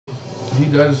He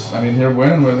does. I mean, they're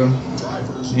winning with him.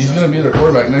 He's going to be their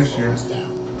quarterback next year.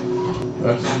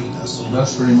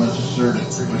 That's pretty much a sure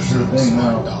thing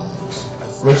now.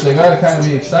 Which they got to kind of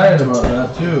be excited about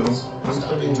that too.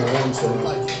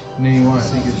 Name one, I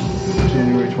think it's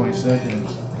January 22nd.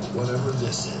 Whatever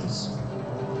this is.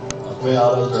 We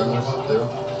autos are in this too.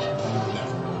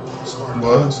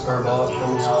 What? Scarbox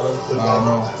coming out of. I don't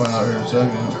know. Find out here in a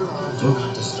second.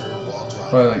 Oops.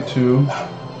 Probably like 2.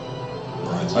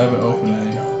 I haven't opened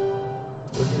any.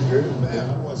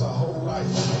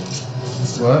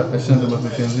 What? I sent them with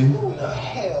Mackenzie. Who the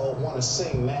hell want to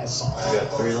sing that song? We got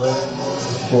 3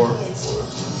 left. 4.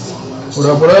 What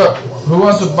up? What up? Who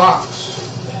wants a box?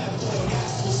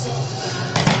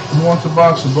 Who wants a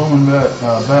box of Bowman best?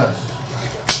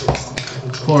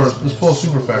 Let's pull a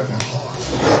super factor.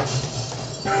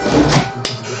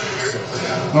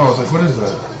 Oh, I was like, what is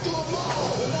that?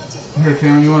 Here,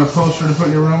 Cameron, you want a poster to put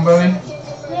in your room, buddy?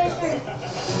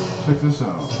 Check this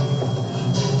out.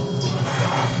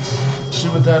 See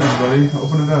what that is, buddy.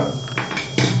 Open it up.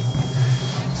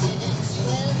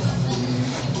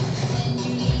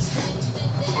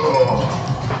 Oh.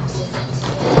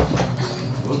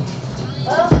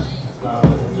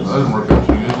 That didn't work out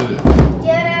too good, did it?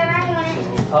 Yeah, I want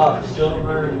it. Top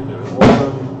silver.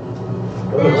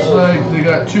 Looks like they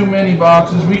got 2 mini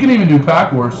boxes. We can even do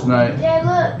pack wars tonight. Yeah,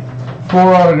 look.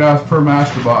 4 autographs per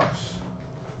master box.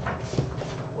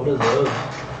 What is those?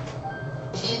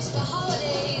 It's the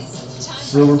holidays.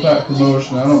 Silver pack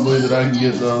promotion. I don't believe that I can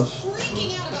get those. I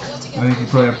think you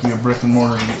probably have to be a brick and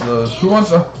mortar to get those. Who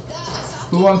wants a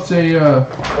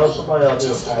Oh, somebody out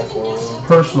do a pack war.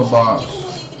 personal box?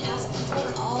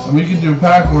 And we can do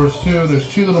pack wars too. There's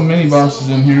 2 little mini boxes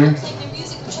in here.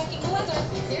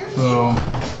 So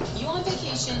You on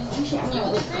vacation, you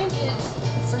with the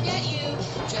grandkids, forget you,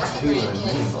 just the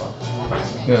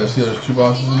grandkids. yeah, see there's 2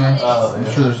 boxes in there. Oh, I'm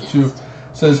sure there's 2. It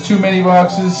says 2 mini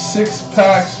boxes, 6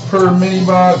 packs per mini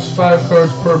box, 5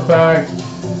 cards per pack.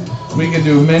 We can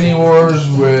do mini wars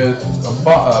with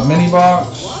a mini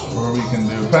box, or we can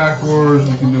do pack wars.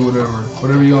 We can do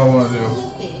whatever y'all want to do.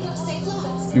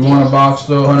 If you want a box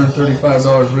though,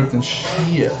 $135 ripped and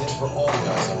shit. For all the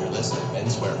guys on your list at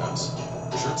Men's Warehouse.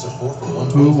 Shirts are 4 for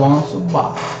 $1. Who wants a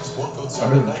box? Sport coats I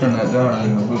start better at turn that down.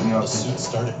 I'm gonna boot me off. Suits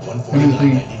start at Hand me the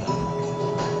thing.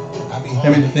 $149.99. Happy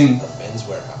Hand me the thing. holidays from Men's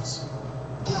Warehouse.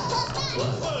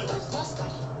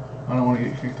 I don't want to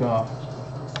get kicked off.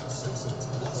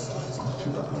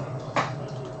 Too loud.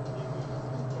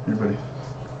 Here, buddy.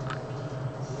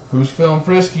 Who's feeling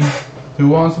frisky? Who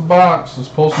wants a box? Let's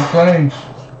pull some flames.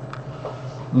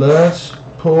 Let's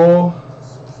pull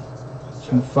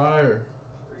some fire.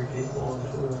 3 people on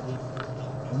Twitter.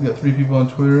 We got 3 people on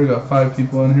Twitter. We got 5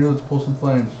 people in here. Let's pull some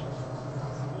flames.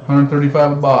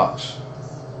 $135 a box.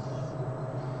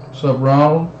 What's up,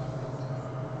 Ronald?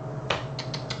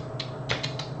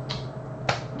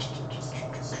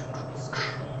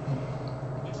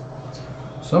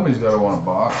 Somebody's got to want a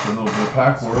box or a little bit of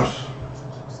pack wars.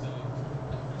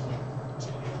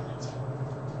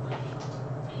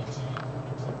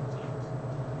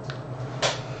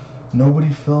 Nobody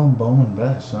filmed Bowman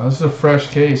best. Now, this is a fresh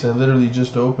case. I literally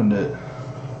just opened it.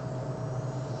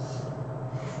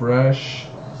 Fresh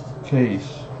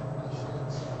case.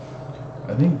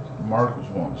 I think Mark was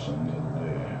wanting some the other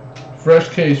day. Fresh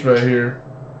case right here.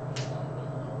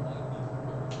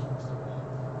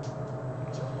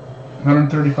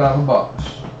 135 a box.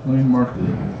 Let me mark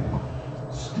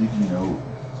it. Sticky note.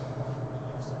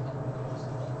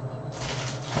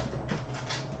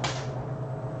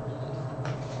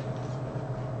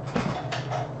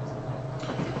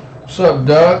 What's up,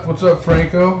 Duck? What's up,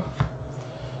 Franco?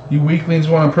 You weaklings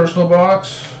want a personal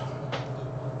box?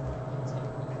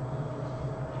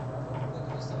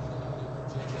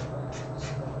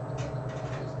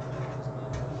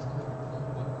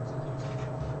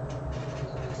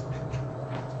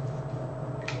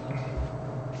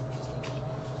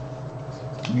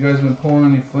 You guys been pulling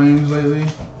any flames lately?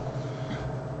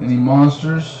 Any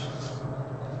monsters?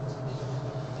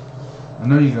 I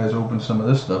know you guys opened some of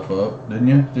this stuff up, didn't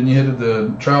you? Didn't you hit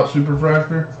the Trout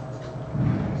Superfractor?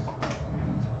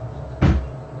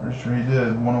 Pretty sure you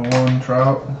did. 101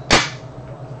 Trout.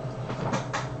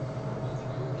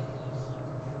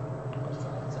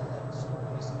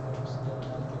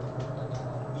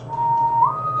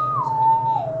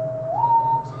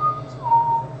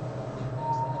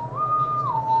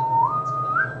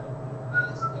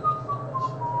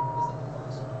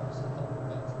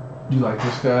 You like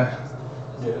this guy?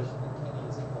 Yes.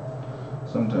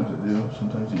 Sometimes I do.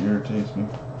 Sometimes he irritates me.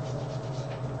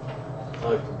 I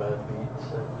like the bad beats.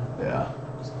 Yeah.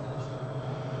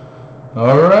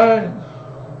 All right.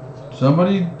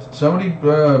 Somebody,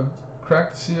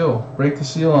 crack the seal. Break the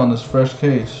seal on this fresh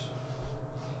case.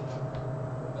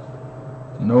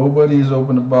 Nobody's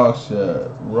opened the box yet.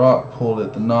 Rock pulled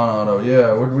it, the non-auto.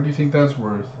 Yeah, what do you think that's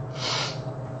worth?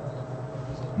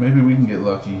 Maybe we can get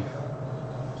lucky.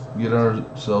 Get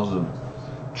ourselves a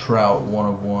Trout 1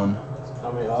 of 1.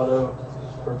 How many autos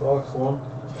per box? 1?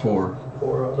 4.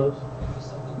 4 autos?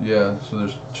 Yeah, so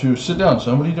there's 2. Sit down,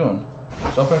 son. What are you doing?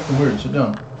 Stop acting weird. Sit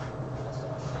down.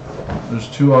 There's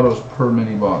 2 autos per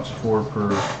mini box. 4 per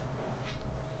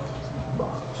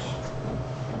box.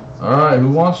 Alright, who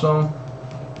wants some?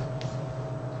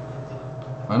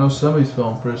 I know somebody's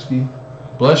feeling frisky.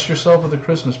 Bless yourself with a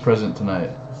Christmas present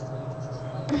tonight.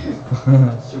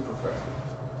 Super fresh.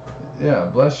 Yeah,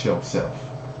 bless yourself.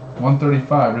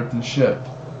 135 ripped and shipped.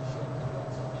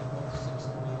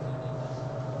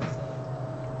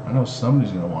 I know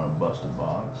somebody's gonna want to bust a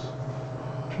box.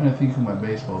 I'm trying to think who my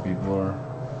baseball people are.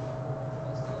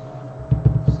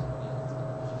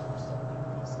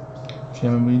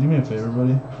 Cameron, will you do me a favor,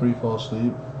 buddy? Before you fall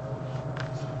asleep,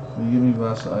 will you give me a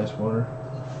glass of ice water,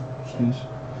 please?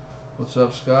 What's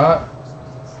up, Scott?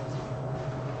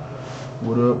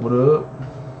 What up? What up?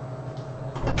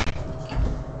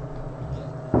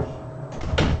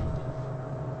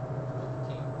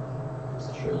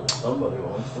 Sure, somebody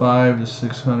wants them. 5 to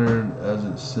 600 as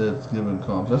it sits, given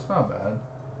comps. That's not bad.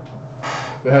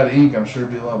 If it had ink, I'm sure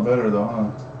it'd be a lot better, though, huh?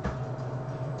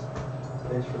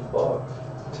 Pays for the box.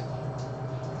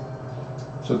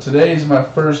 So today's my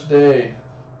first day.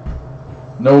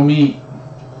 No meat.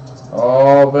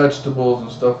 All vegetables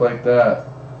and stuff like that.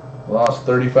 Lost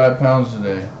 35 pounds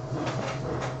today.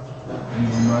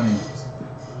 Easy money.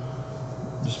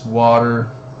 Just water,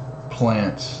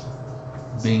 plants,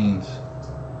 beans.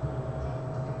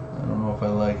 I don't know if I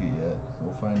like it yet.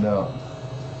 We'll find out.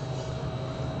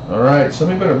 Alright,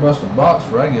 somebody better bust a box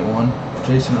before I get one.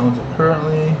 Jason owns it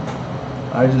currently.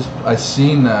 I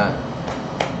seen that.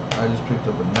 I just picked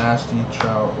up a nasty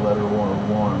Trout letter 1 of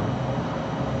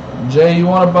 1. Jay, you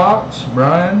want a box?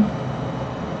 Brian?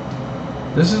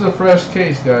 This is a fresh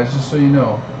case, guys, just so you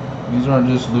know. These aren't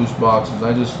just loose boxes.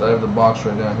 I have the box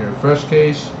right down here. Fresh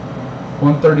case,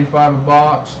 $135 a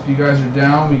box. If you guys are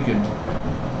down, we could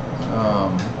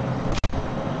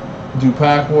do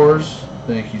Pack Wars.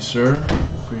 Thank you, sir.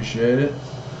 Appreciate it.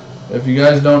 If you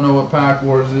guys don't know what Pack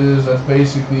Wars is, that's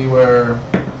basically where,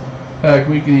 heck,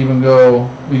 we could even go,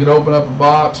 we could open up a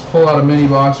box, pull out a mini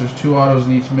box. There's 2 autos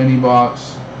in each mini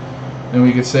box. And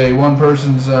we could say one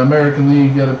person's American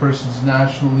League, the other person's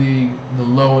National League. The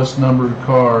lowest numbered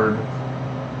card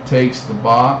takes the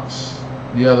box.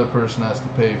 The other person has to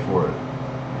pay for it.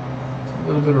 It's a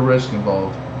little bit of risk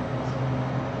involved.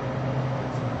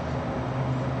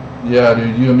 Yeah,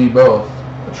 dude, you and me both.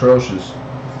 Atrocious.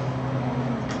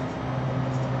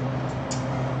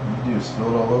 What did you do? Spill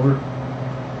it all over?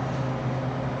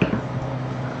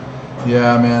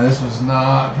 Yeah, man, this was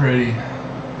not pretty.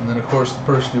 And then, of course, the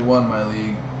person who won my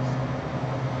league.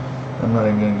 I'm not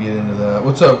even going to get into that.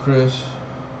 What's up, Chris?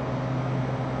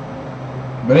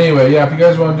 But anyway, yeah, if you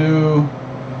guys want to do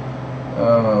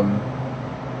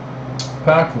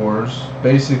Pack Wars,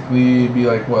 basically it'd be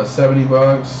like, what, 70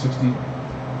 bucks, 60,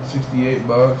 68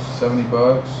 bucks, 70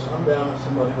 bucks? I'm down if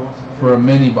somebody wants to. For a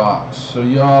mini box. So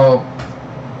y'all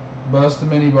bust the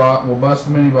mini box. We'll bust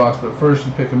the mini box, but first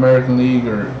you pick American League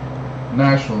or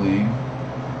National League.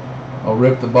 I'll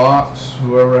rip the box.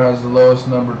 Whoever has the lowest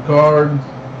numbered card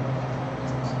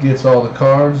gets all the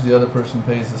cards. The other person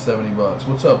pays the 70 bucks.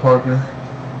 What's up, Parker?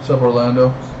 What's up,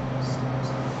 Orlando?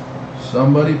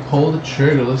 Somebody pull the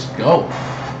trigger. Let's go.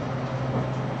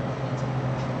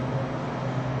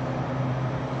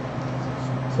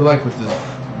 I feel like with this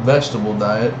vegetable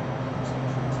diet,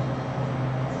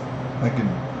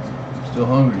 I'm still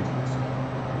hungry.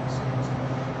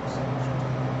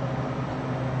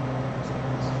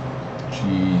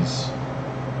 Jeez.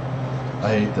 I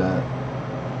hate that.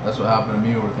 That's what happened to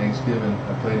me over Thanksgiving.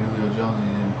 I played Julio Jones and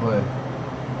he didn't play.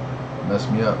 Messed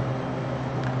me up.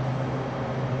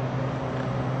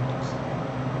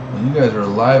 Well, you guys are a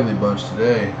lively bunch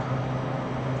today.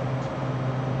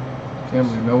 Can't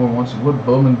believe no one wants it. What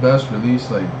Bowman Best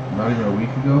released like not even a week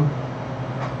ago?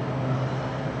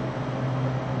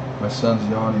 My son's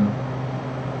yawning.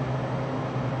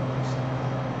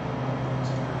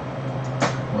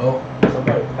 Well,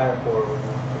 Somebody pack war with me.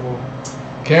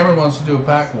 Cameron wants to do a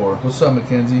pack war. What's up,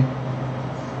 Mackenzie?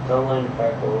 Tell Lane to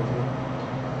pack war with me.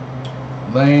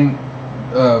 Lane,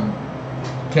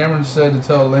 Cameron said to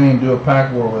tell Lane do a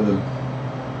pack war with him.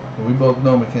 But we both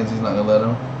know Mackenzie's not gonna let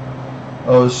him.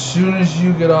 Oh, as soon as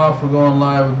you get off, we're going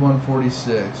live with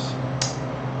 146.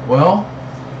 Well,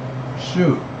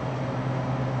 shoot.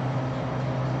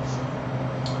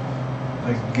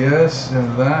 I guess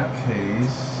in that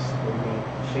case,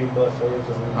 She busts hers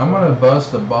and I'm gonna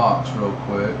bust a box real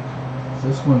quick.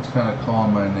 This one's kind of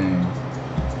calling my name.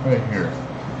 Right here.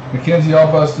 Mackenzie, I'll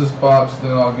bust this box,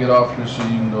 then I'll get off here so you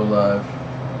can go live.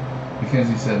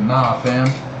 Mackenzie said, nah, fam.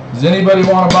 Does anybody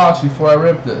want a box before I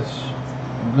rip this?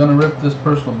 I'm gonna rip this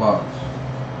personal box.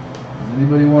 Does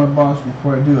anybody want a box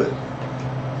before I do it?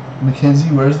 Mackenzie,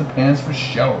 where's the pants for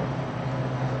show?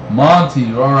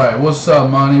 Monty, alright. What's up,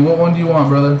 Monty? What one do you want,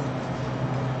 brother?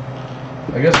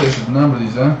 I guess I should number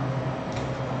these, huh?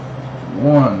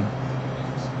 1,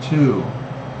 2,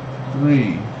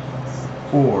 3,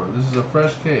 4. This is a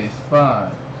fresh case.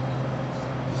 5,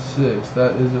 6.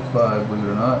 That is a 5, believe it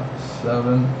or not.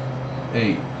 7,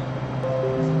 8.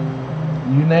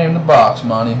 You name the box,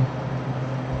 Monty.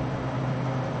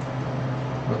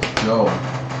 Let's go.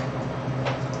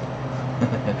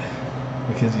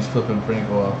 Mackenzie's flipping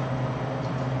Franco off.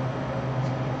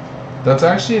 That's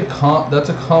actually a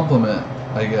compliment,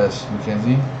 I guess,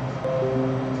 Mackenzie.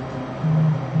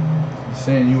 He's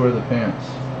saying you wear the pants.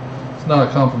 It's not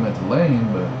a compliment to Lane,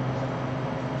 but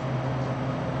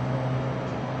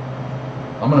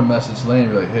I'm gonna message Lane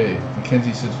and be like, hey,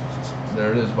 Mackenzie says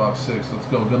there it is, box 6. Let's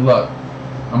go. Good luck.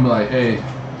 I'm like, hey,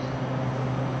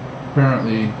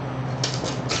 apparently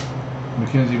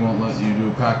Mackenzie won't let you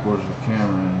do pack wars with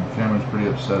Cameron, and Cameron's pretty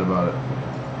upset about it.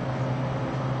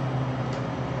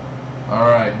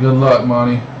 Alright, good luck,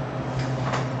 Monty.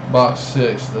 Box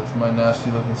 6. That's my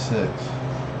nasty looking 6.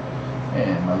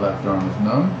 And my left arm is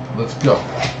numb. Let's go.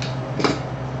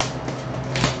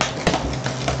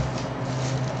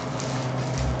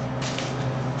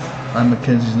 I'm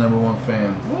Mackenzie's #1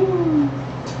 fan. Woo!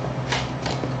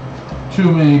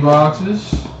 2 mini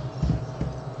boxes.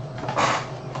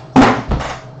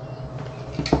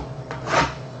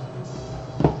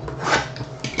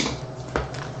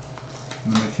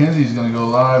 And then Mackenzie's gonna go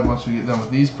live once we get done with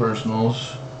these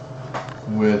personals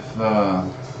with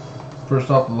first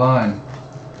off the line.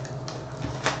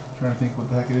 Trying to think what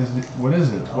the heck it is. What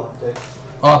is it? Optic.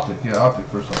 Optic, yeah, Optic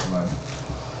first off the line.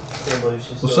 Can't believe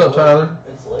she's What's still up, Tyler?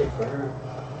 It's late for her.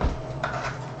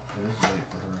 It is late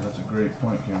for her. That's a great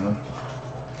point, Cameron.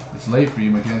 It's late for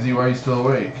you, Mackenzie. Why are you still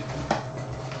awake?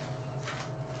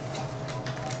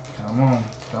 Come on.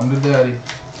 Come to Daddy.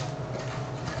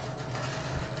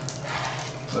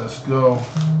 Let's go.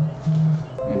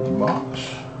 Empty box.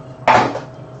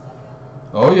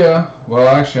 Oh, yeah. Well,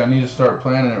 actually, I need to start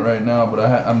planning it right now, but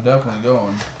I'm definitely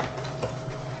going.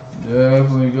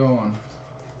 Definitely going.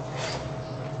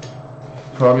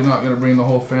 Probably not going to bring the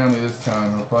whole family this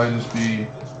time. It'll probably just be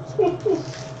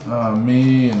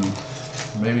me and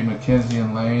maybe Mackenzie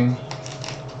and Lane.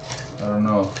 I don't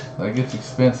know. That gets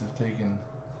expensive taking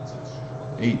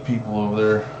 8 people over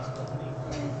there.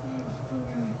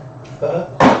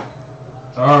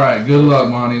 Alright, good luck,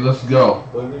 Monty. Let's go.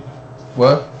 Booger?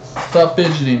 What? Stop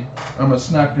fidgeting. I'm going to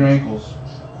snap your ankles.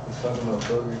 He's talking about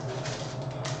Booger.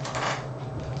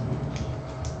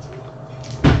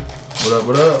 What up,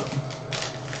 what up?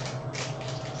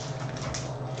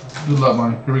 Good luck,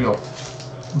 Monty. Here we go.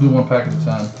 We'll do 1 pack at a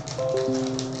time.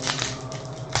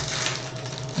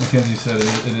 Mackenzie said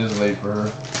it is late for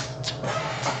her.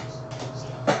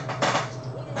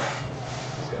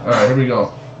 Alright, here we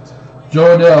go.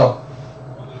 Joe Adele.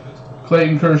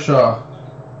 Clayton Kershaw.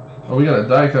 Oh, we got a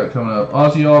die cut coming up.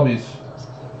 Ozzy Albies.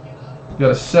 We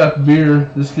got a Seth Beer.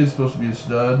 This kid's supposed to be a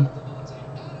stud.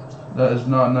 That is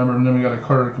not numbered. And then we got a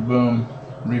Carter Kaboom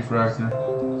refractor.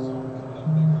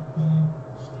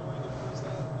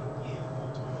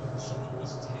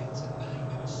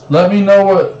 Let me know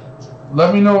what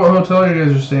hotel you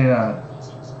guys are staying at.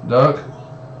 Duck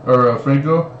or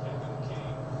Franco.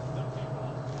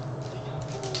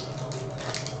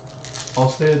 I'll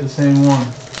stay at the same one.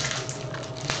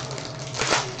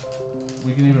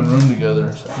 We can even room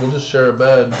together. We'll just share a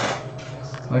bed.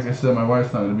 Like I said, my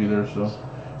wife's not going to be there, so.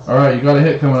 All right, you got a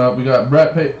hit coming up. We got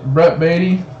Brett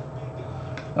Beatty,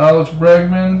 Alex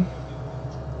Bregman.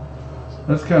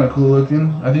 That's kind of cool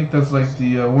looking. I think that's like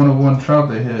the 101 Trout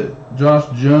they hit. Josh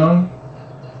Jung.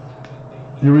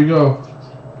 Here we go.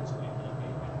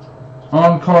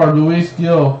 On card, Luis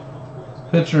Gil,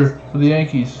 pitcher for the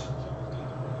Yankees.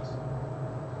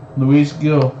 Luis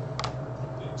Gil.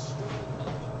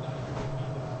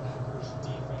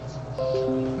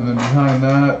 And then behind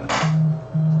that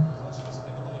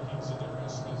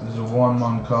is a Juan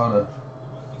Moncada.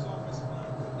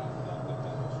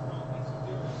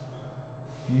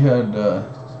 He had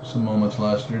some moments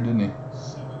last year, didn't he?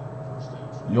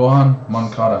 Johan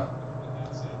Moncada.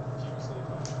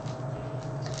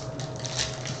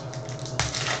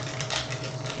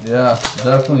 Yeah,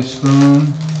 definitely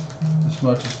Spoon. This as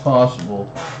much as possible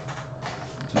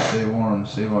to stay warm,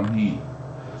 save on heat.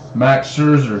 Max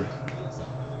Scherzer,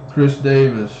 Chris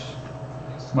Davis,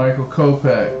 Michael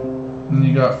Kopech. And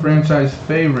you got franchise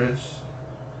favorites,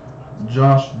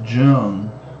 Josh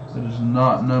Jung. It is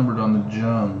not numbered on the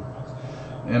Jung.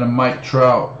 And a Mike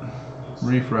Trout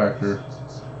refractor.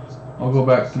 I'll go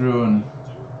back through and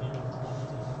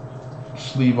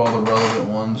sleeve all the relevant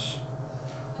ones.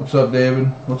 What's up, David?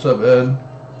 What's up, Ed?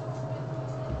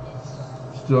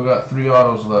 Still got 3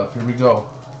 autos left. Here we go.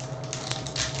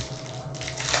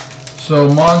 So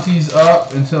Monty's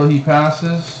up until he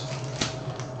passes.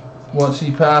 Once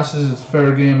he passes, it's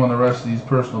fair game on the rest of these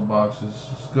personal boxes.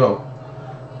 Let's go.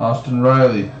 Austin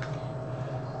Riley.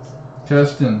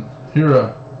 Keston.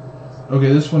 Hira.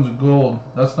 Okay, this one's a gold.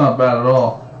 That's not bad at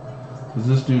all. Because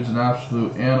this dude's an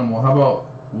absolute animal. How about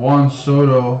Juan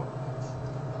Soto?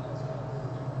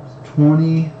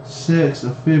 26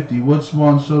 of 50. What's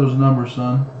Juan Soto's number,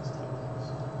 son?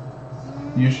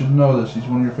 You should know this. He's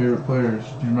one of your favorite players.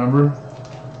 Do you remember?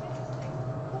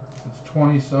 It's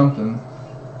 20-something.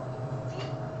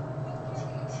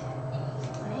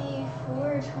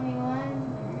 24,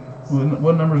 21.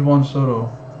 What number is Juan Soto,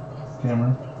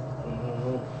 Cameron?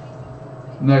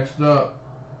 Next up,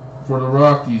 for the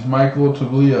Rockies, Michael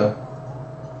Toglia.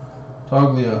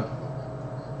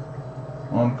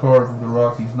 On card for the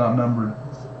Rockies, not numbered.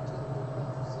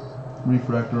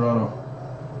 Refractor auto.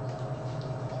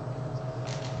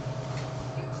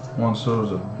 Juan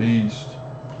Soto's a beast.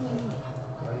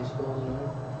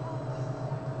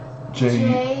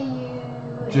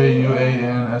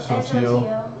 Juansoto.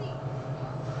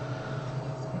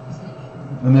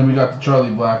 And then we got the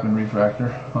Charlie Blackmon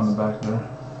refractor on the back there.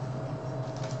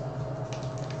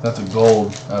 That's a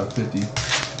gold out of 50.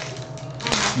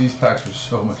 These packs are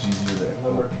so much easier there.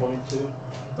 Number 22.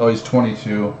 Oh, he's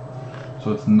 22.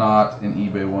 So it's not an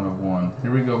eBay 1 of 1.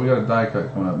 Here we go. We got a die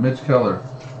cut coming up. Mitch Keller.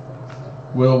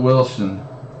 Will Wilson.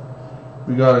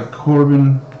 We got a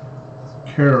Corbin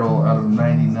Carroll out of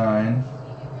 99.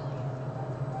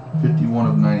 51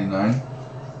 of 99.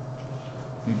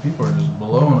 I mean, people are just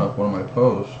blowing up one of my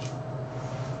posts.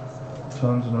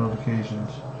 Tons of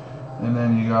notifications. And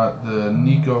then you got the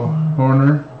Nico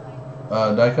Horner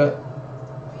die cut.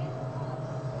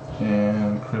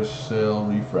 And Chris Sale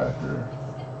refractor.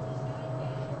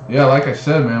 Yeah, like I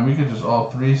said, man, we could just all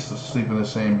three sleep in the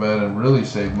same bed and really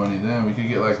save money then. We could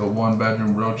get like a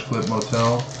 1-bedroom Roach Clip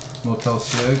Motel 6.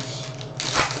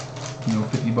 You know,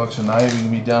 $50 a night. We can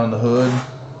be down in the hood.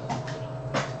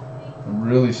 And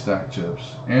really stack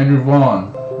chips. Andrew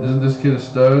Vaughn. Isn't this kid a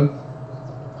stud?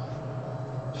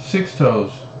 6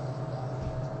 toes.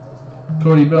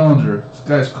 Cody Bellinger. This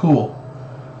guy's cool.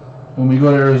 When we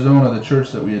go to Arizona, the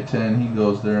church that we attend, he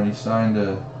goes there and he signed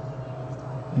a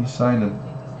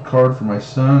card for my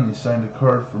son. He signed a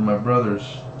card for my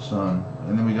brother's son.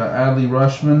 And then we got Adley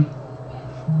Rushman.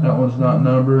 That one's not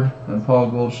numbered. And Paul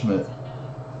Goldschmidt.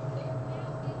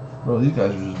 Bro, these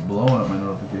guys are just blowing up my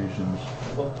notifications.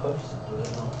 What post do they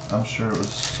know? I'm sure it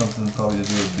was something probably to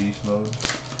do with Beast Mode.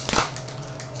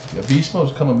 Yeah, Beast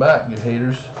Mode's coming back, you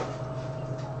haters.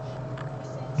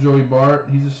 Joey Bart,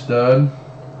 he's a stud.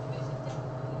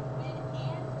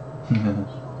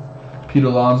 Pete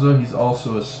Alonso, he's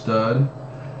also a stud.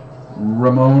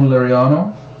 Ramon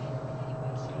Laureano.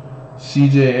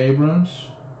 CJ Abrams,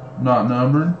 not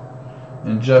numbered.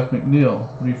 And Jeff McNeil,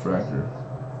 refractor.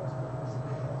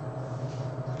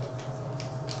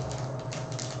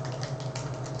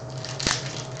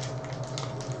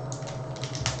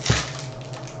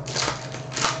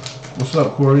 What's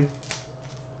up, Corey?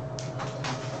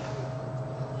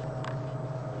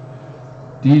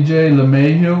 DJ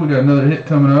LeMahieu, we got another hit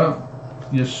coming up.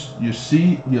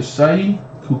 Yosai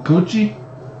Kikuchi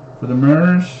for the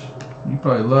Mariners. You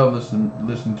probably love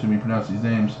listening to me pronounce these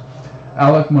names.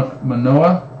 Alek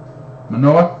Manoah.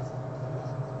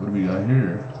 What do we got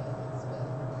here?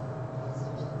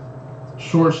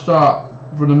 Shortstop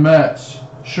for the Mets,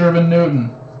 Shervin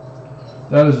Newton.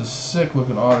 That is a sick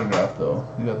looking autograph though.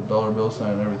 You got the dollar bill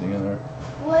sign and everything in there.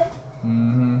 What?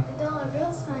 Mm-hmm. The dollar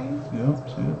bill sign. Yep,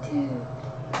 see it. Dude.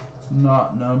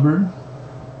 Not numbered.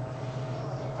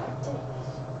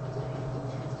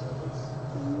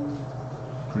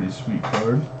 Pretty sweet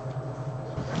card.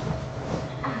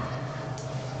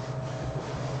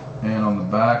 And on the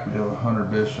back we have a Hunter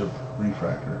Bishop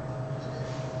refractor.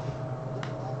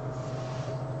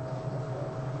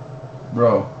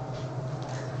 Bro,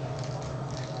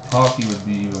 hockey would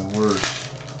be even worse.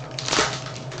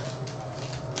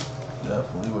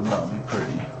 Definitely would not be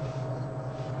pretty.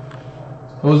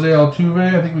 Jose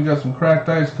Altuve, I think we got some cracked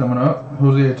ice coming up.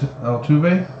 Jose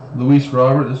Altuve, Luis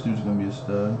Robert, this dude's gonna be a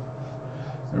stud.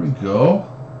 There we go.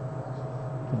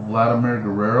 Vladimir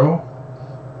Guerrero.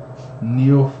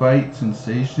 Neophyte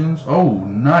Sensations. Oh,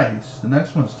 nice. The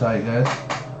next one's tight, guys.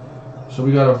 So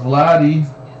we got a Vladdy,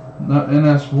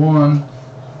 NS1,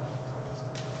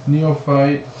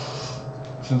 Neophyte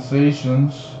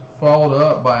Sensations, followed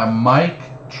up by a Mike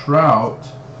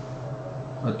Trout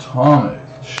Atomic.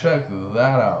 Check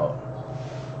that out.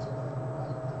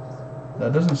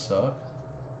 That doesn't suck.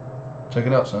 Check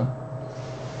it out, son.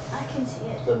 I can see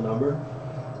it. Is that numbered?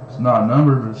 It's not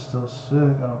numbered, but it's still sick.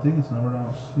 I don't think it's numbered. I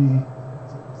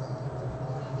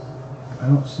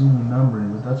don't see any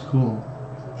numbering, but that's cool.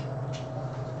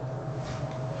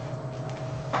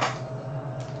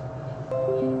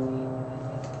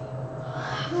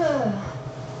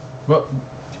 Well,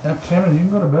 Cameron, you can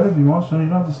go to bed if you want, son. You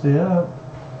don't have to stay up.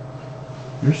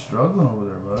 You're struggling over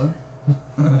there, bud.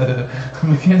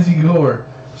 Mackenzie Gore.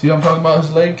 See what I'm talking about?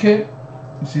 His leg kick?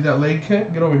 You see that leg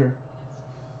kick? Get over here.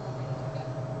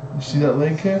 You see that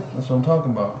leg kick? That's what I'm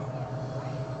talking about.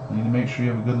 You need to make sure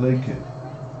you have a good leg kick.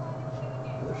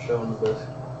 They're showing the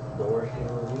worst game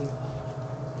of the week.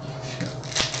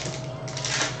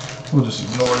 We'll just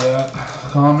ignore that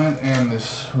comment and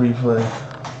this replay.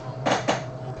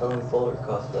 Tony Fuller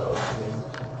cost that game.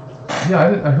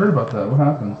 Yeah, I heard about that. What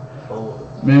happened? Oh,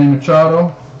 Manny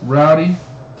Machado, Rowdy,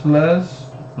 Tellez,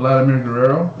 Vladimir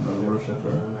Guerrero. never should have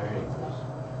been in there.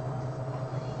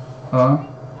 Huh?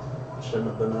 Shouldn't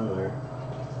have been in there.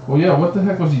 Well, yeah, what the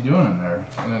heck was he doing in there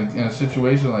in a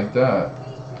situation like that?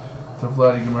 The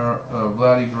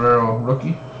Vladdy Guerrero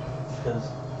rookie? Because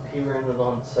he ran it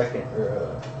on second,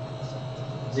 or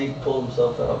Zeke pulled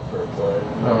himself out for a play.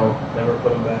 No. Never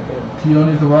put him back in.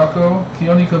 Keone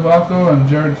Cavaco, and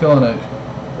Jared Kelenic.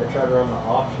 They tried to run the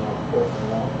option on 4th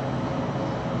and 1.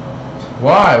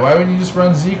 Why? Why wouldn't you just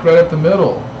run Zeke right up the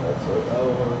middle? That's what I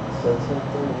would have said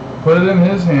something. Put it in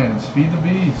his hands. Feed the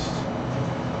beast.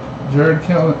 Jared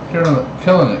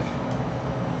Kelenic.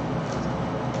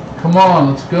 Come on,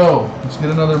 let's go. Let's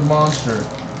get another monster.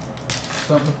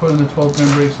 Something to put in the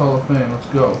 12-man breaks Hall of Fame. Let's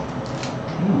go.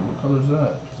 Ooh, what color is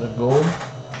that? Is that gold?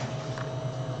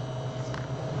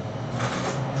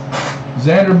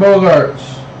 Xander Bogaerts.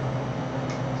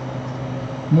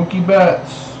 Mookie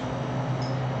Betts.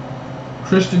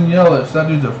 Christian Yelich. That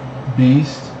dude's a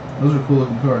beast. Those are cool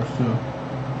looking cards too.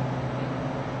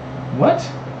 What?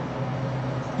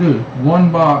 Dude,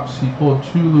 one box. He pulled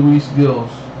 2 Luis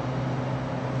Gills.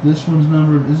 This one's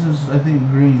numbered. This is, I think,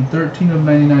 green. 13 of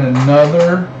 99.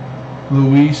 Another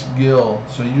Luis Gill.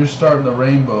 So you're starting the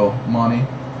rainbow, Monty.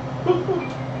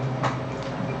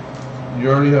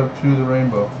 You already have 2 of the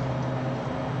rainbow.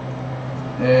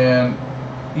 And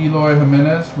Eloy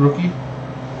Jimenez, rookie.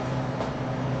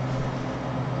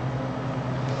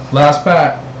 Last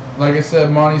pack. Like I said,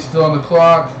 Monty's still on the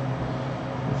clock.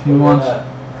 If he wants.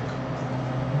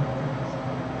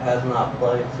 Has not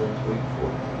played since week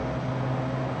 14.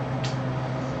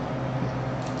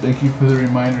 Thank you for the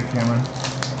reminder, Cameron.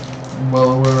 I'm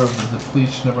well aware of the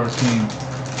depletion of our team.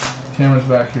 Cameron's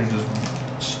back here just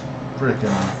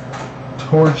freaking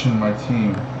torching my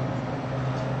team.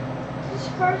 This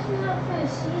Carson's up for the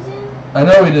season? I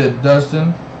know he did,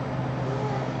 Dustin.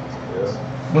 Yeah.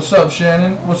 What's up,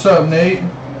 Shannon? What's up, Nate?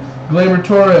 Glaber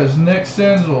Torres, Nick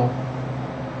Senzel.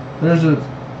 There's a.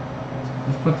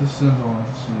 Let's put the Senzel on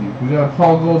the sleeve. We got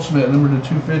Paul Goldschmidt, number to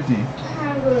 250. I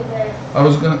go to bed. I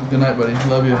was gonna. Good night, buddy.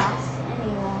 Love you.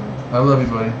 Anyone. I love you,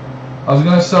 buddy. I was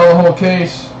gonna sell the whole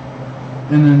case,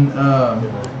 and then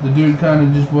the dude kind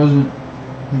of just wasn't.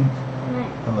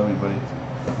 I love you, buddy.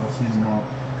 I'll see you tomorrow.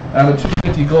 Out of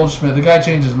 250, Goldschmidt. The guy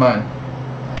changed his mind.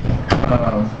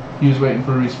 He was waiting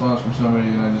for a response from somebody,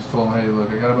 and I just told him, hey, look,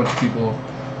 I got a bunch of people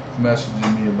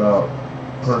messaging me about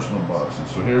personal boxes.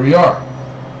 So here we are.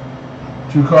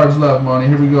 2 cards left, Monty.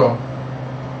 Here we go.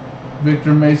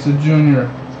 Victor Mesa Jr.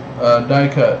 Die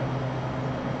cut.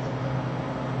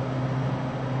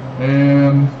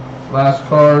 And last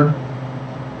card,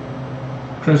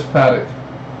 Chris Paddock.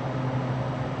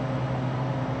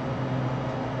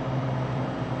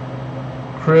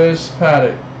 Chris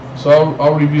Paddock. So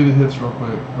I'll review the hits real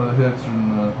quick, or the hits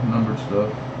and the numbered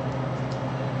stuff.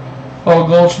 Paul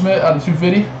Goldschmidt out of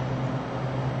 250.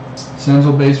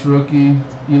 Senzel base rookie.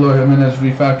 Eloy Jimenez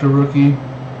refactor rookie.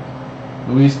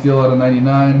 Luis Gill out of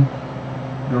 99.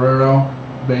 Guerrero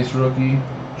base rookie.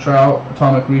 Trout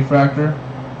atomic refractor.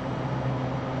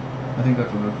 I think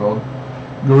that's what they're called.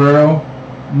 Guerrero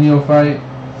neophyte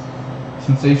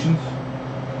sensations.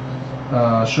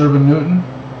 Shervin Newton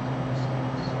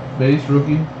base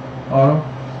rookie auto.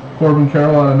 Corbin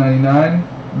Carroll out of 99.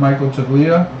 Michael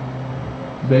Taglia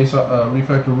base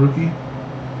refractor rookie.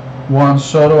 Juan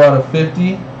Soto out of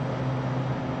 50.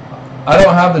 I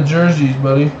don't have the jerseys,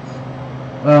 buddy.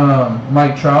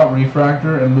 Mike Trout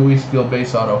refractor and Louis Gill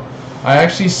base auto. I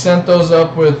actually sent those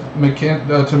up with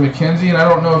to Mackenzie, and I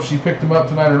don't know if she picked them up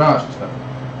tonight or not.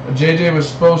 JJ was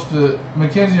supposed to.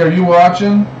 Mackenzie, are you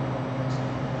watching?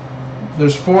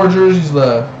 There's 4 jerseys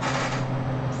left.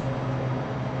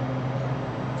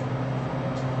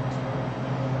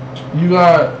 You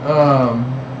got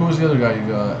who was the other guy you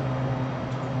got?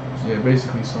 Yeah,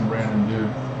 basically some random dude.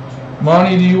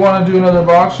 Monty, do you want to do another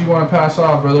box? Or you want to pass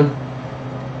off, brother?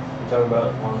 You talking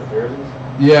about on the jerseys?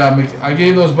 Yeah, I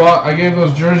gave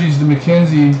those jerseys to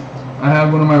Mackenzie. I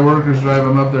had one of my workers drive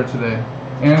them up there today,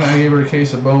 and I gave her a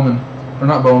case of Bowman, or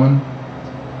not Bowman,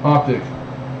 Optic.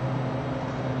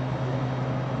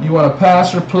 You want to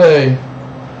pass or play?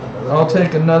 I'll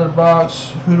take another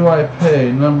box. Who do I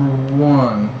pay? Number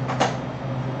 1.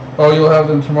 Oh, you'll have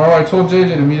them tomorrow? I told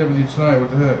JJ to meet up with you tonight. What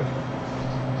the heck?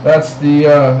 That's the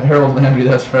Harold Landry.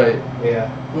 That's right. Yeah.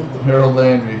 Harold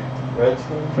Landry.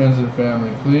 Redskins? Friends and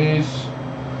family, please.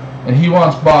 And he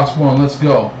wants box 1. Let's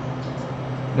go.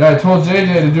 Yeah, I told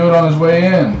JJ to do it on his way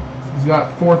in. He's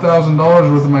got $4,000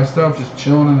 worth of my stuff just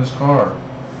chilling in his car.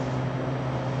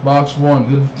 Box 1.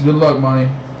 Good luck, Monty.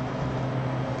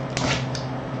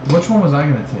 Which one was I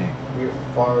going to take? You're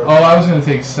far. Oh, I was going to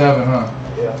take 7, huh?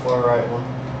 Yeah, far right one.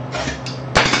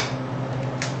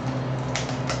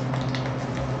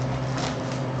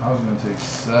 I was going to take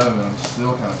 7. I'm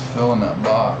still kind of filling that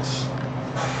box.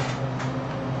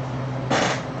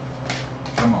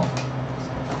 Come on.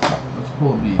 Let's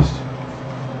pull a beast.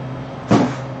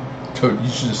 Dude, you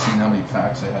should have seen how many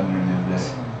packs I had in there the other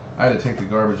day. I had to take the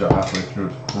garbage out halfway through.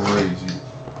 It's crazy.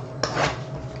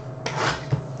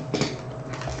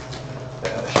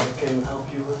 Yeah, I should came and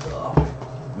help you with the offer.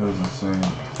 It was insane.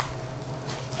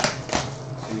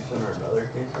 So you sent her another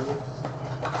case of it?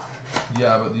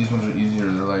 Yeah, but these ones are easier.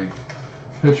 They're like,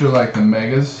 picture like the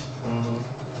Megas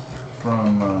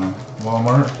from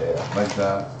Walmart. Yeah. Like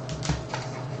that.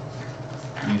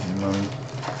 Easy money.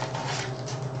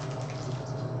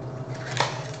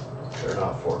 They're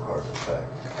not 4 cards a pack.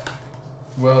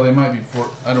 Well, they might be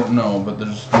 4. I don't know, but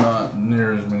there's not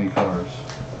near as many cards.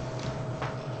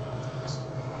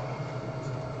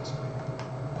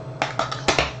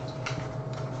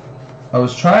 I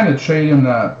was trying to trade him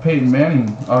that Peyton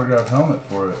Manning autographed helmet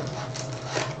for it.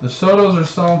 The Sotos are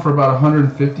selling for about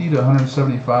 150 to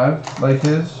 175, like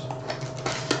his,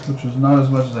 which was not as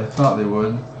much as I thought they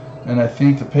would. And I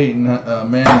think the Peyton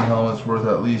Manning helmet's worth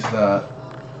at least that.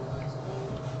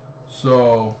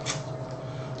 So,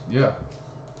 yeah.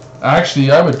 Actually,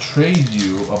 I would trade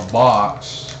you a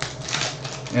box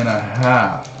and a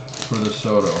half for the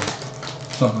Soto.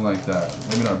 Something like that.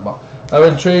 Maybe not a box. I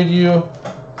would trade you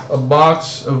a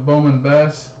box of Bowman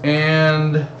Best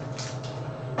and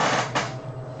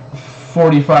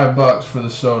 $45 for the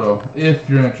Soto, if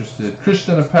you're interested.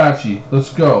 Christian Apache,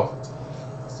 let's go.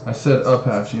 I said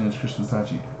Apache and it's Christian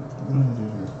Apache. What do I do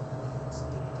here?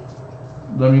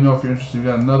 Let me know if you're interested. We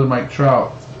got another Mike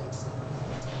Trout.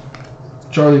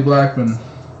 Charlie Blackman.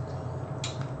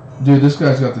 Dude, this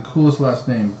guy's got the coolest last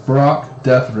name. Brock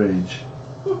Death Rage.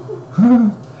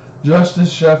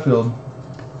 Justice Sheffield.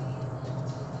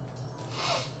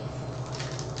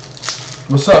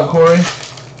 What's up, Corey?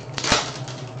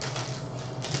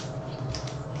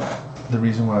 The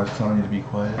reason why I was telling you to be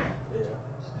quiet Yeah.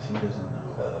 is he doesn't know.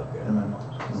 Okay. And my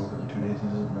mom's coming over in 2 days. He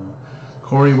doesn't know.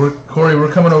 Corey,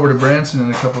 we're coming over to Branson in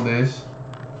a couple days.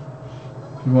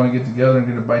 If you want to get together and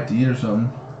get a bite to eat or something.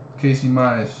 Casey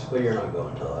Mize. But you're not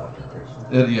going until after Christmas.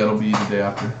 Yeah, it'll be the day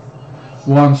after.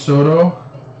 Juan Soto.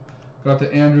 Got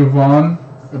the Andrew Vaughn,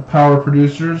 the Power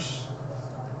Producers.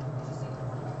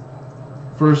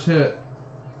 First hit.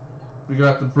 We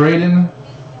got the Braden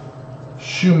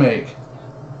Shoemake.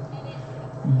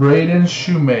 Braden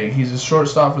Shoemake. He's a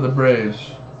shortstop for the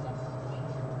Braves.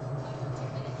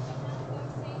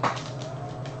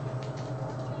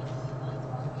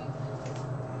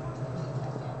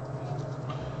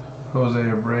 Jose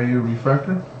Abreu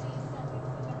refractor.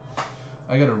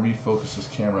 I gotta refocus this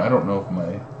camera. I don't know if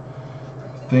my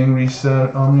thing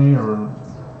reset on me or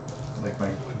like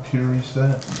my computer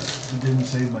reset. It didn't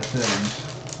save my settings.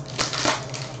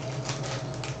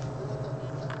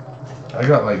 I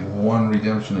got like 1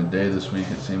 redemption a day this week,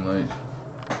 it seemed like.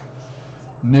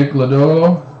 Nick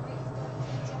Lodolo.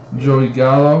 Joey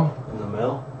Gallo. In the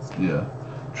mail? Yeah.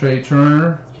 Trey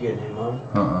Turner. Did you get any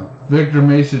money? Victor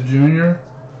Mesa Jr.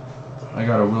 I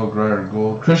got a Will Grier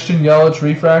gold. Christian Yelich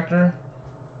refractor.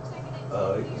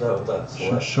 Is that what that's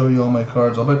Should like? show you all my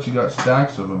cards. I'll bet you got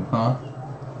stacks of them, huh?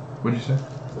 What'd you say?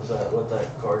 Is that what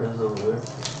that card is over there?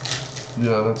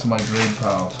 Yeah, that's in my grade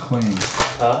pile. It's clean.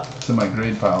 Huh? It's in my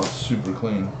grade pile. It's super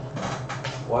clean.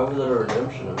 Why was it a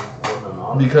redemption and it wasn't an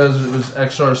auto? Because it was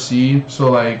XRC, so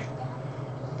like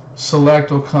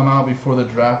select will come out before the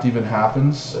draft even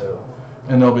happens, Yeah.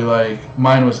 and they'll be like,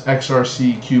 mine was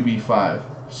XRC QB5,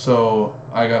 so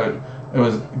I got it. It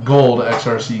was gold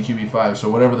XRC QB5, so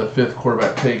whatever the 5th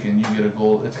quarterback taken, you get a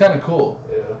gold. It's kind of cool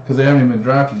Yeah. because they haven't even been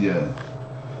drafted yet.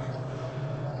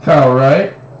 Kyle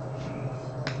Wright,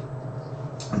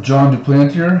 John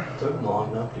Duplantier. Took him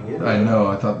long enough to get it. I know,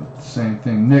 I thought the same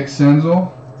thing. Nick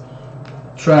Senzel.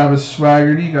 Travis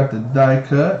Swaggerty got the die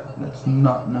cut. That's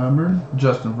not numbered.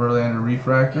 Justin Verlander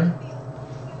refractor.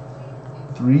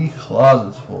 3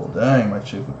 closets full. Dang, my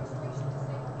chick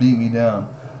beat me down.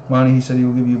 Monty, he said he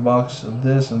will give you a box of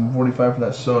this and 45 for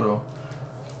that Soto.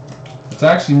 It's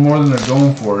actually more than they're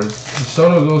going for. The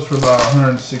Soto goes for about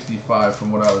 165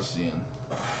 from what I was seeing.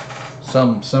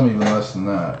 Some even less than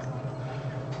that.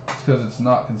 It's because it's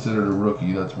not considered a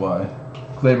rookie, that's why.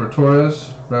 Gleyber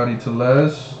Torres, Rowdy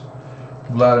Tellez,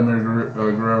 Vladimir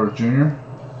Guerrero Jr.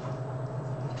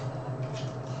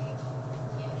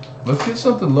 Let's get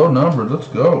something low numbered. Let's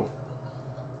go.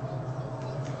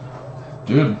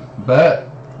 Dude, bet.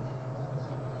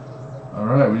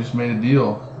 Alright, we just made a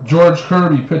deal. George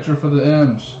Kirby, pitcher for the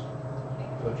M's.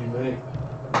 What'd you make?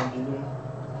 What'd you do?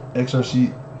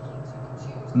 XRC.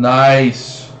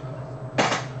 Nice.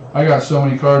 I got so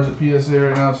many cards at PSA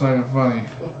right now, it's not even funny.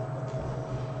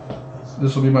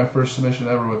 This will be my first submission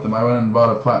ever with them. I went and bought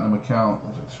a platinum account. I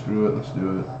was like, screw it, let's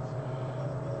do it.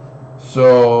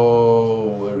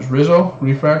 So, there's Rizzo,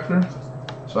 refractor.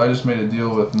 So I just made a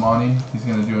deal with Monty. He's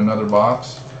going to do another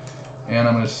box. And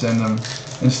I'm going to send him,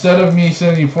 instead of me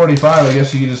sending you 45, I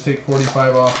guess you could just take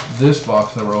 45 off this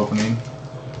box that we're opening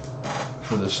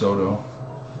for the Soto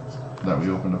that we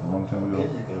opened up a long time ago.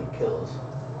 McKenzie's gonna kill us.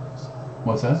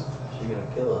 What's that? She's gonna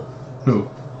kill us. Who?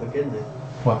 McKenzie.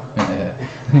 What?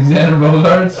 Xander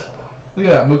Bogaerts. Look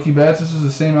at that, Mookie Betts. This is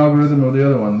the same algorithm of the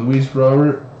other one. Luis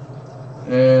Robert.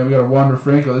 And we got a Wander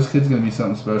Franco. This kid's going to be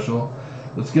something special.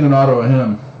 Let's get an auto of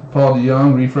him. Paul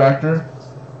DeYoung, refractor.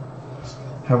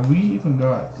 Have we even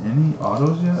got any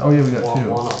autos yet? Oh, yeah, we got One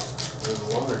 2. off. There's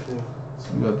 1 or 2.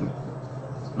 We got the...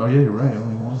 Oh, yeah, you're right.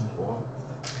 Only 1. 1.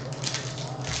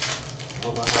 I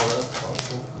don't know how that's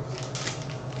possible.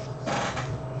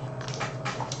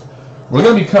 We're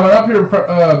going to be coming up here,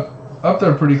 up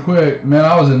there pretty quick. Man,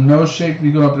 I was in no shape to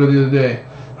be going up there the other day.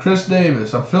 Chris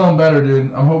Davis, I'm feeling better,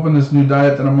 dude. I'm hoping this new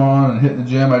diet that I'm on and hitting the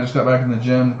gym. I just got back in the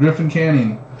gym. Griffin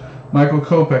Canning, Michael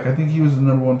Kopech. I think he was the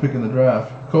 #1 pick in the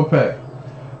draft. Kopech.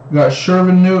 We got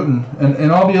Shervin Newton.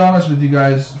 And I'll be honest with you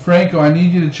guys. Franco, I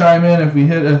need you to chime in if we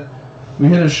hit a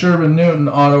Shervin Newton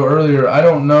auto earlier. I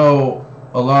don't know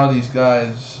a lot of these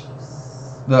guys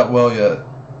that well yet.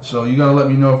 So you got to let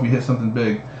me know if we hit something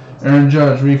big. Aaron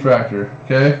Judge, refractor.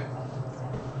 Okay?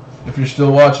 If you're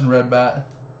still watching, Red Bat.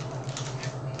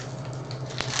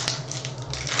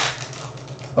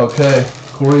 Okay,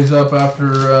 Corey's up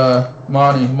after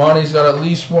Monty. Monty's got at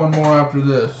least 1 more after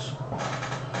this.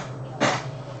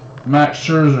 Max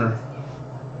Scherzer.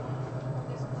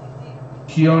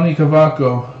 Keone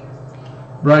Cavaco.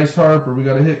 Bryce Harper. We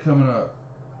got a hit coming up.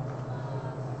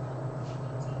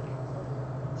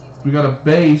 We got a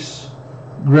base.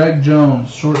 Greg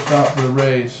Jones, shortstop for the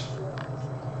Rays.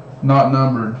 Not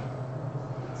numbered.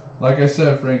 Like I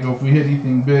said, Franco, if we hit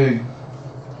anything big,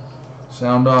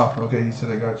 sound off. Okay, he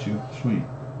said I got you. Sweet.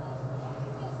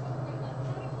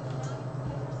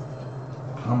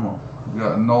 Come on. We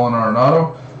got Nolan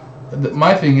Arenado.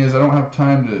 My thing is, I don't have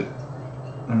time to,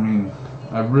 I mean,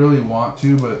 I really want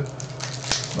to, but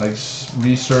like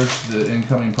research the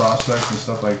incoming prospects and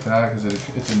stuff like that because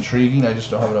it's intriguing. I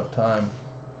just don't have enough time.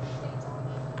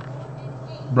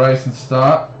 Bryson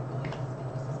Stott.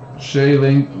 Shea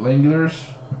Langers.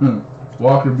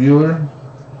 Walker Buehler.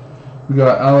 We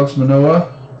got Alex Manoah.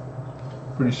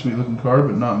 Pretty sweet looking card,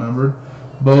 but not numbered.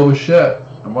 Bo Bichette.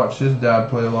 I watched his dad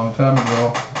play a long time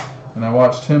ago, and I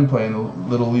watched him play in the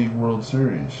Little League World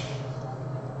Series.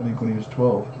 I think when he was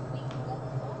 12.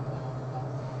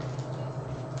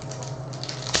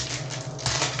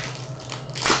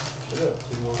 Should have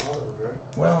 2 more autos, right?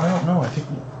 Well, I don't know.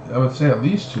 I would say at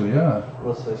least 2, yeah.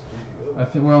 Unless they screwed you up. I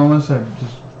think, well, unless I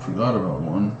just forgot about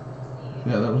one.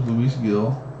 Yeah, that was Luis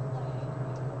Gil.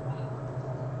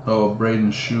 Oh,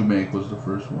 Braden Shoemake was the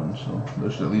first one, so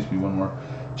there should at least be 1 more.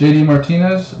 JD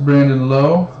Martinez, Brandon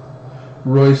Lowe,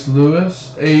 Royce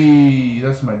Lewis. Hey,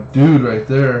 that's my dude right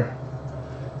there.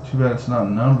 Too bad it's not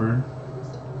numbered.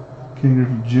 Ken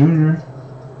Griffey Jr.,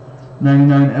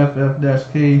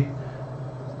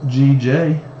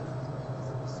 99FF-KGJ.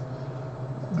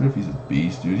 What if he's a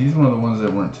beast, dude? He's one of the ones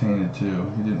that weren't tainted, too.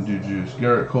 He didn't do juice.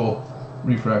 Garrett Cole,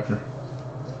 refractor.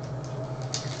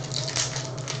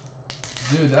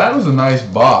 Dude, that was a nice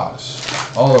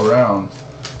box all around.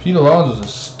 Pete Alonso's a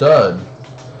stud.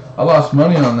 I lost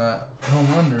money on that home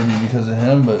run derby because of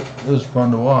him, but it was fun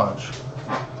to watch.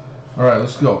 All right,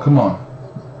 let's go. Come on.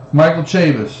 Michael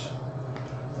Chavis.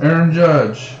 Aaron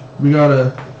Judge. We got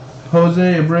a Jose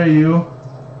Abreu,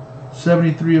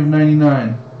 73 of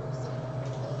 99.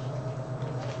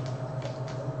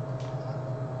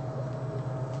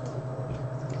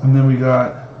 And then we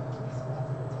got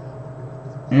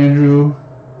Andrew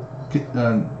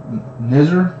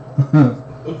Nizzer.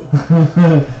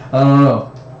 I don't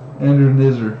know. Andrew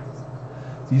Nizzer.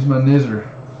 He's my Nizzer.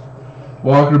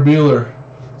 Walker Buehler.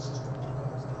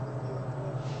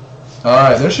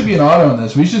 Alright, there should be an auto in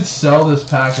this. We should sell this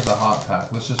pack as a hot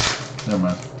pack. Let's just... Never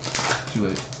mind. Too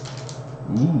late.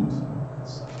 Ooh.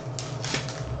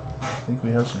 I think we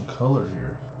have some color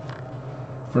here.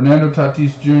 Fernando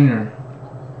Tatis Jr.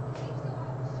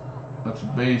 That's a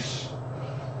base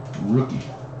rookie.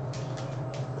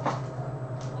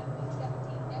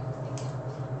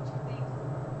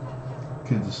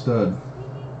 Kid's a stud.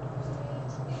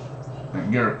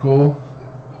 And Garrett Cole.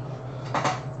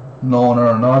 Nolan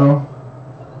Arenado.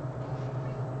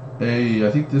 Hey, I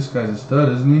think this guy's a stud,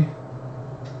 isn't he?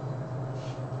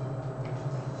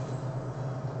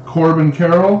 Corbin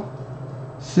Carroll.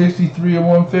 63 of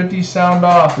 150. Sound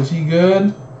off. Is he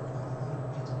good?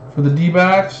 For the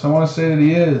D-backs? I want to say that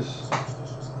he is.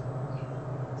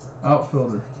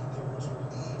 Outfielder.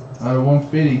 Out of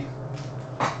 150.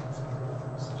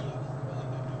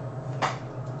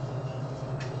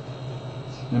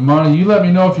 And Monty, you let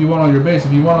me know if you want all your base.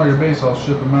 If you want all your base, I'll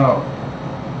ship them out.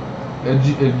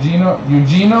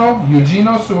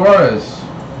 Eugenio Suarez.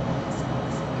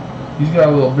 He's got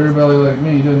a little beer belly like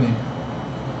me, doesn't he?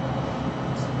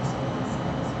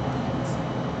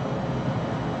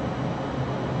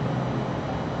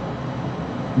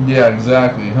 Yeah,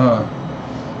 exactly, huh?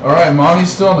 Alright,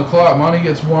 Monty's still on the clock. Monty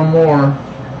gets one more,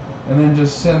 and then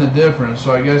just send the difference.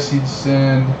 So I guess he'd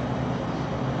send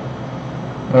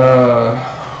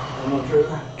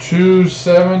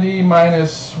 270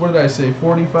 minus, what did I say,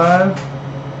 45?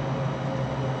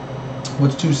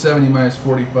 What's 270 minus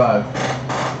 45?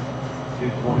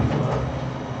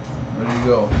 225. There you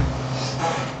go.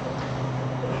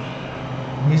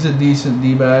 He's a decent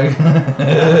D-bag.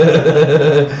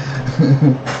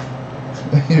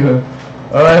 Yeah.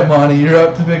 Alright, Monty, you're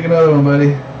up to pick another one,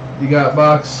 buddy. You got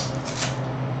box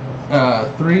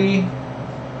 3,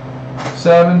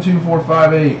 7, 2, 4,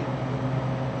 5, 8.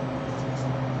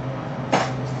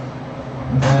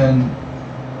 And then,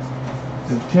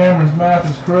 if Cameron's math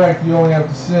is correct, you only have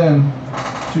to send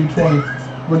 220.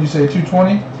 What did you say,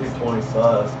 220?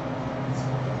 225.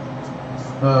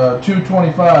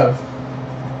 225.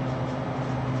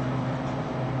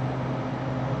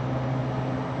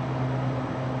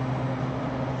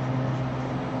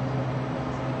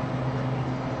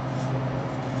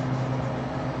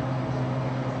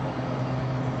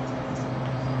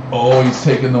 Oh, he's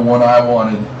taking the one I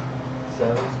wanted.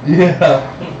 7.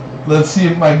 Yeah. Let's see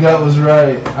if my gut was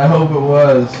right. I hope it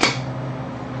was.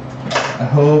 I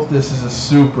hope this is a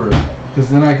super. Because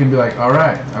then I can be like,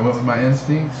 alright, I went with my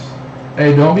instincts.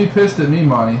 Hey, don't be pissed at me,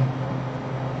 Monty.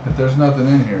 If there's nothing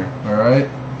in here, alright?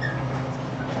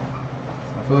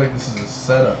 I feel like this is a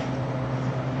setup.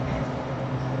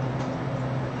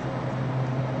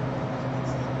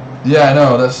 Yeah, I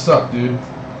know. That sucked, dude.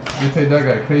 They paid that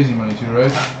guy crazy money too,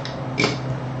 right?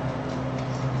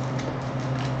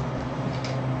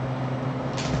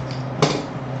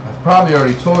 I've probably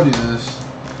already told you this,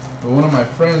 but one of my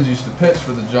friends used to pitch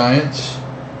for the Giants,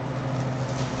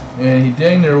 and he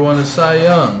dang near won a Cy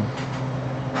Young.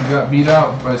 He got beat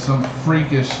out by some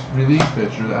freakish relief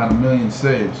pitcher that had 1 million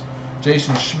saves.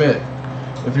 Jason Schmidt.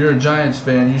 If you're a Giants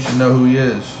fan, you should know who he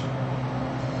is.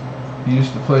 He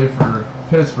used to play for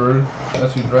Pittsburgh.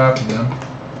 That's who drafted him.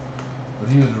 But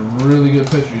he was a really good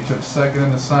pitcher. He took second in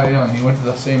the Cy Young. He went to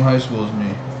the same high school as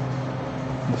me.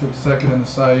 He took second in the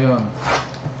Cy Young.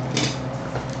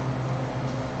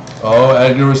 Oh,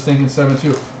 Edgar was thinking 7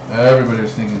 too. Everybody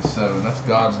was thinking 7. That's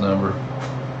God's number.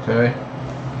 Okay?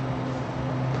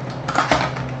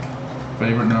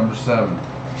 Favorite number 7.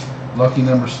 Lucky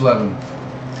number 11.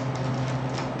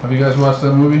 Have you guys watched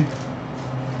that movie?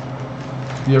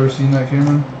 You ever seen that,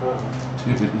 Cameron?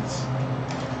 Dude, it's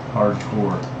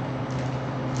hardcore.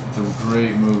 It's a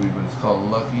great movie, but it's called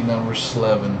Lucky Number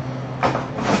 11.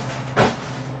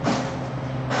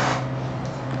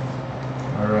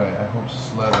 Alright, I hope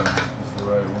 11 is the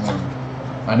right one.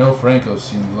 I know Franco's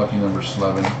seen Lucky Number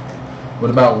 11. What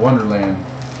about Wonderland?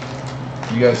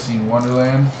 You guys seen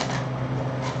Wonderland?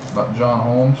 About John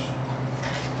Holmes?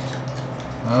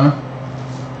 Huh?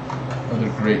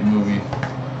 Another great movie.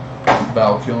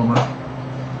 Val Kilmer.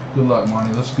 Good luck,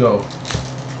 Monty. Let's go.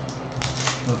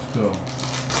 Let's go.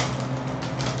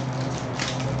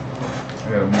 I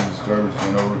gotta move this garbage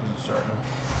can over because it's starting to...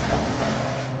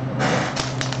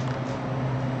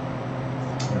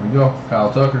 There we go.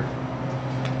 Kyle Tucker.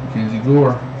 Mackenzie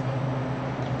Gore.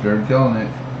 Jared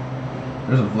Kelenic.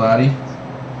 There's a Vladdy.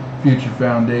 Future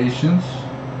Foundations.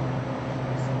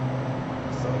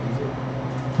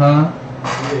 Huh?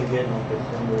 You didn't get no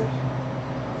December's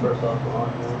first off on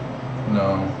here. No.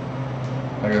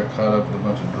 I got caught up with a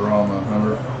bunch of drama,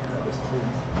 remember? That was two.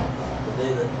 The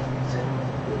day that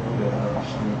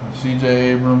CJ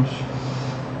Abrams.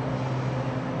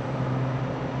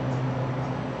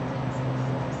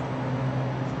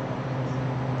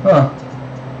 Huh.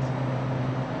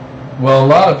 Well, a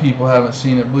lot of people haven't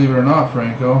seen it, believe it or not,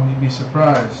 Franco. You'd be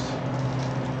surprised.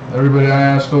 Everybody I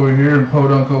ask over here in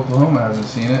Podunk, Oklahoma hasn't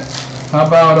seen it. How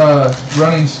about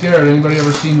Running Scared? Anybody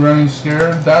ever seen Running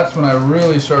Scared? That's when I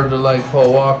really started to like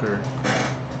Paul Walker.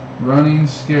 Running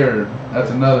Scared.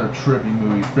 That's another trippy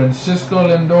movie. Francisco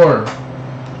Lindor.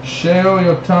 Sheo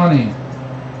Yotani.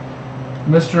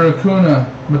 Mr. Acuna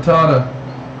Matata.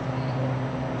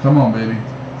 Come on, baby.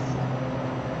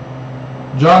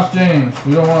 Josh James.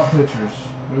 We don't want pitchers.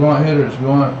 We want hitters. We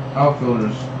want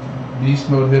outfielders. Beast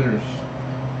mode hitters.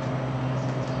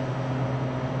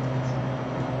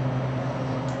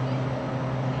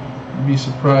 You'd be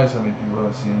surprised how many people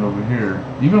haven't seen it over here.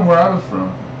 Even where I was from,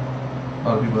 a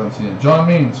lot of people haven't seen it. John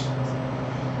Means.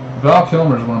 Val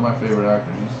Kilmer is one of my favorite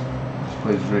actors. He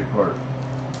plays a great part.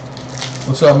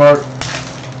 What's up, Mark?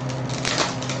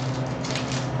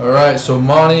 Alright, so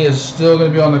Monty is still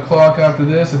going to be on the clock after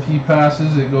this. If he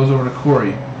passes, it goes over to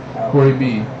Corey. Corey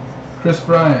B. Chris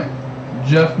Bryant.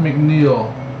 Jeff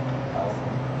McNeil.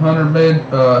 Hunter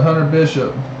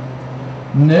Bishop.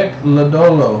 Nick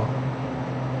Lodolo.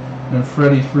 And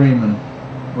Freddie Freeman.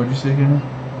 What'd you say, Kenny? I'm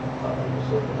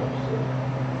just looking up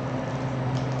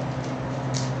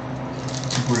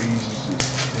Breeze is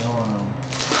just killing him.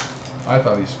 I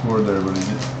thought he scored there, but he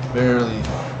just barely.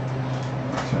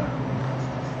 Okay.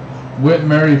 Whit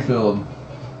Merrifield.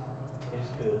 He's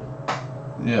good.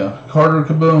 Yeah. Carter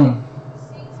Kaboom.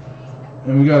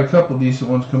 And we got a couple decent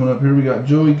ones coming up here. We got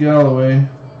Joey Galloway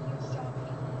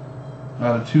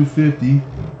out of 250.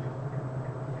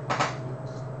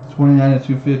 29 to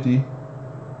 250.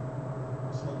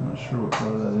 I'm not sure what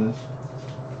color that is.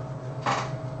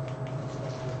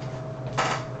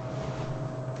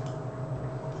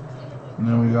 And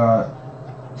then we got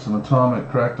some atomic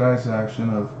cracked ice action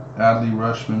of Adley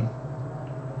Rushman.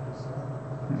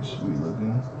 Pretty sweet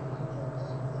looking.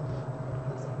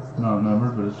 Not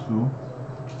numbered, but it's cool.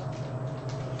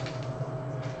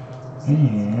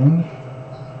 And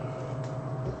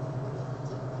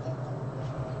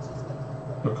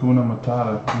Acuna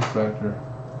Matata refractor.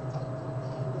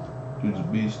 Dude's a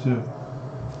beast too.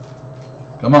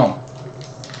 Come on.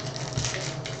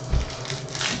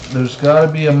 There's got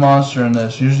to be a monster in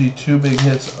this. Usually 2 big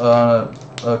hits on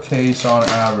a case on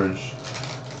average.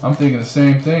 I'm thinking the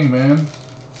same thing, man.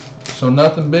 So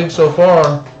nothing big so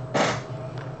far.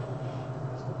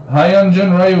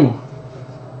 Hyunjin Ryu.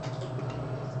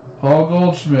 Paul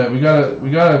Goldschmidt. We got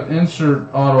an insert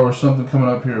auto or something coming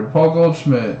up here. Paul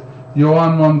Goldschmidt.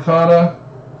 Yohan Moncada.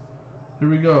 Here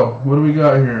we go. What do we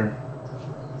got here?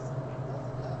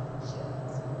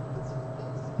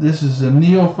 This is a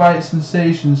Neophyte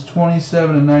Sensations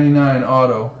 27/99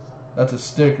 auto. That's a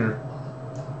sticker.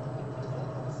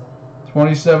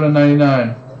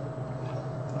 27/99.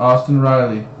 Austin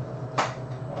Riley.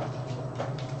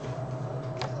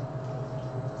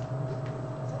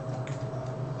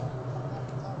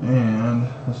 And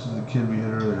this is the kid we hit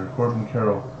earlier, Corbin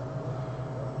Carroll.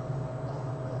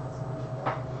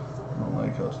 I don't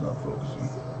like how it's not focusing.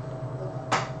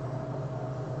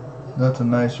 That's a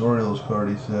nice Orioles card,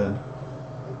 he said.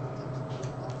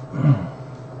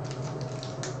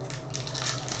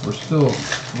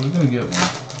 We're gonna get one.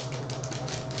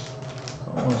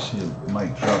 I want to see a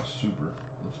Mike Trout super.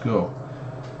 Let's go.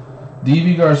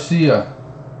 D.V. Garcia.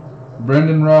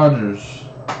 Brendan Rodgers.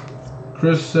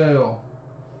 Chris Sale.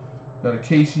 Got a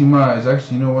Casey Mize.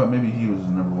 Actually, you know what? Maybe he was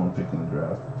the #1 pick in the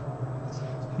draft.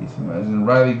 Casey Mize. And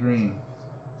Riley Green.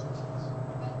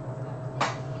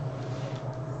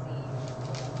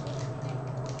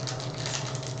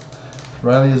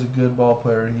 Riley is a good ball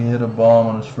player. He hit a bomb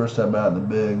on his first at bat in the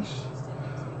bigs.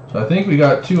 So I think we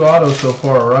got 2 autos so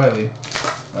far, Riley.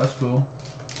 That's cool.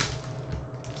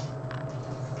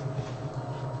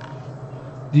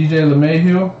 DJ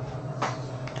LeMahieu.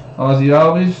 Ozzy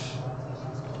Albies.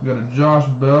 We got a Josh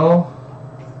Bell.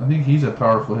 I think he's a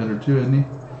powerful hitter too, isn't he?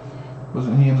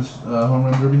 Wasn't he in the home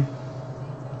run derby?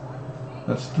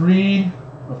 That's 3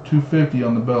 of 250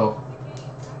 on the Bell.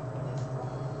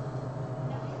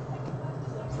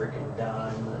 Freaking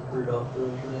dime that Rudolph threw,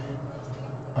 man.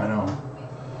 I know.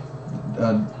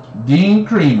 Dean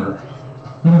Creamer.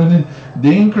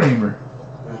 Dean Creamer.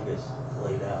 I think it's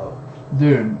laid out.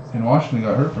 Dude, in Washington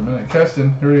got hurt for a minute.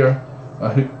 Keston, here we are.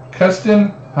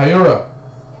 Keston Hayura.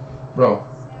 Bro,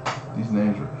 these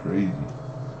names are crazy.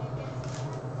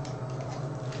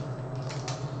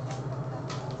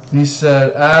 He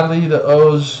said, Adley, the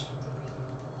O's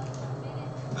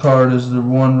card is the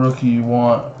one rookie you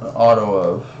want an auto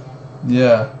of.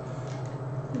 Yeah.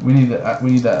 We need that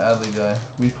Adley guy.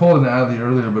 We pulled an Adley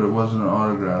earlier, but it wasn't an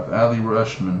autograph. Adley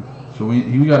Rushman. So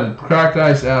we got a cracked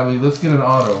ice Adley. Let's get an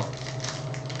auto.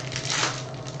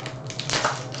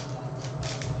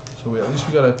 So at least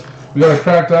we got a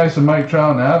cracked ice of Mike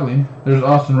Trout and Adley. There's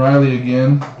Austin Riley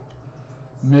again.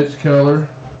 Mitch Keller.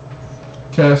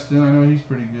 Keston, I know he's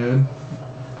pretty good.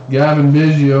 Gavin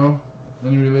Biggio.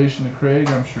 Any relation to Craig?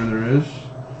 I'm sure there is.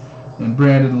 And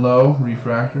Brandon Lowe,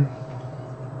 refractor.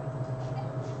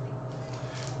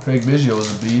 Craig Biggio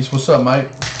is a beast. What's up, Mike?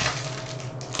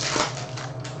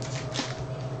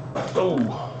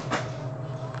 Oh.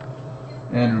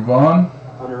 Andrew Vaughn.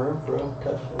 Hunter Renfroe,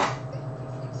 touchdown.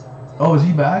 Oh, is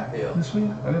he back this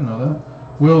week? I didn't know that.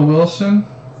 Will Wilson.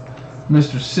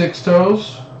 Mr. Six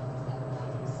Toes.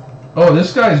 Oh,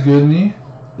 this guy's good,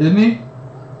 isn't he?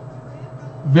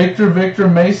 Victor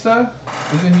Mesa.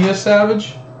 Isn't he a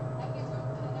savage?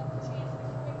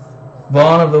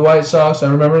 Vaughn of the White Sox.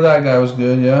 I remember that guy was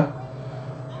good, yeah.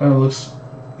 Kind of looks,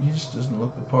 he just doesn't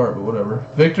look the part, but whatever.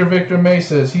 Victor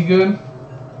Mesa, is he good?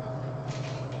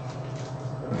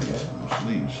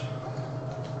 Sleeves.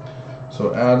 So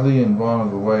Adley and Vaughn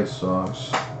of the White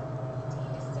Sox.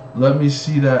 Let me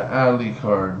see that Adley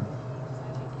card.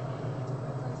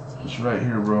 It's right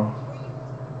here, bro.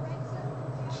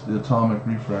 It's the Atomic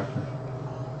Refractor.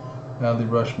 Adley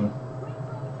Rushman.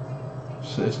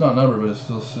 It's not numbered, but it's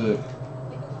still sick.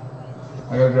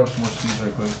 I gotta grab some more sleeves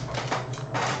right quick.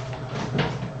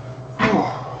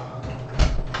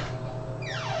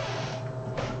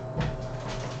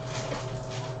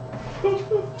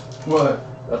 What?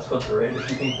 That's what the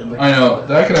Raiders need to make. I know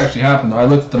that could actually happen though. I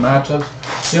looked at the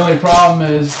matchups. The only problem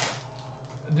is,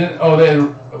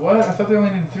 what? I thought they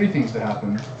only needed 3 things to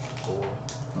happen. 4.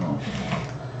 Oh.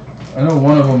 I know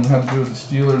one of them had to do with the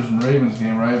Steelers and Ravens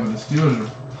game, right? But the Steelers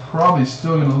are probably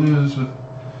still going to lose with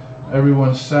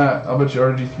everyone sat. I'll bet you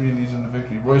RG3 leads in the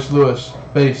victory. Royce Lewis,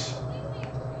 base.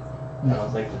 I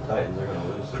don't think the Titans are going to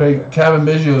lose. Kevin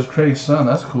Biggio is Craig's son.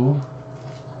 That's cool.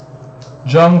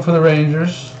 Jung for the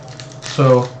Rangers.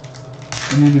 So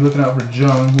we need to be looking out for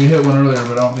Jung. We hit one earlier,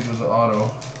 but I don't think it was an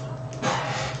auto.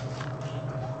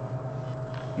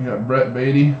 We got Brett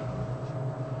Beatty,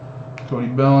 Cody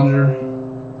Bellinger,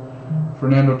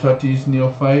 Fernando Tatis,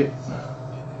 Neophyte.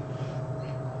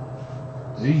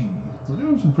 Hey, we're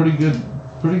doing some pretty good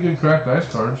cracked ice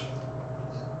cards.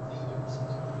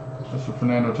 That's for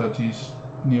Fernando Tatis,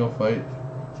 Neophyte.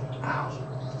 Ow.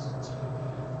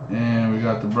 And we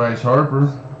got the Bryce Harper,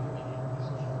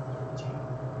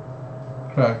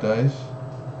 cracked ice.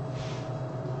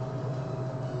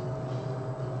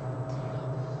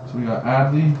 So we got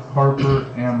Adley, Harper,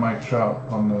 and Mike Trout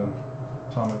on the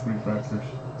Atomic Refractors.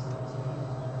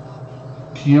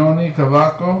 Keone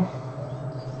Cavaco.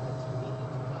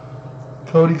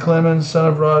 Cody Clemens, son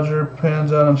of Roger,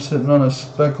 pans out. I'm sitting on a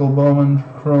Speckle Bowman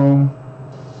Chrome.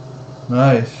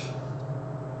 Nice.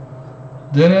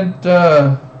 Didn't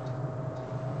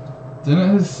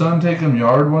his son take him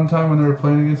yard one time when they were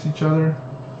playing against each other?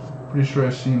 Pretty sure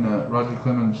I've seen that. Roger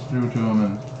Clemens threw to him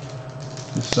and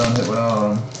his son hit one out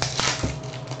on him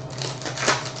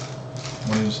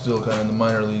when he was still kind of in the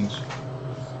minor leagues.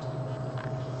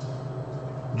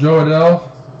 Joe Adell,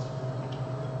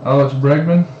 Alex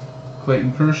Bregman,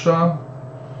 Clayton Kershaw.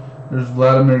 There's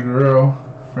Vladimir Guerrero,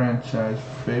 franchise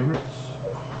favorites.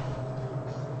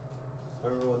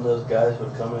 Remember when those guys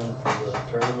would come in for the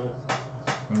tournament?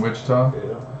 In Wichita?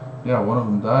 Yeah. Yeah, one of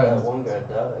them died. Yeah, one guy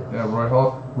died. Yeah, Roy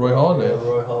Halladay. Yeah,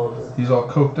 Roy Halladay. He's all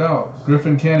coked out.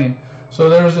 Griffin Canning. So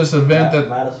there was this event that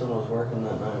Madison was working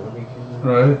that night when he came in.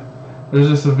 right. There's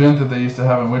this event that they used to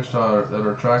have in Wichita at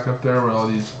our track up there, where all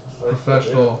these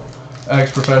professional,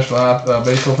 ex-professional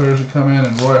baseball players would come in,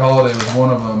 and Roy Halladay was one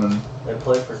of them. And they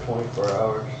played for 24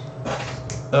 hours.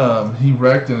 he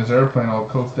wrecked in his airplane, all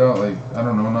coked out. Like I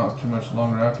don't know, not too much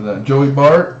longer after that. Joey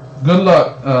Bart. Good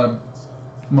luck,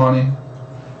 Monty.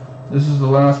 This is the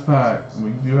last pack.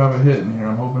 We do have a hit in here.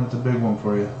 I'm hoping it's a big one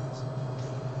for you.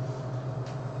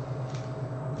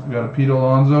 We got a Pete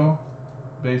Alonso,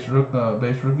 base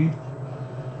rookie.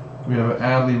 We have an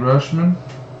Adley Rushman.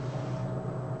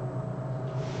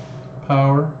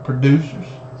 Power producers.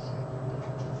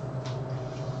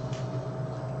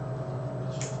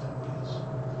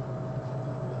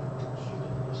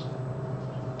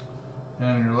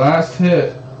 And your last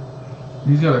hit,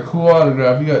 he's got a cool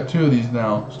autograph. You got two of these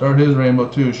now. Start his rainbow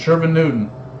too. Shervin Newton,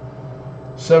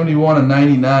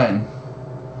 71/99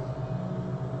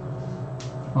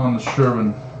 on the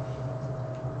Shervin.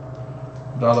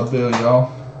 Dollar bill,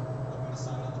 y'all.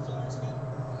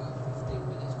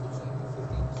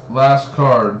 Last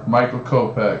card, Michael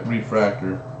Kopech,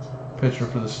 refractor. Pitcher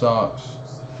for the Sox.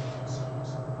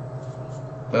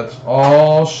 That's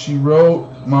all she wrote,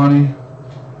 Monty.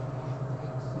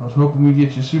 I was hoping we'd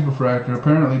get you Superfractor.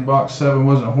 Apparently box 7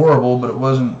 wasn't horrible, but it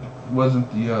wasn't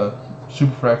the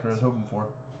Superfractor I was hoping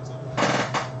for.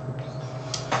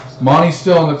 Monty's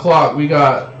still on the clock. We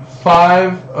got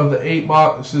 5 of the 8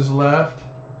 boxes left.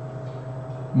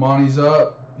 Monty's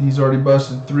up. He's already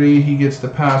busted 3. He gets the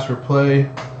pass for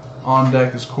play. On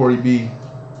deck is Corey B.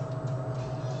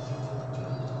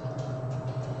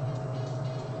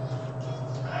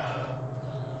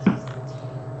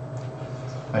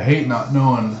 I hate not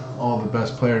knowing all the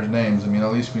best players' names. I mean,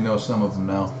 at least we know some of them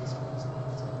now.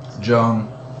 Jung,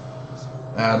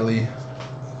 Adley,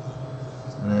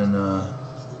 and then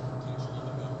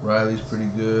Riley's pretty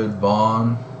good.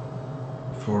 Vaughn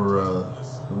for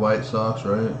the White Sox,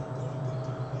 right?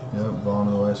 Yep, Vaughn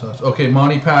of the White Sox. Okay,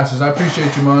 Monty passes. I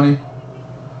appreciate you, Monty.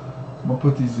 I'm going to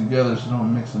put these together so I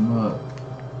don't mix them up.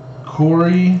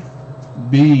 Corey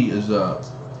B is up.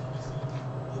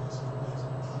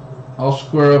 I'll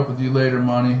square up with you later,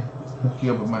 Monty. Hook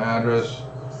you up with my address.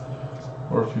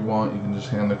 Or if you want, you can just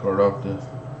hand the card off to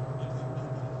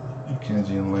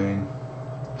Mackenzie and Lane.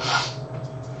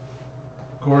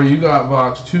 Corey, you got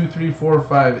box 2, 3, 4,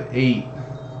 5, 8.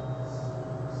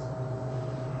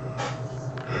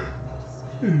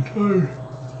 I'm tired.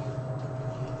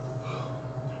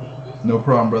 No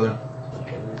problem, brother.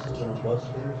 Okay, this is gonna bust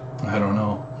here. I don't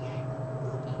know.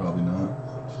 Probably not.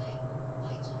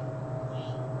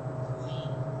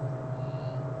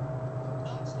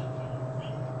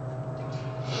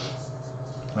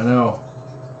 I know.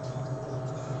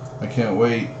 I can't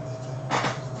wait.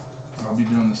 I'll be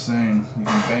doing the same. You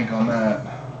can bank on that.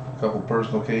 A couple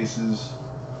personal cases.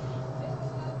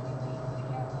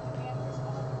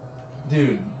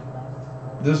 Dude,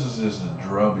 this was just a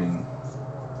drubbing.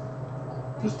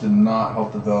 This did not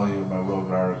help the value of my Will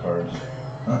Guyer cards.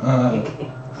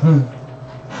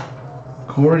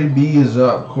 Corey B is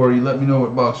up. Corey, let me know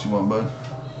what box you want, bud.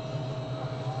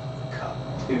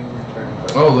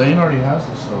 Oh, Lane already has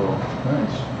this, so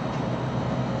nice.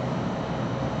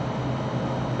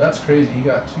 That's crazy. He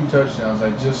got 2 touchdowns.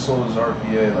 I just sold his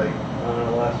RPA like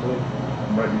last week.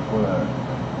 Right before that.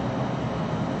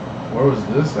 Where was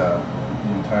this at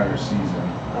the entire season?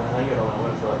 I think it only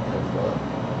went for like 10 bucks.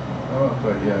 Oh,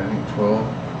 but yeah, I think 12.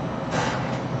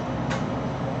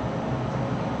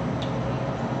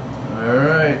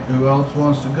 Alright, who else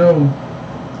wants to go?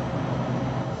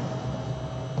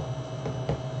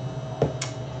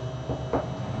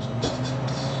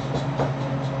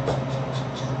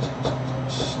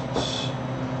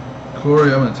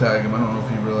 Corey, I'm going to tag him. I don't know if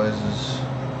he realizes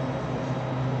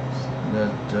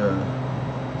that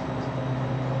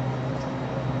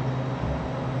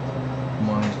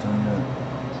Monty's done yet.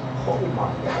 Oh my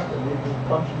god, they made me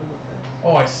punch him in the face.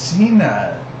 Oh, I seen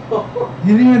that.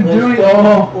 He didn't even do it.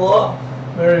 Oh,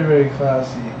 very, very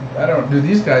classy. I don't. Dude,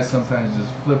 these guys sometimes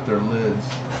just flip their lids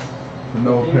for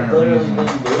no apparent reason. He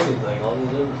didn't do anything. All he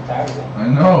did was tackle. I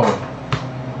know.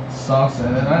 Socks,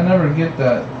 and I never get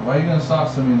that. Why are you gonna sock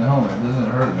somebody in the helmet? It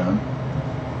doesn't hurt them.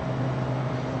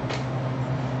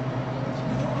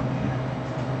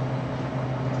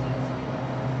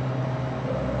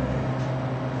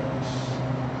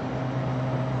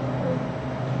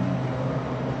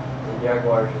 The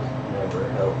Jaguars just never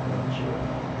helped you.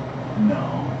 No,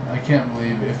 I can't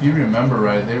believe. If you remember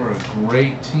right, they were a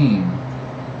great team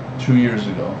 2 years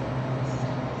ago.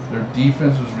 Their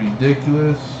defense was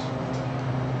ridiculous.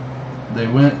 They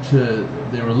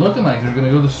were looking like they were going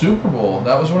to go to the Super Bowl.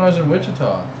 That was when I was in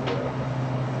Wichita.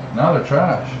 Now they're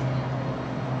trash.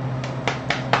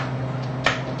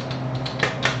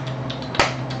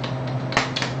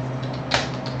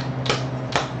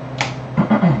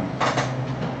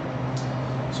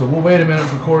 So we'll wait a minute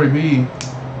for Corey B.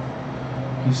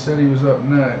 He said he was up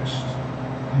next.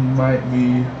 He might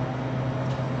be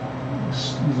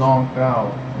zonked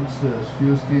out. What's this?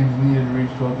 Fuel gains needed to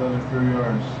reach 12,000 career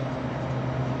yards.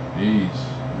 Jeez,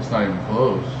 it's not even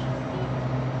close.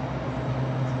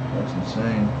 That's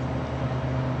insane.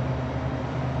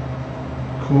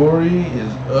 Corey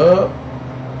is up.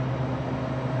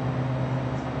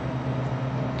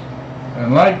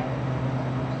 And like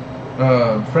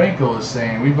Franco is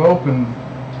saying, we've opened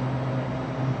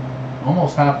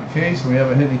almost half the case and we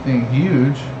haven't hit anything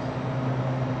huge.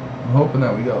 I'm hoping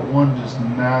that we got one just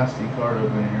nasty card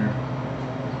open here.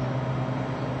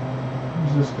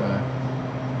 Who's this guy?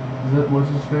 Is that what's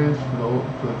his face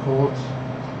for the Colts?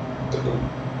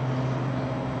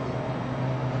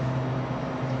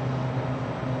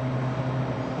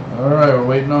 All right, we're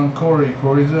waiting on Corey.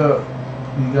 Corey's up.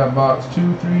 He got box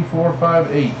 2, 3, 4,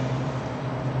 5, 8.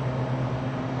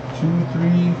 2,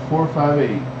 3, 4, 5,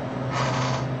 8.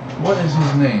 What is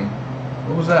his name?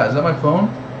 What was that? Is that my phone?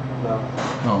 No.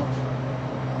 No.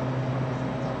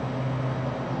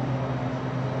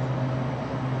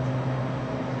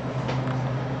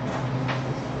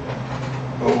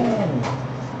 Oh.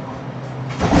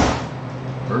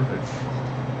 Perfect.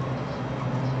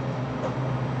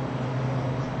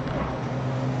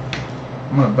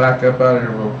 I'm gonna back up out of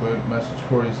here real quick. Message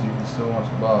Corey, see if he still wants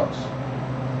a box.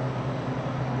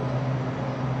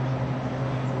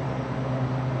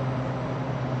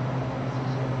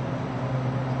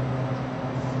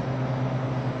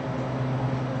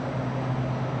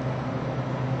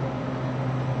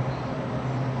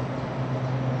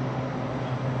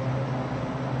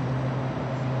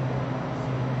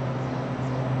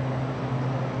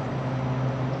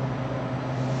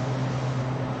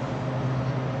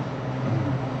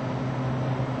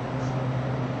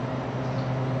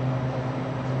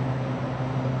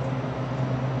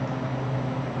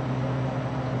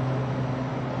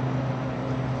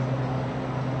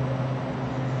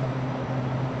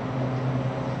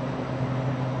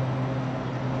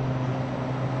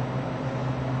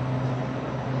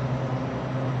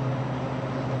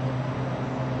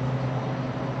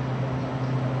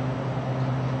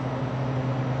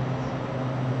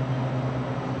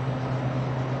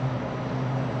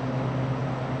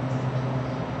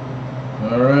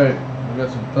 Alright, we got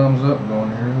some thumbs up going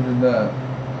here. Who did that?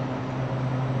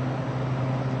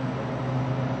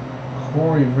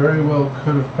 Corey very well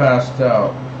could have passed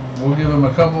out. We'll give him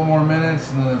a couple more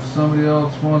minutes, and then if somebody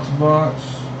else wants a box,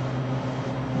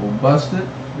 we'll bust it.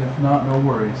 If not, no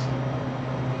worries.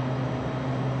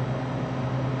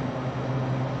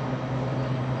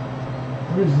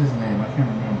 What is his name? I can't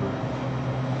remember.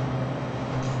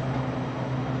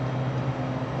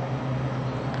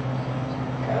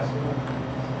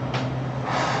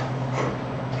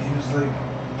 He was like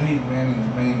Peyton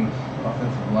Manning's main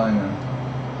offensive lineman.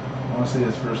 I want to say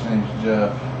his first name's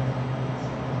Jeff.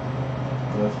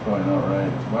 But that's probably not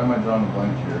right. Why am I drawing a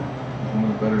blank here? One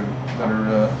of the better.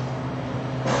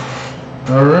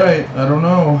 Alright, I don't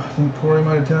know. I think Corey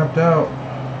might have tapped out.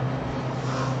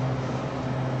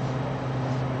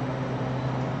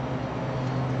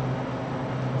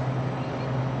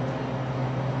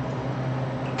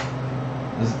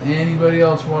 Does anybody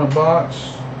else want a box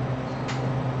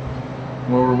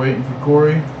while we're waiting for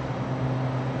Corey?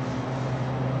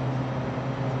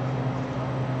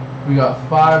 We got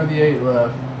 5 of the 8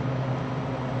 left.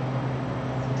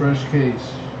 Fresh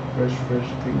case. Fresh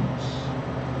case.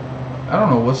 I don't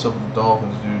know what's up with the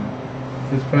Dolphins, dude.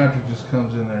 Fitzpatrick just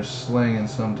comes in there slinging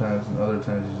sometimes, and other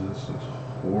times he just looks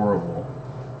horrible.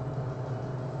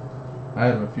 I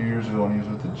had him a few years ago when he was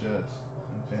with the Jets.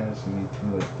 In fantasy, he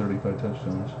threw like 35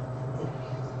 touchdowns.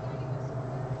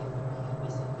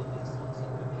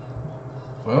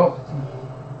 Well,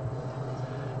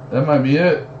 that might be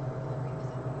it.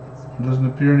 Doesn't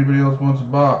appear anybody else wants a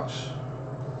box.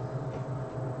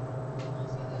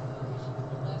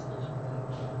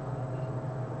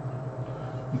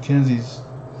 Mackenzie's,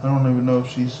 I don't even know if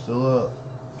she's still up.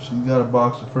 She's got a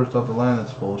box the first off the line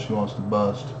that's full she wants to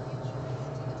bust.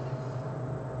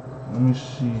 Let me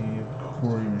see if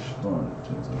Corey responded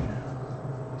to me.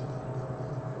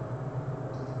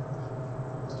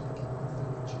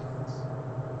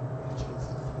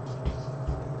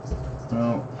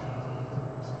 No.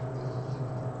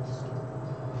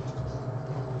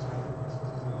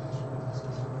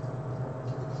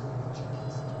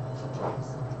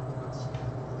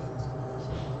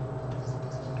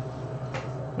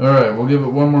 Alright, we'll give it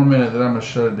one more minute, then I'm going to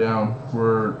shut it down.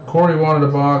 Corey wanted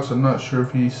a box. I'm not sure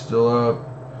if he's still up.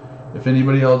 If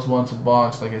anybody else wants a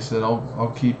box, like I said,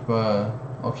 I'll keep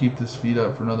this feed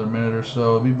up for another minute or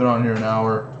so. We've been on here an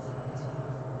hour.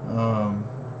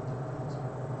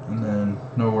 And then,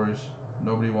 no worries.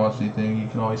 Nobody wants anything. You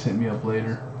can always hit me up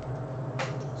later.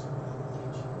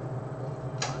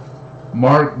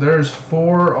 Mark, there's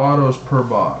 4 autos per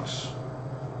box.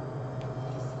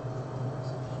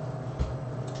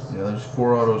 Yeah, there's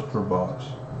 4 autos per box.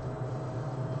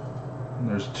 And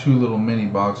there's 2 little mini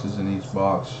boxes in each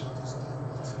box.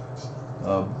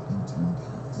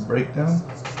 Breakdown.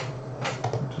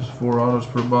 Just 4 autos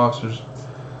per box. There's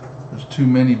 2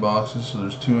 mini boxes, so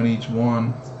there's 2 in each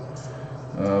one.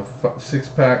 6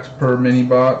 packs per mini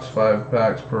box, 5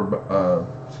 packs per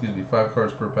 5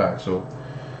 cards per pack. So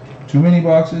 2 mini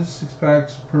boxes, 6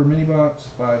 packs per mini box,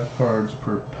 5 cards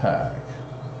per pack.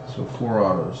 So 4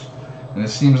 autos. And it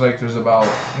seems like there's about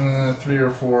 3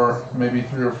 or 4, maybe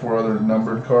 3 or 4 other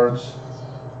numbered cards.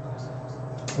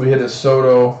 We hit a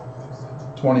Soto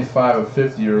 25 of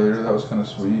 50 earlier. That was kind of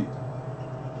sweet.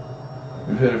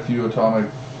 We've hit a few atomic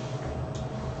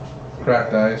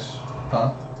cracked ice.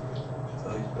 Huh?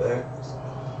 Oh, he's back.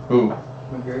 Who?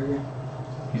 McGregor.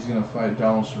 He's going to fight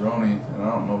Donald Cerrone, and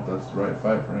I don't know if that's the right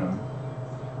fight for him.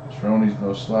 Cerrone's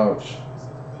no slouch.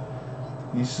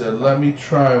 He said, let me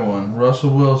try one.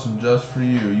 Russell Wilson, just for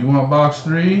you. You want box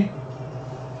 3? Is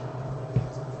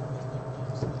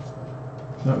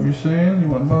that what you're saying? You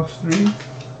want box 3?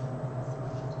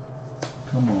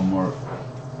 Come on, Mark.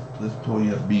 Let's pull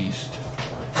you a beast.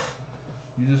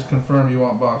 You just confirm you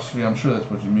want box 3. I'm sure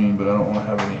that's what you mean, but I don't want to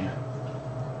have any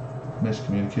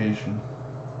miscommunication.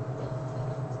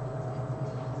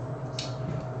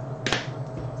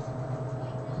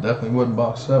 Definitely wasn't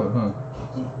box 7,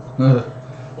 huh?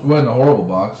 It wasn't a horrible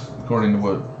box, according to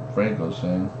what Franco's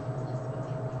saying.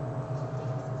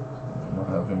 I'll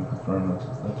have him confirm that's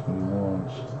what he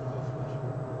wants.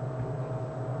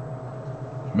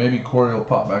 Maybe Corey will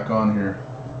pop back on here.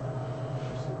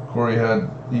 Corey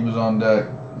he was on deck,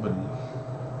 but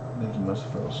I think he must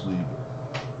have fell asleep.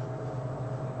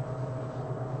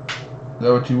 Is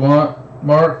that what you want,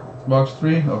 Mark? Box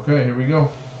 3? Okay, here we go.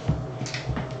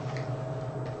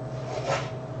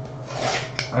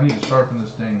 I need to sharpen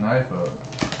this dang knife up.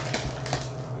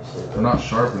 Or not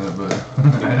sharpen it, but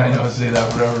I know I say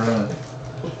that forever. Huh?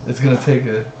 It's gonna take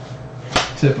a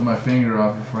tip of my finger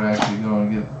off before I actually go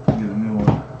and get a new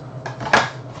one.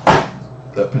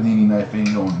 That panini knife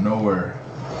ain't going nowhere.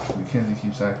 Mackenzie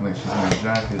keeps acting like she's wearing a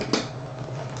jacket.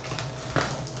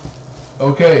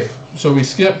 Okay, so we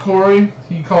skipped Corey.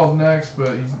 He called next,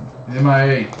 but he's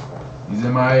MIA. He's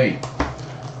MIA.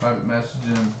 Private message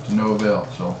him to no avail.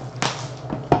 So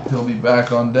he'll be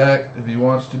back on deck if he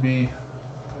wants to be.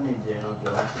 I need Daniel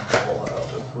Jones to ball out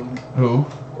this week. Who?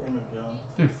 Daniel Jones.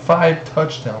 Dude, 5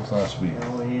 touchdowns last week.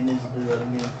 No, he needs to do that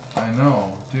again. I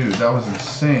know, dude, that was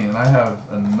insane. And I have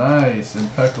a nice,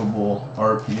 impeccable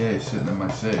RPA sitting in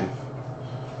my safe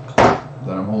that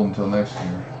I'm holding until next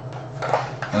year.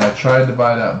 And I tried to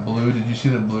buy that blue. Did you see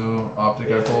the blue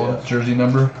optic I pulled? Yeah. Jersey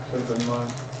number? Should have been mine.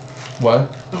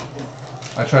 What?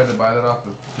 I tried to buy that off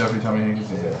of Jeffrey Tommy Hankins.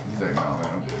 He's like, no, man,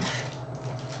 I'm good.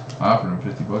 I offered him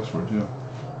 $50 for it too.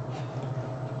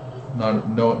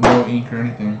 No ink or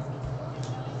anything.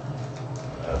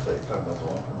 I thought you were talking about the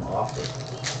one from the office.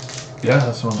 Yeah,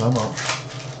 that's what I'm talking about.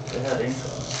 They had ink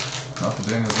on it. Not the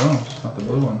Daniel Jones, not the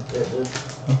blue one. Yeah, it did.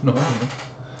 No,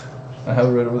 I have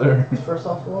it right over there. It's first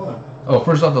off the line. Oh,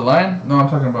 first off the line? No, I'm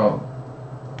talking about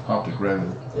optic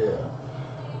regular. Yeah.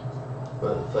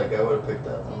 But if that guy would have picked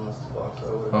that one, that's the box I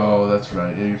would have. Oh, that's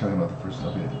right. Yeah, you're talking about the first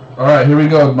stuff. Yeah. All right, here we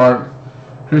go, Mark.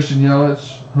 Christian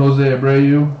Yelich, Jose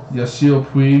Abreu, Yasiel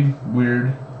Puig,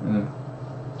 weird, in an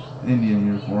Indian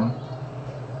uniform.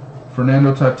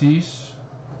 Fernando Tatis.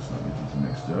 Let's not get these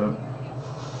mixed up.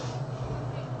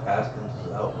 Haskins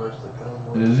is out versus the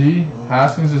Cowboys. Is he?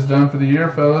 Haskins is done for the year,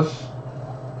 fellas.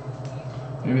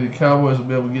 Maybe the Cowboys will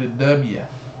be able to get a W.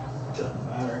 Doesn't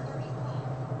matter.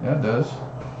 Yeah, it does.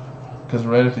 Because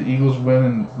right, if the Eagles win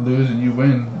and lose and you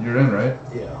win, you're in, right?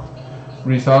 Yeah.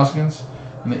 Reese Hoskins.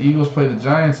 And the Eagles play the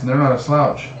Giants, and they're not a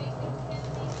slouch.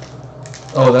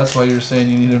 Oh, that's why you're saying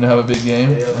you need him to have a big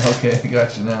game? Yeah. Okay, I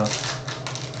got you now.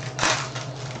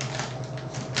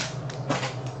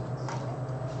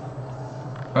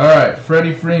 All right,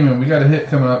 Freddie Freeman. We got a hit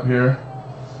coming up here.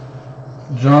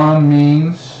 John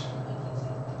Means.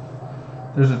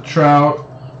 There's a Trout,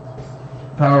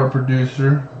 power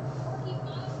producer.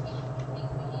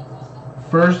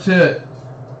 First hit,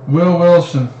 Will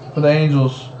Wilson for the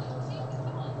Angels.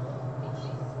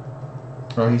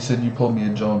 Oh, he said you pulled me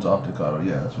a Jones optic auto.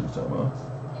 Yeah, that's what he's talking about.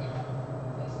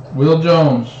 Will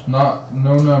Jones, no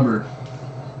numbered.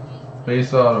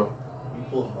 Base auto. You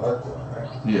pulled Mark one, right?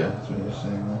 Yeah, that's what he was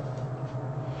saying.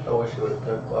 I wish you would have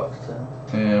took box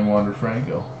 10. And Wander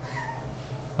Franco.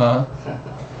 Huh?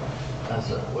 I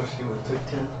said, I wish you would have took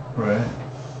 10. Right.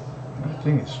 I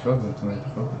think it's struggling tonight to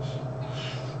focus.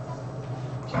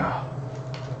 Ah.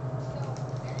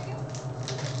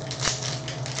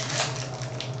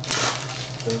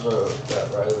 There's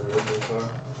that Riley Ridley car.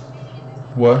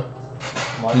 What?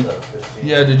 Mine's at 15.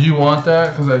 Yeah, did you want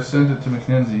that? Because I sent it to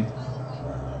Mackenzie.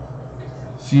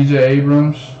 CJ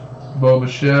Abrams, Bo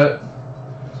Bichette,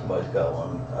 Somebody's got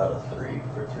one out of 3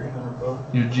 for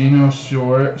 $300. Eugenio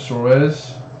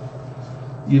Suarez,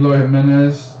 Eloy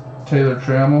Jimenez, Taylor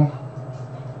Trammell.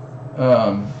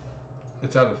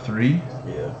 It's out of 3?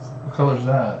 Yeah. What color's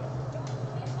that?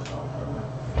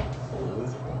 Blue.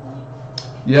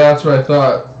 Yeah, that's what I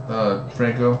thought,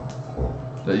 Franco.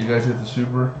 That you guys hit the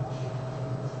super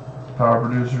power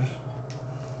producers.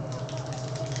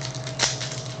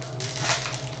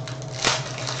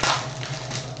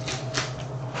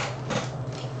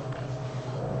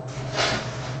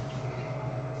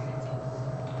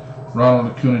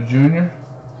 Ronald Acuna Jr.,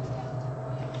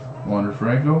 Wander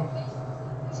Franco,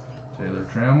 Taylor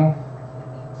Trammell.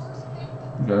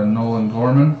 We got a Nolan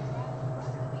Gorman.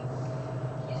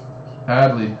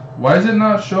 Adley. Why is it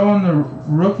not showing the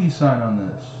rookie sign on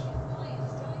this?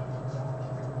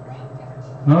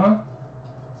 Huh?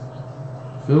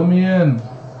 Fill me in,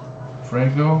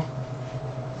 Franco.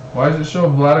 Why does it show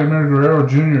Vladimir Guerrero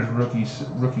Jr.'s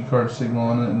rookie card signal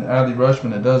on it and Adley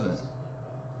Rushman it doesn't?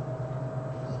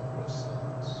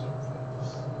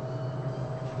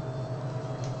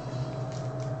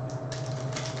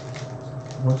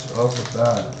 What's up with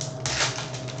that?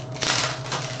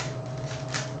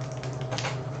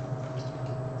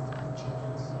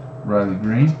 Riley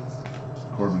Green,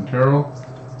 Corbin Carroll.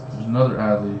 There's another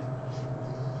Adley.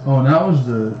 Oh, and that was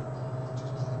the.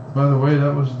 By the way,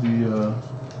 that was the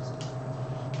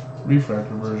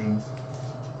refractor version.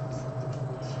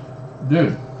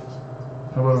 Dude,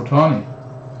 how about Ohtani?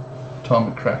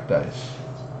 Atomic Cracked Ice.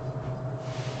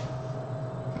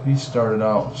 He started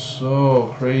out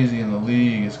so crazy in the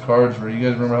league. His cards were. You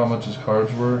guys remember how much his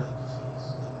cards were?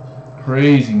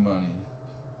 Crazy money.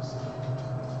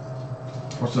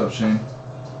 What's up, Shane?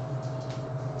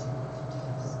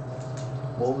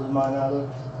 What was mine out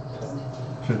of?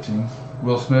 10? 15.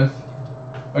 Will Smith?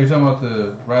 Are you talking about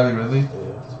the Riley Ridley? Yeah.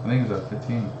 I think it's at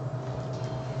 15.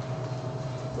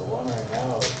 The one right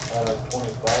now out of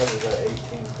 25 is at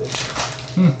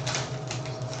 1850.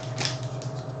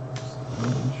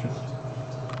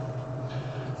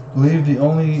 Believe they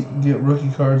only get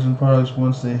rookie cards and products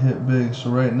once they hit big, so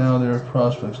right now they're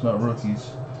prospects, not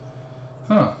rookies.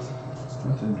 Huh.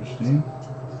 That's interesting.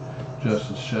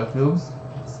 Justice Sheffield.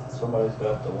 Somebody's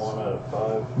got the 1 out of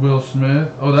 5. Will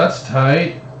Smith. Oh, that's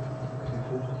tight.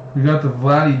 250. We got the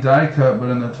Vladdy die cut, but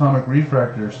in the atomic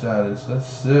refractor status. That's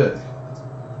sick.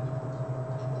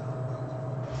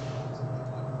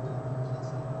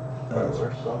 That's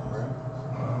worth something, right?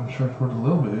 I'm sure it's worth a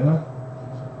little bit, yeah.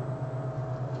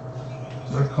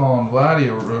 They're calling Vladdy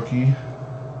a rookie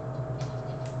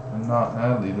and not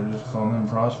Adley. They're just calling them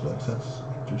prospects. That's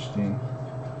interesting.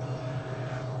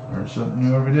 Learn something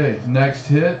new every day. Next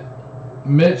hit,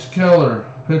 Mitch Keller,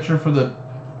 pitcher for the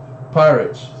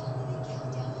Pirates.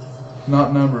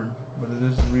 Not numbered, but it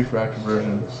is the refractor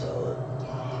version. Sell it.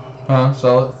 Huh?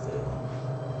 Sell it?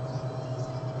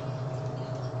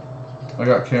 I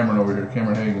got Cameron over here,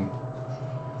 Cameron Hagan.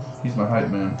 He's my hype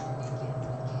man.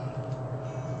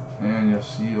 And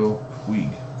Yasiel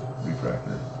Puig,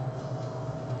 refractor.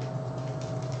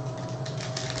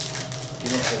 You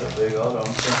don't hit a big auto,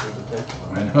 I'm tempted to take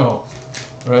one. I know,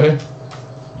 right?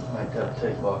 Might have to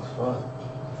take box 5.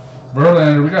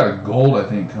 Verlander, we got a gold, I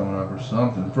think, coming up or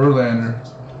something. Verlander,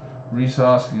 Reese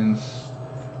Hoskins.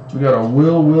 We got a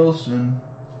Will Wilson,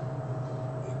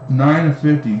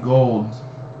 9/50 gold.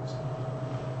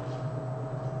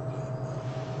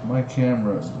 My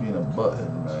camera is being a butthead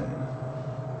tonight.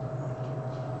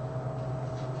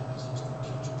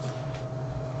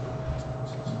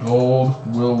 Gold,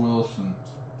 Will Wilson.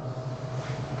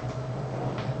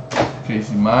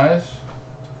 Casey Mize,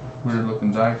 weird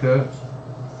looking die cut.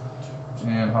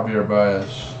 And Javier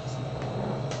Baez,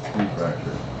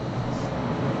 refractor.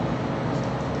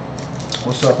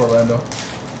 What's up, Orlando?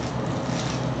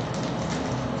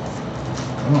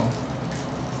 Come on.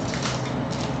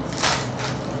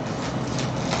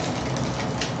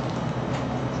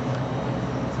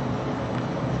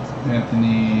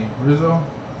 Anthony Rizzo,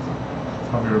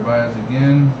 Javier Baez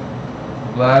again,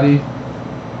 Vladdy,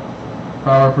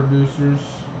 power producers.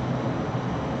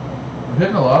 We're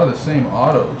hitting a lot of the same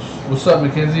autos. What's up,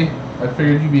 Mackenzie? I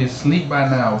figured you'd be asleep by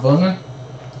now. Bungin'?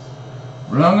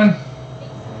 Rungin'?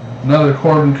 Another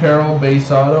Corbin Carroll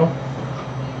base auto.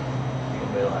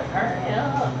 She'll be like, hurry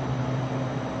up.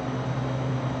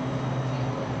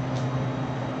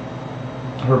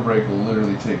 Her break will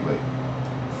literally take like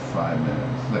 5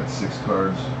 minutes, like 6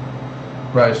 cards.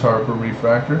 Bryce Harper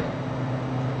refractor.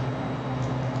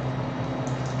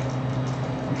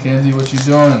 Kenzie, what you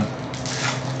doing?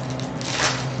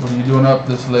 What are you doing up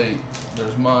this late?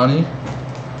 There's Monty.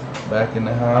 Back in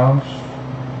the house.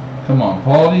 Come on,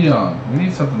 Paul DeYoung. We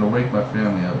need something to wake my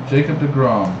family up. Jacob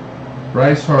DeGrom.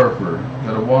 Bryce Harper.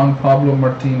 Got a Juan Pablo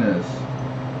Martinez.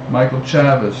 Michael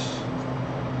Chavis.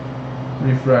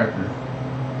 Refractor.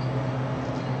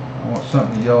 I want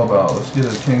something to yell about. Let's get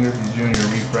a Ken Griffey Jr.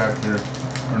 refractor.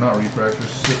 Or not refractor,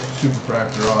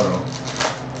 superfractor auto.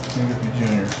 Ken Griffey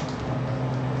Jr.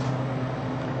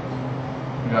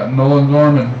 We got Nolan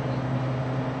Gorman.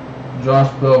 Josh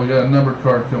Bell. We got a numbered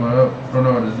card coming up. Oh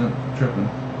no, it isn't. Tripping.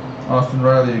 Austin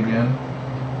Riley again.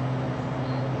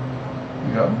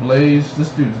 We got Blaze. This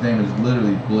dude's name is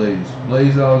literally Blaze.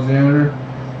 Blaze Alexander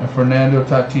and Fernando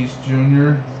Tatis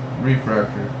Jr.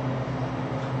 refractor.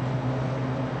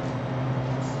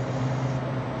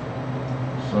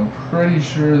 So I'm pretty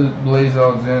sure that Blaze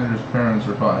Alexander's parents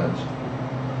are potheads.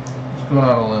 Just going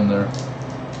out on a limb there.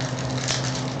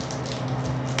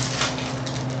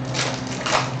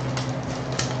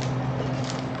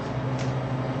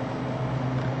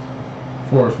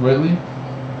 Forrest Whitley,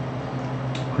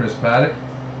 Chris Paddock,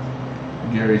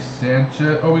 Gary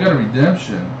Sanchez. Oh, we got a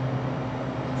redemption.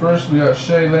 First, we got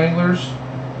Shea Langlers.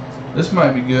 This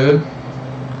might be good.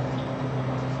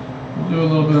 We'll do a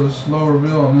little bit of a slow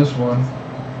reveal on this one.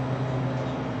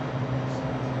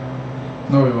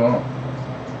 No, we won't.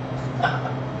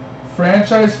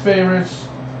 Franchise favorites,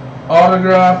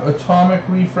 autograph, atomic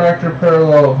refractor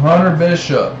parallel of Hunter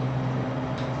Bishop.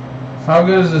 How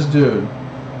good is this dude?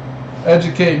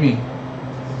 Educate me.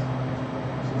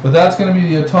 But that's going to be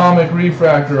the atomic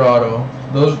refractor auto.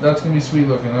 That's going to be sweet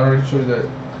looking. I already showed you that.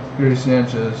 Gary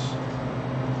Sanchez.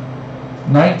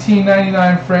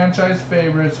 1999 franchise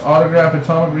favorites, autograph,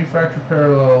 atomic refractor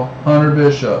parallel, Hunter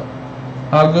Bishop.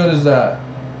 How good is that?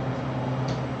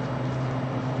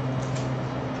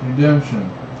 Redemption.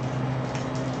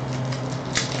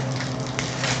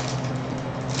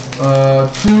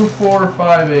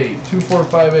 2458.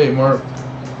 2458, Mark.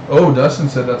 Oh, Dustin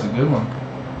said that's a good one.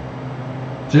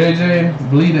 JJ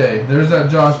Bleeday. There's that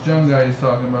Josh Jung guy he's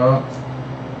talking about.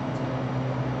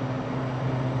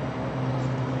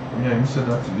 Yeah, he said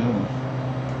that's a good one.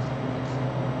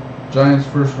 Giants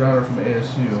first rounder from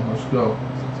ASU. Let's go.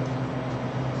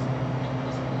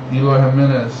 Eloy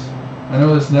Jimenez. I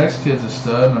know this next kid's a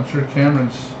stud, and I'm sure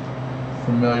Cameron's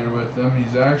familiar with him.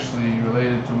 He's actually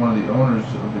related to one of the owners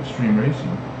of Extreme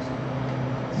Racing,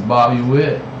 Bobby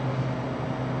Witt.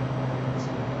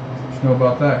 What you know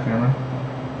about that, Cameron?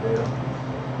 Yeah.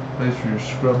 Plays for your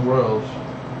Scrub Royals.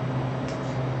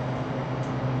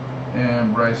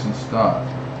 And Bryson Stott.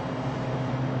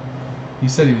 He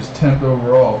said he was 10th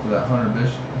overall for that Hunter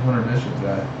Bishop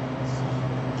guy.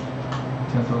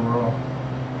 10th overall.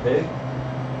 Big?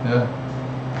 Yeah.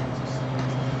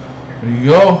 There you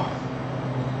go.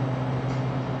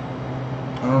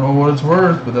 I don't know what it's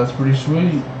worth, but that's pretty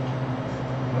sweet.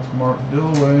 That's Mark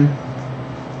Dillaway.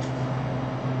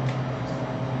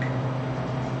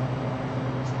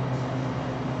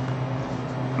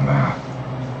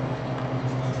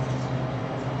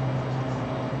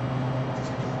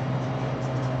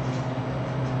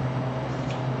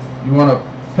 You want to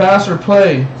pass or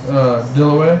play,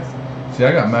 Dillaway? See,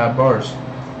 I got mad bars.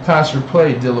 Pass or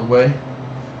play, Dillaway.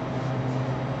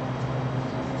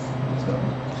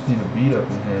 Just need a beat up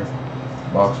in here.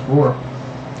 Box 4.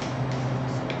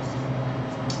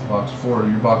 Box 4.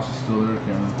 Your box is still there,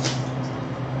 Cameron.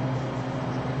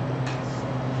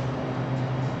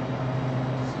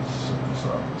 Let's set this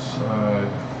off the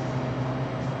side.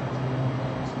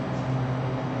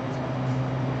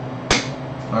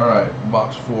 Alright,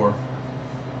 box 4.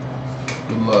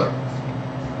 Good luck.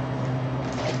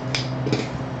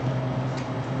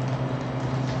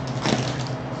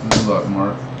 Good luck,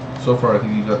 Mark. So far, I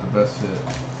think you got the best hit.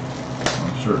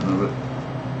 I'm certain of it.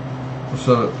 What's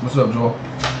up? What's up, Joel?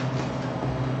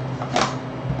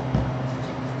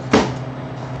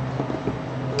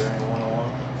 Is there any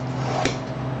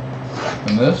 101?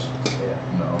 And this? Yeah.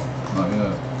 No, not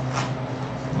yet.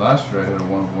 Last year I hit a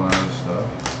 1-of-1 out of stuff.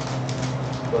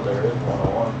 Well, there is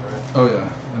 101, right? Oh yeah,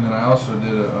 and then I also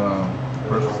did a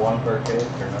There's a 1 per case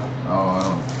or no? oh, I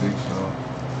don't think so.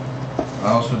 I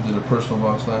also did a personal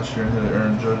box last year and hit an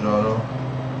Aaron Judge auto.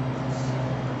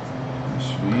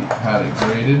 Sweet. Had it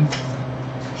graded.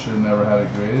 Should have never had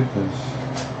it graded because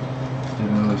it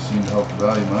didn't really seem to help the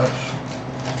value much.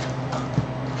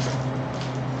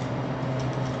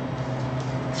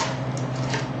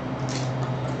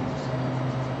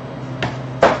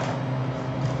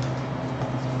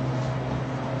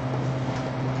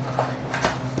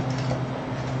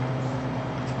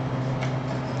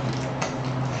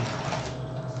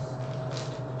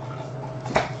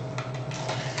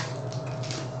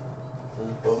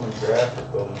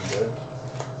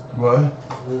 What?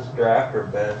 This draft or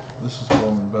bet? This is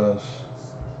Bowman best.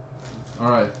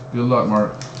 Alright, good luck,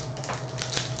 Mark.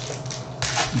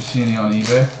 You see any on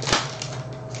eBay?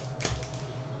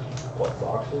 What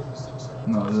boxes?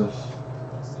 No, this.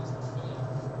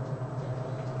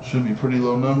 Should be pretty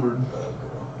low numbered.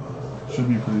 Should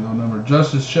be pretty low numbered.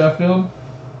 Justice Sheffield,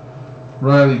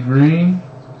 Riley Green,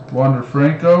 Wander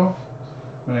Franco.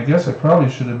 And I guess I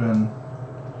probably should have been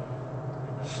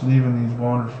sleeving these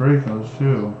Wander Francos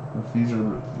too, if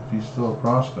he's still a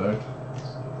prospect.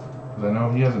 Because I know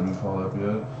he hasn't been called up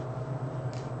yet.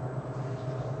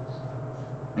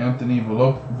 Anthony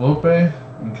Volpe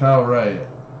and Kyle Wright.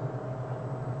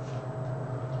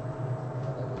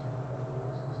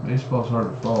 Baseball's hard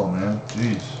to follow, man.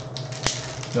 Jeez.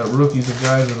 Got rookies of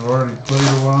guys that have already played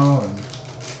a while, and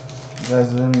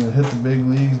guys that haven't even hit the big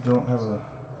leagues don't have a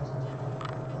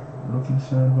rookie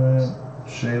signed by it.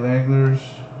 Shea Langlers,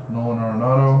 Nolan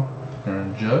Arenado,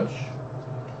 Aaron Judge,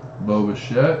 Bo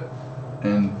Bichette,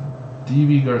 and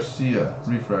D.V. Garcia,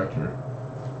 refractor.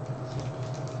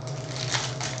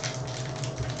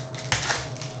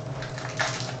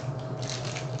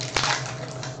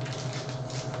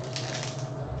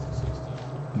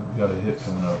 We got a hit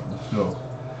coming up. Let's go.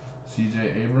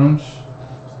 C.J. Abrams,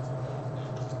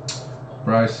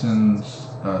 Bryson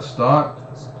Stott,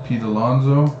 Pete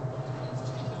Alonso,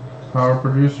 Power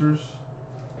Producers.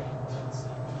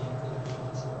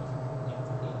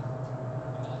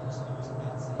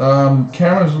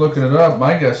 Cameron's looking it up.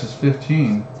 My guess is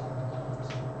 15. 15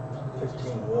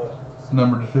 what?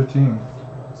 Number to 15.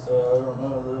 I don't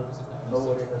know.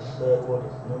 Nobody has said what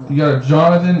it's number. You got a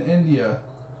Jonathan India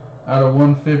out of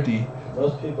 150.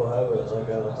 Most people have it like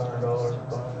at $100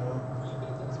 by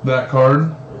now. That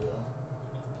card. Yeah.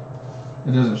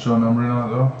 It doesn't show numbering on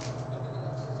it though.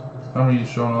 How many are you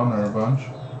showing on there? A bunch.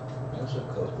 That's a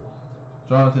couple.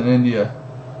 Jonathan India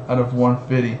out of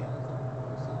 150.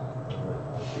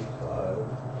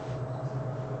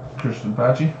 Christian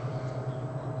Pachi.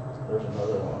 There's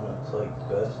another one that's like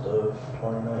best of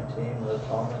 2019, the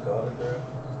atomic autograph.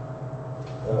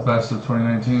 Best of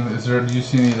 2019. Is there? Do you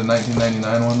see any of the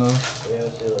 1999 one though? Yeah, I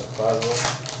see like 5 of them.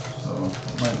 So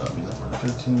it might not be number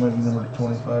 15. Might be number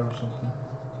 25 or something.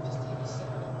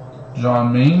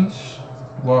 John Means,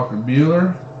 Walker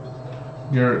Buehler,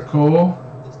 Garrett Cole,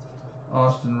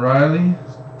 Austin Riley,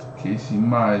 Casey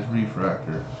Mize,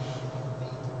 refractor.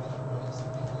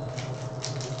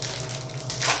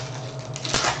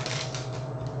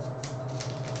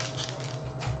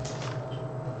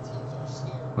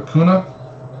 Lacuna,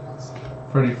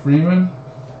 Freddie Freeman,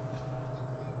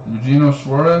 Eugenio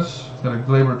Suarez, got a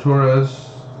Gleyber Torres,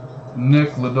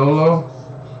 Nick Lodolo,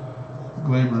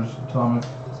 Gleyber's atomic.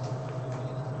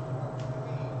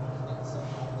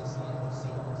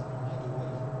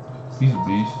 He's a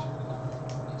beast.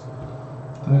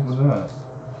 What the heck was that?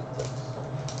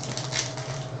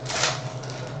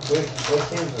 Wait, what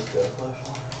team's this guy play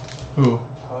for? Who?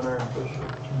 Hunter and Fisher.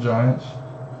 Giants.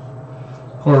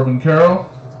 Corbin Carroll,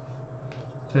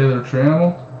 Taylor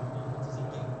Trammell.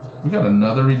 We got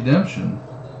another redemption.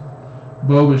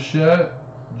 Bo Bichette,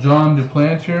 John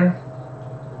Duplantier,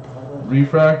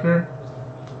 refractor.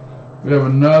 We have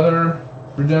another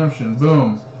redemption.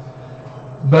 Boom.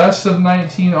 Best of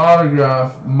 19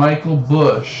 autograph, Michael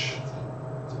Bush.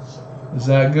 Is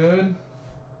that good?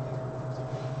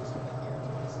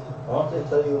 Why don't they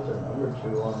tell you what they're number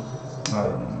 2 on? I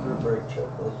don't know. Their break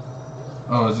checklist.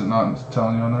 Oh, is it not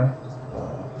telling you on there?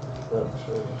 Doesn't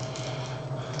show you.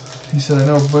 He said, "I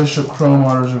know Bishop Chrome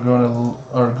orders are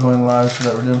going live, so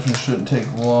that redemption shouldn't take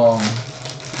long."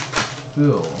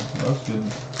 Phil, that's good.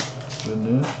 Good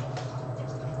news.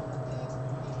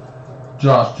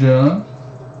 Josh Jung,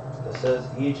 It says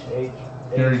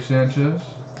Gary Sanchez.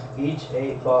 each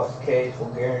 8-box case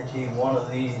will guarantee one of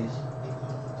the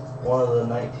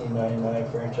 1999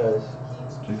 franchise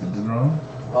Jacob DeGrom,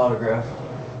 autograph.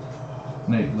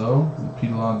 Nate Lowe, and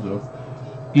Pete Alonso.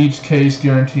 Each case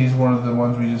guarantees one of the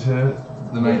ones we just hit,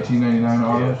 the 1999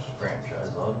 autos. Yes,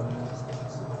 franchise auto.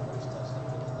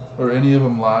 Are any of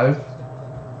them live?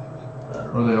 I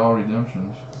don't Or are they all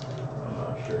redemptions? I'm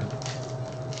not sure.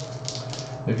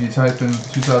 If you type in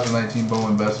 2019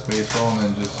 Bowman Best Baseball and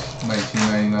then just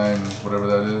 1999, whatever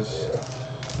that is,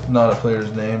 not a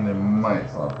player's name, they might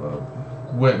pop up.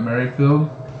 Whit Merrifield,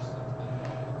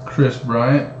 Chris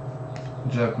Bryant,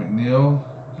 Jeff McNeil,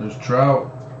 there's Trout,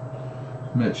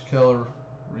 Mitch Keller,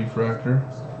 refractor.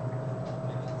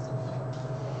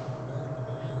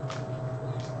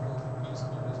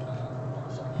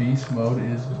 Beast mode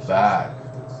is back.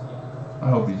 I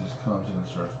hope he just comes in and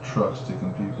starts truck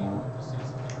sticking people.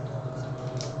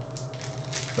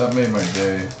 That made my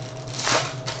day.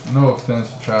 No offense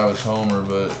to Travis Homer,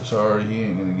 but sorry, he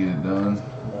ain't gonna get it done.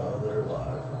 No, they're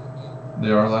live.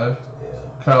 They are live.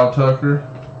 Yeah. Kyle Tucker,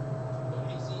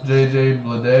 JJ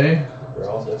Bleday, They're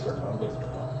all different numbers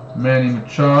though. Manny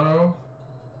Machado.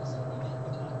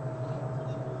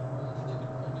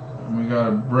 And we got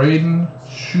a Braden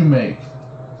Shoemake,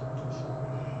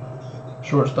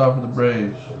 shortstop for the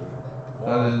Braves.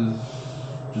 That is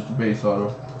just a base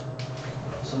auto.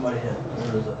 Somebody had,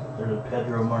 there's a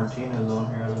Pedro Martinez on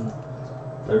here at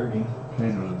 30.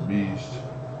 Pedro's a beast.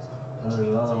 And there's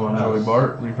another one Joey at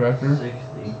Bart, refractor.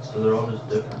 60. So they're all just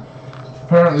different.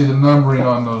 Apparently the numbering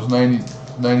on those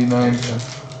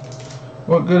 99s.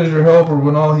 What good is your helper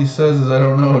when all he says is I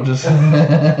don't know? Just where's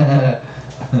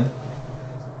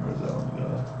that one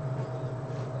go?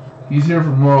 He's here for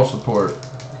moral support.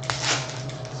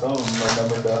 Some of them are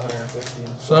numbered to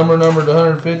 150. Some are numbered to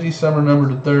 150, some are numbered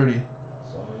to 30.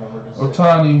 Some are numbered to 60.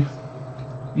 Otani,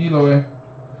 Eloy,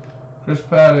 Chris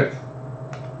Paddock,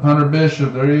 Hunter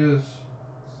Bishop, there he is.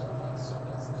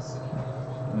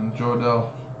 And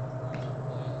Jodell.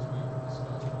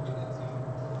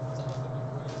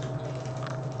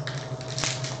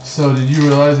 So did you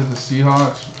realize that the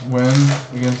Seahawks win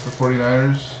against the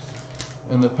 49ers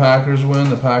and the Packers win?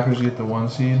 The Packers get the 1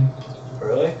 seed?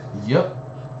 Really? Yep.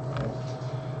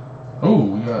 Oh,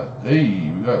 we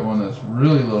got one that's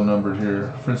really low numbered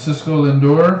here. Francisco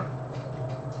Lindor,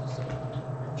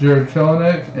 Jared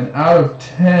Kelenic, and out of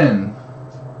 10,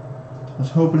 I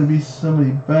was hoping to be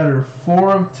somebody better.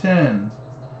 4 of 10,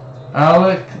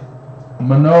 Alec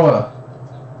Manoah.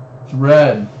 It's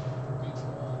red.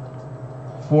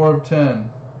 4 of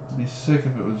 10. I'd be sick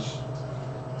if it was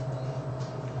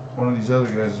one of these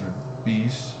other guys that are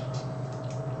beasts.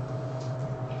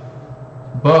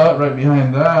 But right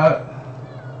behind that,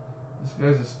 this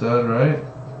guy's a stud, right? It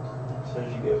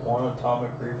says you get 1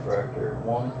 atomic refractor,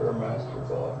 1 per master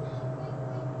box.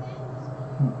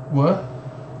 What?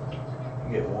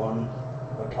 You get 1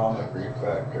 atomic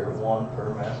refractor, 1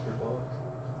 per master box.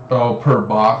 Oh, per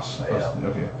box. Yeah.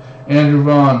 Okay. Andrew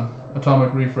Vaughn,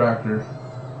 atomic refractor.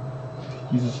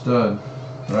 He's a stud,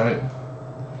 right?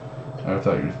 I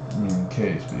thought you were meaning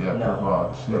case, but yeah, No, per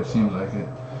box. Yeah, per it seems like it.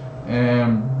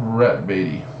 And Brett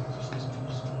Beatty.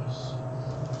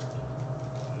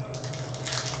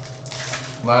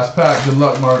 Last pack. Good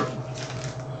luck, Mark.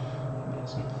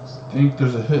 I think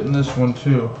there's a hit in this one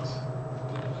too.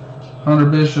 Hunter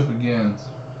Bishop again.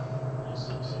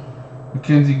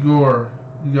 Mackenzie Gore.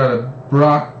 You got a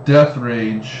Brock Death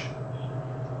Rage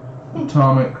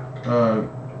atomic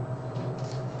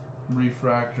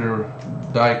refractor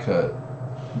die cut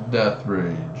Death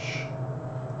Rage.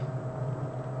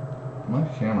 My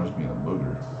camera's being a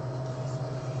booger.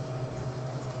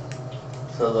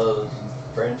 So those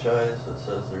franchise, it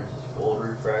says there's gold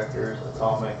refractors,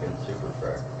 atomic, and super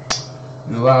refractors.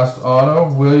 Your last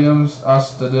auto, Williams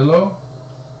Astudillo,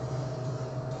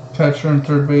 catcher and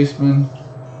third baseman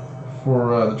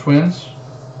for the Twins.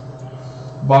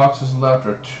 Boxes left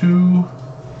are 2,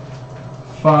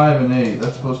 5, and 8.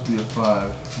 That's supposed to be a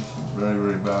 5. This is a very,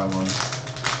 very bad one.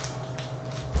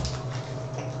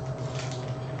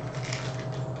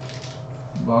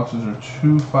 Boxes are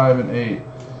 2, 5, and 8.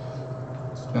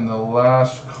 And the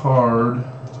last card,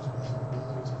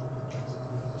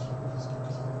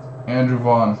 Andrew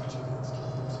Vaughn,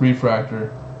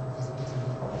 refractor.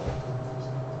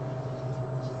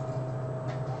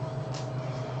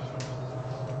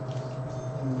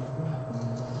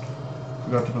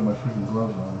 Forgot to put my freaking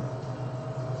gloves on.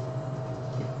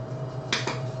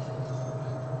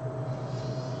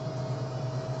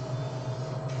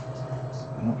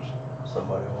 Oops.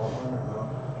 Somebody want one or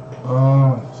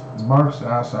no? Mark's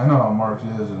asked. I know how Mark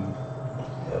is, and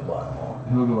Yeah, buy them all.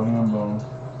 he'll go ham bone.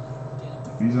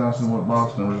 If he's asking what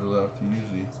box numbers are left, he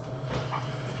usually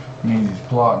means he's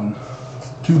plotting.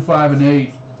 2, 5, and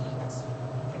 8.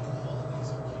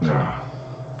 Leave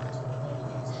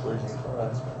me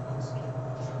 5.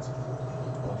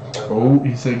 Oh,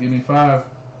 he said, "Give me 5."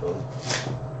 Oh,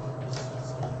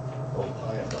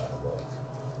 I am buying a box.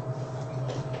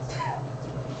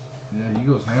 Yeah, he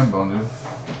goes ham bone, dude.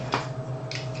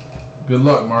 Good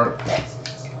luck, Mark.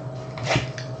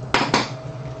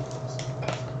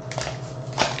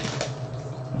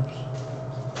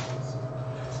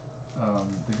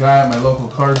 The guy at my local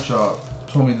card shop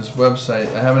told me this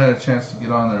website. I haven't had a chance to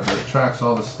get on there, but it tracks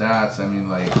all the stats. I mean,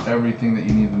 like everything that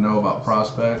you need to know about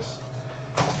prospects.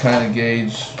 Kind of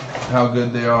gauge how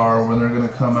good they are, when they're going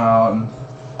to come out, and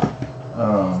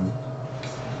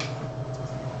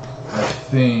I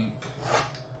think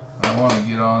I want to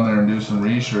get on there and do some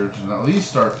research and at least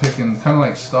start picking, kind of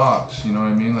like stocks. You know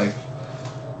what I mean? Like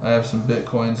I have some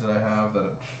Bitcoins that I have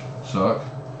that suck.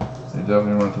 They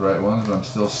definitely weren't the right ones, but I'm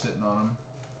still sitting on them.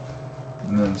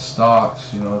 And then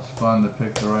stocks, you know, it's fun to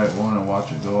pick the right one and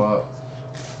watch it go up.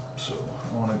 So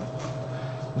I want to.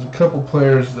 There's a couple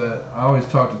players that I always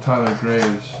talk to Tyler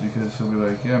Graves because he'll be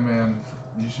like, "Yeah, man,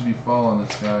 you should be following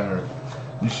this guy or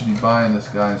you should be buying this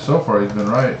guy." And so far, he's been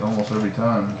right almost every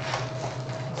time.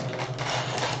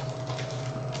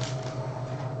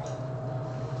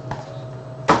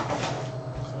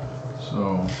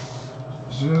 So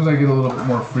as soon as I get a little bit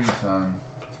more free time,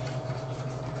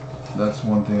 that's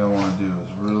one thing I want to do is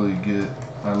really get.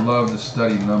 I love to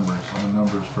study numbers. I'm a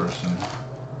numbers person.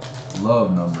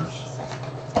 Love numbers.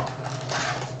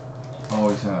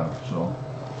 Always have. So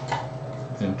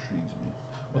it intrigues me.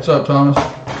 What's up, Thomas?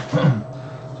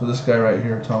 So this guy right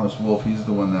here, Thomas Wolf, he's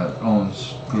the one that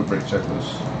owns Group Break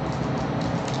Checklists.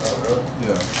 Oh, really?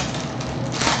 Yeah.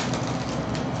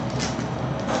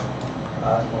 I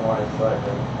don't know why it's like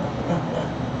that.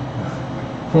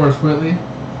 Forrest Whitley,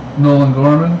 Nolan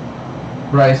Gorman,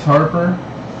 Bryce Harper,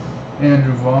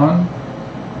 Andrew Vaughn,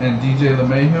 and DJ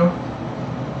LeMahieu.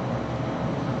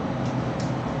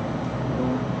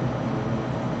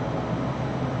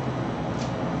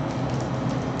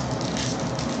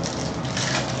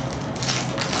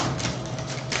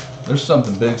 There's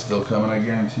something big still coming, I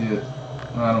guarantee it.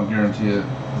 I don't guarantee it.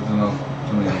 I don't know.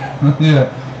 Yeah.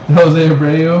 Jose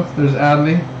Abreu, there's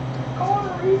Adley. I want a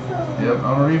refund. Yep,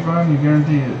 on a refund, you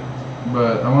guarantee it.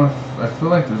 But I feel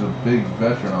like there's a big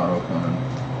veteran auto coming.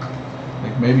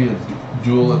 Like maybe a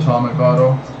dual atomic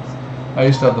auto. I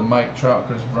used to have the Mike Trout,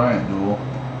 Chris Bryant duel.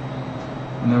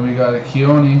 And then we got a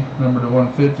Keone, number to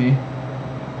 150.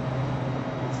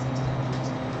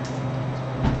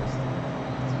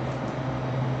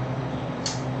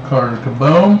 Carter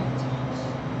Kaboom.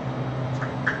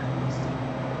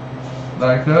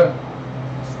 Die cut.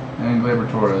 And Gleyber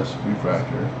Torres,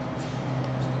 refractor.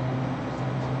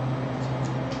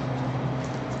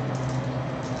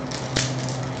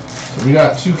 So we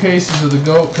got 2 cases of the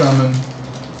GOAT coming.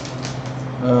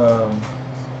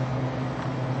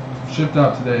 Shipped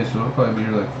out today, so it'll probably be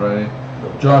here like Friday.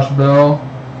 Josh Bell,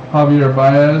 Javier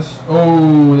Baez.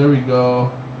 Oh, there we go.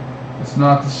 It's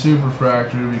not the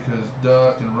Superfractor because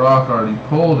Duck and Rock already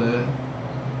pulled it.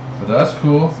 But that's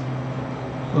cool.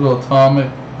 Little atomic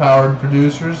powered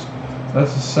producers.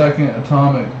 That's the second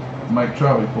atomic Mike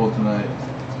Trout we pulled tonight.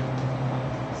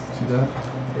 See that?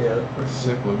 Yeah, that's pretty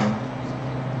Sick looking.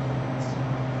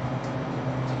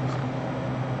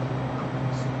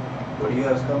 What do you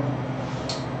guys coming?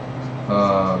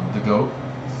 The GOAT.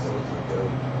 What was the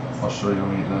goat? I'll show you when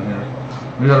we get done here.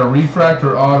 We got a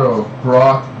refractor auto of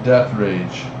Brock Death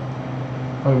Rage.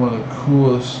 Probably one of the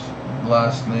coolest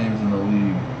last names in the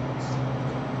league.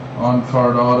 On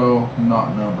card auto,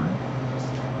 not numbered.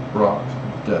 Brock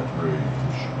Death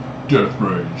Rage. Death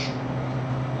Rage.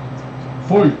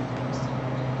 Fight!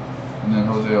 And then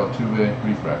Jose Altuve,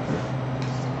 refractor.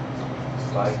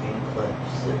 Viking clinch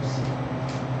 6.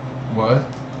 What?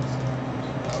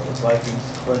 The Vikings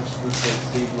clinched the 6th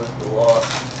seed with the loss.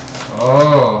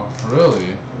 Oh,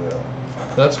 really? Yeah.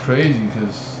 That's crazy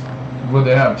because would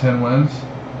they have 10 wins?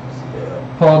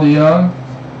 Yeah. Paul DeYoung?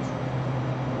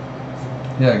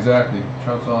 Yeah, exactly.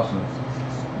 Trout's awesome.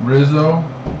 Rizzo.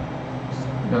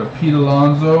 Got a Pete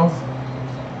Alonso.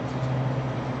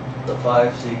 The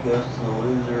 5 seed goes to the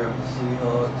loser of the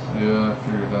Seahawks. Yeah, I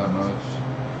figured that much.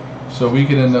 So we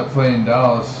could end up playing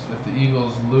Dallas if the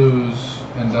Eagles lose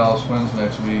and Dallas wins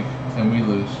next week and we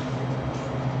lose.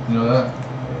 You know that?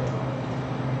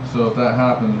 So if that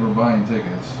happens, we're buying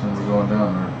tickets and we're going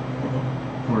down there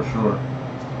for sure.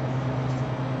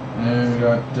 And we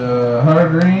got Hunter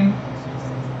Green,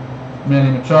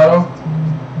 Manny Machado,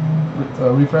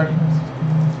 refractor.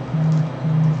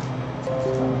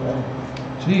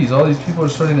 Jeez, all these people are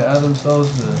starting to add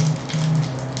themselves to.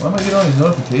 Why am I getting all these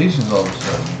notifications all of a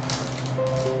sudden?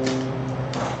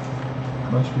 A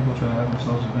bunch of people trying to add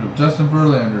themselves to the group. Justin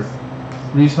Verlander,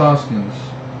 Reese Hoskins,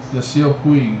 Yasiel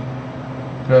Puig.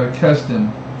 Got a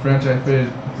Keston, franchise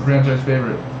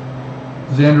favorite.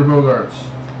 Xander Bogaerts,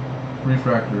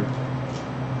 refractor.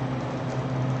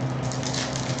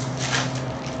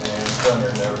 And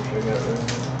Thunder never should get rid of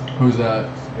it. Who's that?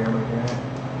 Jeremy Grant.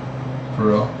 For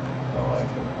real? I like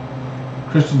him.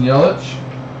 Christian Yelich,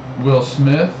 Will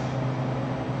Smith.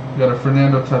 Got a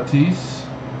Fernando Tatis,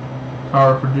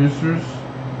 power producers.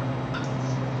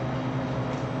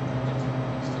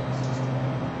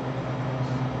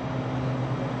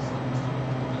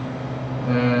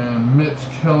 And Mitch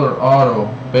Keller auto,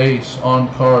 base on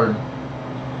card.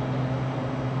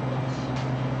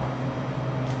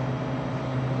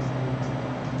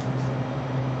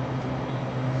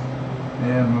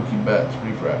 And Mookie Betts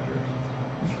refractor.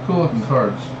 These are cool looking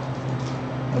cards.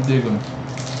 I dig them.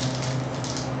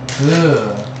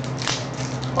 Ugh.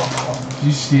 Did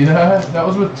you see that? That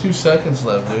was with 2 seconds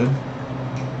left, dude.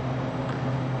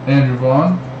 Andrew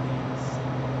Vaughn.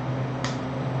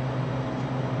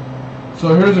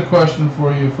 So here's a question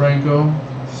for you, Franco.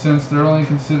 Since they're only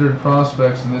considered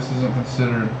prospects and this isn't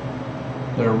considered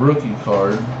their rookie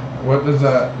card, what does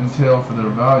that entail for their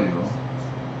value?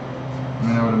 I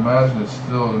mean, I would imagine it's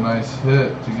still a nice hit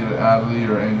to get an Adley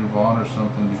or Andrew Vaughn or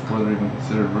something before they're even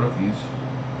considered rookies.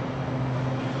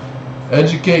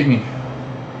 Educate me.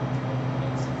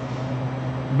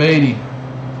 Beatty.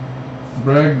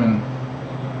 Bregman.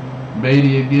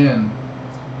 Beatty again.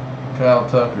 Kyle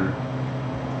Tucker.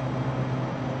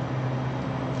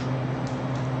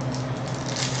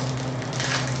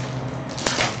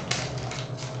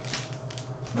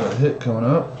 Got a hit coming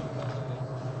up.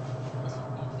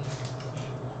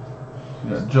 We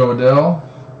got Joe Adell.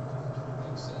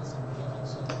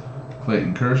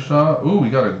 Clayton Kershaw. Ooh, we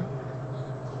got a...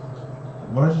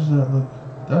 Why does that look...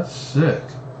 That's sick.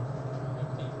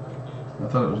 I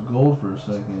thought it was gold for a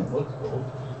second. It looks gold.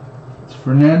 It's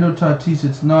Fernando Tatis.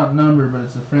 It's not numbered, but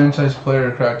it's a franchise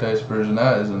player cracked ice version.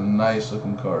 That is a nice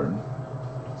looking card.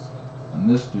 And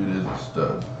this dude is a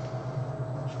stud.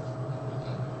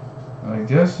 I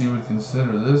guess you would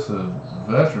consider this a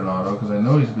veteran auto because I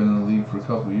know he's been in the league for a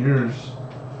couple of years.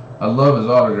 I love his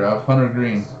autograph. Hunter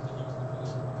Green.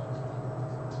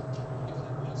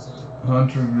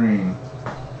 Hunter Green.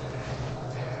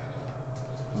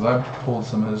 Because I pulled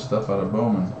some of his stuff out of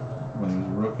Bowman when he was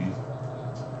a rookie.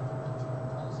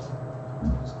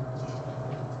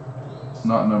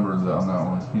 Not numbered on that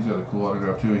one. He's got a cool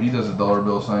autograph too. He does a dollar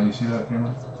bill sign. You see that,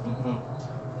 Cameron? Mm-hmm.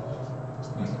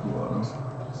 That's a cool auto.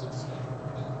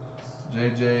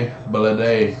 JJ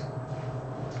Balade.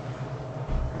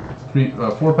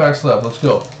 4 packs left. Let's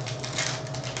go.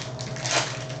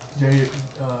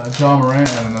 John Morant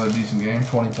had another decent game.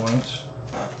 20 points.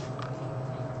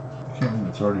 Can't believe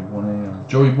it's already 1 a.m.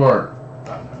 Joey Bart.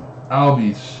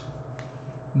 Albies.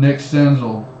 Nick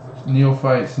Senzel.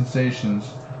 Neophyte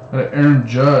Sensations. Got Aaron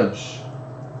Judge.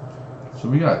 So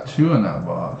we got 2 in that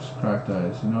box. Cracked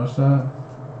ice. You notice that?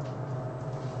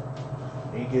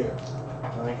 You get,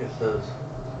 I think it says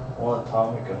 1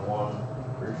 atomic and 1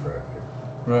 refractor.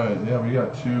 Right, yeah, we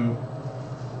got two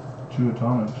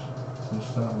atomics.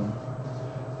 Just that one.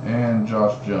 And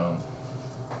Josh Jones.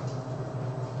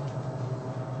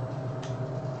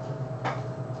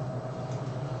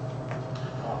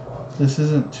 This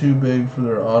isn't too big for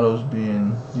their autos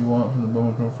being, you want from the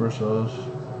Bowman Chrome first autos.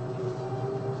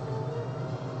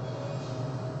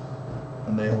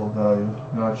 And they hold value.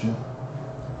 Gotcha.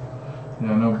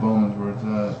 Yeah, I know Bowman's where it's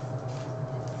at.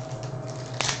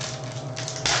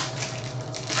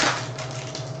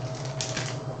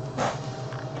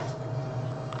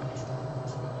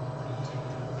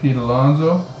 Pete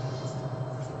Alonso,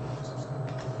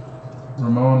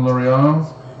 Ramon Laureano,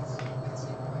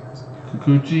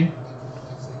 Kikuchi,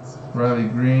 Riley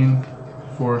Green,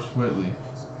 Forrest Whitley.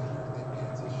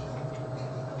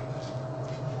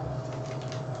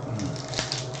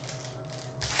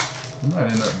 We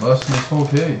might end up busting this whole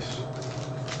case.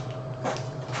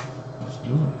 Let's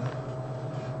do it.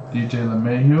 DJ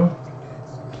LeMahieu,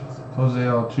 Jose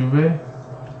Altuve,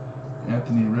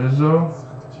 Anthony Rizzo.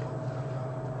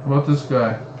 How about this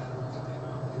guy?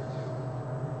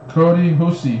 Cody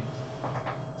Hussey.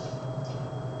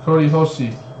 Cody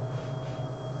Hussey.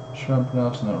 Sure I'm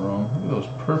pronouncing that wrong. Look at those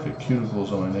perfect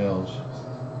cuticles on my nails.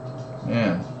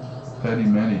 Man, petty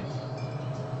many.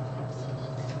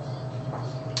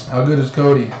 How good is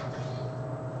Cody?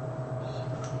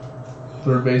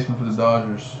 Third baseman for the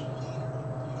Dodgers.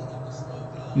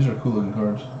 These are cool looking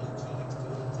cards.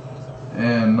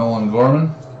 And Nolan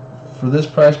Gorman. For this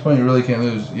price point, you really can't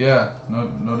lose. Yeah,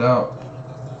 no doubt.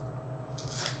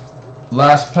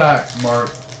 Last pack,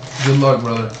 Mark. Good luck,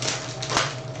 brother.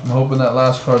 I'm hoping that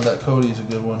last card, that Cody, is a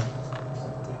good one.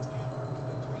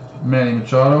 Manny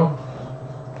Machado.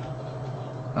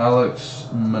 Alex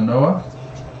Manoah.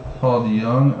 Paul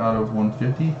DeYoung out of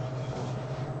 150.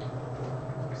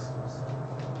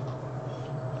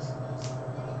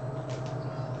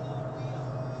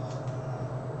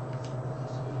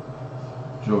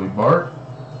 Joey Bart.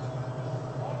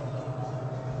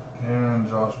 And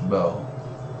Josh Bell.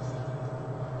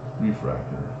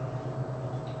 Refractor.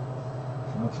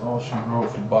 That's all she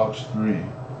wrote for box 3.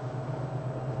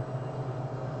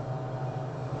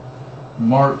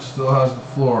 Mark still has the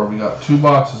floor. We got 2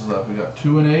 boxes left. We got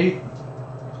 2 and 8.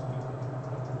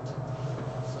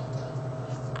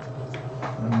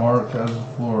 And Mark has the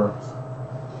floor.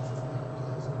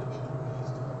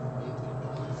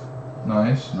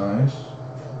 Nice, nice.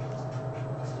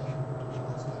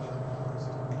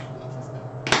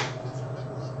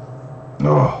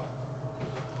 Oh.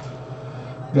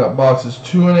 Got boxes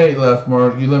 2 and 8 left,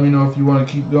 Mark. You let me know if you want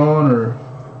to keep going or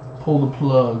pull the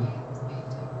plug.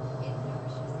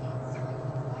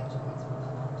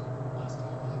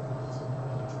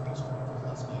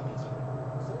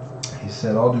 He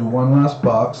said, I'll do one last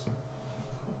box.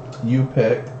 You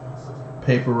pick.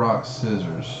 Paper, rock,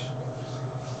 scissors.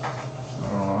 I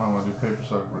don't know how I'm going to do paper,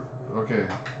 rock. Okay.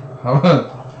 How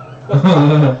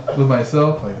about with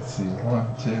myself? I can see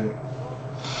 1, 2.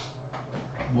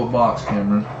 What box,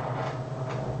 Cameron?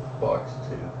 Box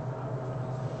 2.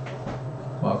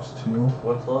 Box 2.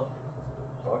 What's left?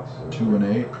 Box 2. 2 and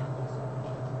 8.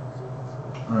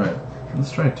 Alright,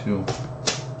 let's try 2.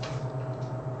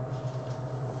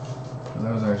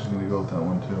 I was actually going to go with that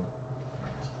one too.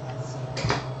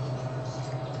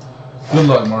 Good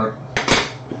luck, Mark.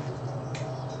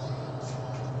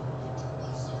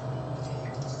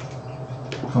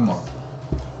 Come on.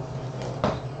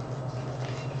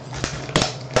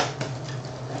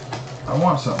 I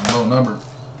want something low number.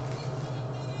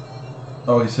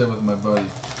 Oh, he said with my buddy.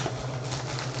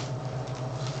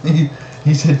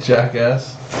 He said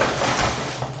jackass.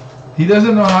 He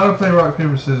doesn't know how to play rock,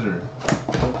 paper, scissors.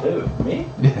 Who? Me?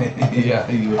 Yeah,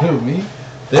 you who? Me?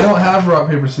 They don't have rock,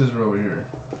 paper, scissors over here.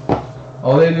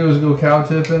 All they do is go cow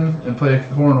tipping and play a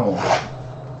cornhole.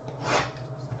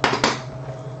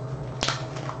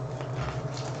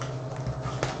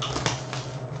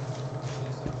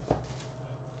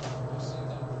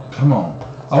 Come on.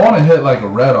 I want to hit like a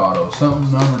red auto,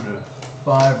 something numbered to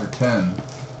 5 or 10.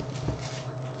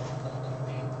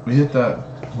 We hit that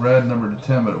red number to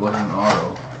 10, but it wasn't an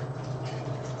auto.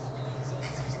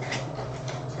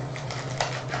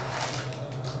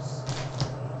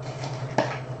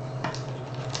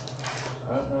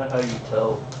 I don't know how you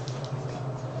tell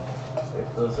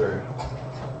if those are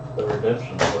the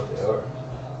redemptions, what they are.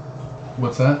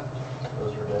 What's that?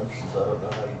 Those redemptions, I don't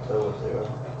know how you tell what they are.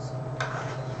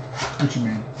 What you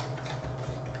mean?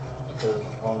 Because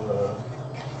on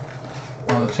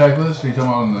the checklist? Are you talking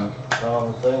about on the...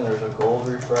 on the thing, there's a gold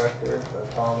refractor,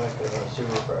 atomic, and a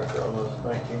super refractor on those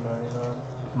 1999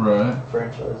 Right.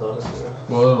 franchise autographs.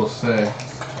 Well, it'll say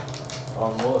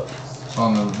On what?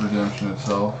 on the redemption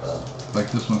itself. Like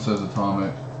this one says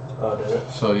atomic. Oh, did it?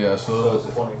 So yeah, So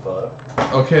it's 25.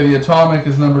 okay, the atomic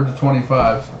is numbered to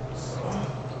 25.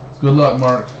 Good luck,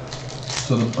 Mark.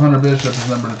 So the Hunter Bishop is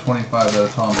numbered to 25, that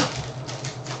atomic.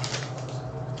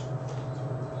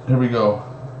 Here we go.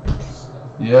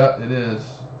 Yeah, it is.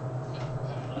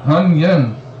 Hun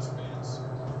Yen.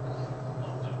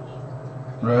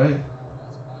 Right?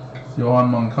 Johan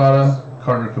Moncada,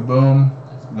 Carter Kaboom.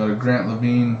 We got a Grant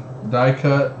Levine die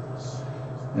cut.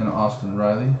 And Austin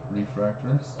Riley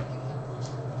refractor.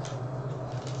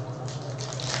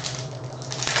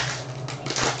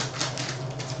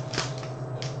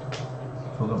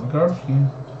 Filled up my garbage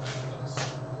can.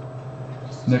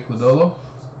 Nick Lodolo,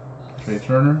 Trey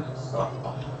Turner,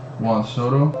 Juan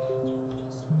Soto.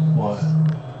 What?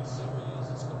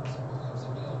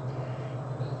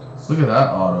 Look at that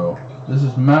auto. This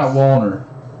is Matt Wallner.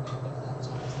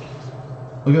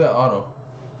 Look at that auto.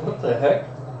 What the heck?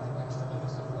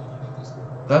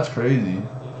 That's crazy.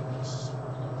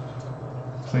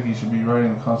 Looks like he should be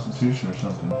writing the Constitution or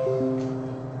something.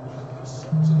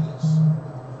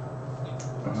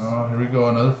 Oh, here we go.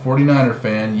 Another 49er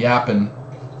fan yapping.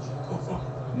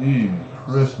 Eee,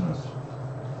 Christmas.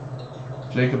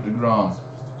 Jacob deGrom.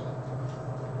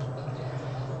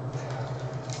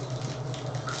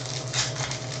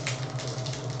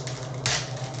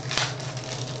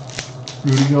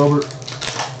 Rudy Gilbert.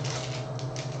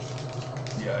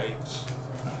 Yikes.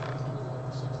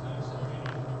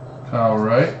 Kyle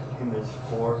Wright. He missed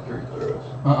 4 free throws.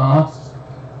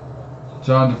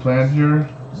 John Duplantier,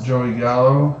 Joey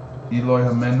Gallo, Eloy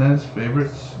Jimenez,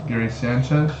 favorites, Gary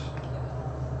Sanchez.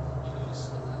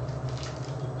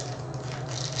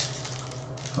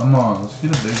 Come on, let's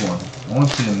get a big one. I want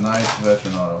to see a nice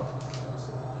veteran auto.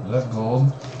 Is that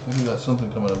gold? Maybe we got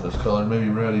something coming up this color. Maybe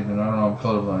red even. I don't know, I'm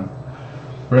colorblind.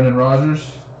 Brendan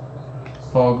Rodgers,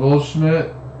 Paul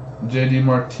Goldschmidt, JD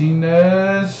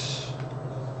Martinez.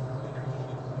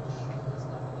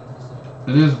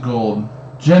 It is gold.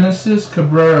 Genesis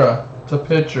Cabrera, it's a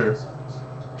pitcher.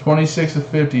 26 of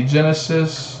 50.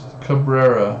 Genesis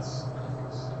Cabrera.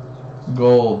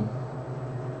 Gold.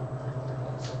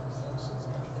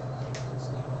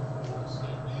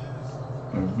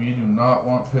 And we do not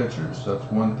want pitchers. That's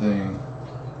one thing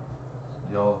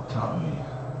y'all taught me.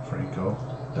 Franco,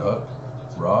 Duck,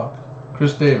 Rock,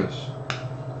 Chris Davis,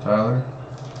 Tyler,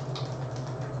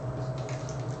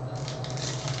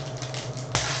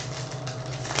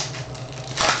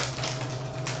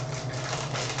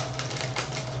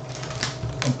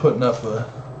 putting up a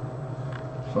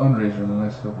fundraiser in the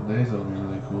next couple of days. That'll be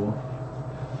really cool.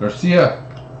 Garcia,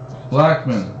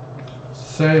 Blackman,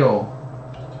 Sale,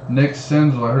 Nick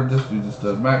Senzel. I heard this dude just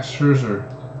did. Max Scherzer.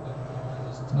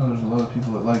 I know there's a lot of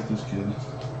people that like this kid.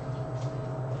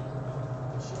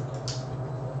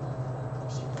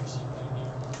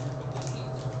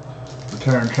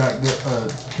 Retiring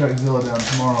Trackzilla down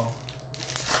tomorrow.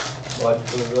 Why'd you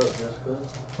put it up, just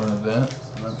cause? For an event.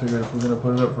 And I figured if we're going to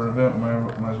put it up for an event, we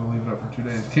might as well leave it up for 2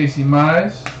 days. Casey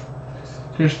Mize,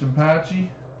 Christian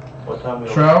Pachi, What time we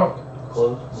Trout,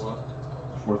 close?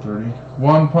 4:30.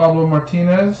 Juan Pablo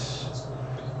Martinez,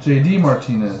 JD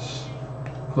Martinez,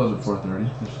 close at 4:30.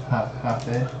 Just half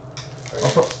day.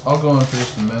 I'll go in for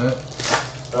just a minute.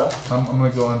 Huh? I'm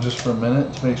going to go in just for a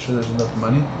minute to make sure there's enough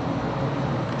money.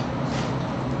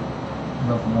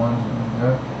 Enough ones.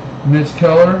 Yeah. Mitch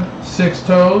Keller, 6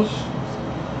 toes.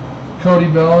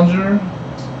 Cody Bellinger.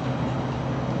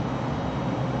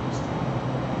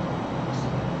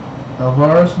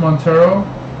 Alvarez Montero.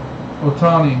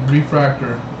 Otani,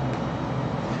 refractor.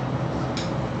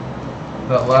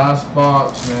 That last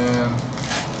box, man.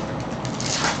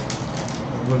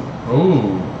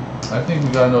 Oh, I think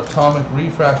we got an atomic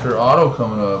refractor auto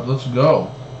coming up. Let's go.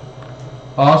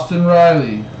 Austin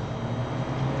Riley.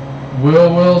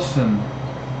 Will Wilson.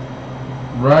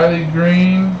 Riley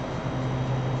Green.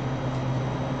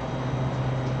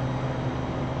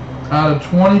 Out of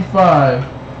 25.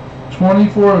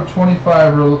 24 of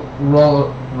 25,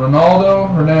 Ronaldo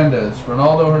Hernandez.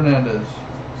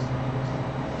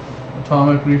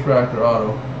 Atomic refractor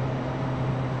auto.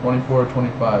 24 of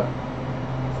 25.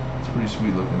 It's pretty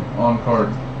sweet looking. On card.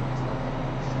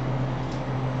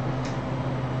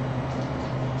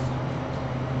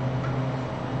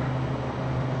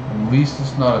 At least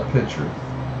it's not a pitcher.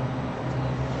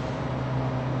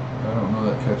 I don't know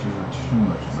that catchers are too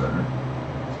much better.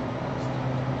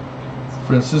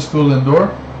 Francisco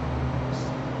Lindor.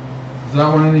 Is that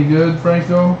one any good,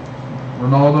 Franco?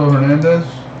 Ronaldo Hernandez?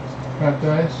 Fat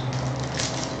guys?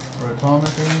 Or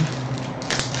Atomic, I mean?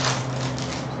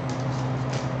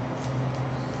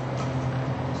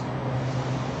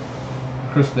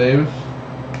 Chris Davis.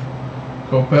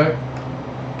 Kopech.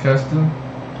 Keston.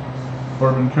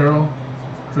 Corbin Carroll.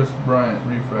 Chris Bryant,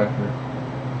 refractor.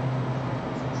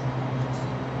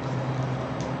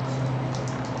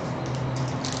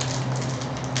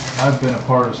 I've been a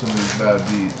part of some of these bad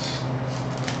beats.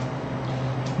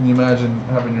 Can you imagine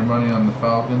having your money on the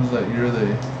Falcons that year?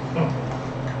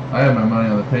 I had my money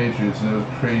on the Patriots, and it was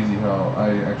crazy how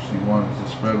I actually won because the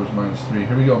spread was -3.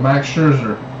 Here we go. Max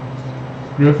Scherzer.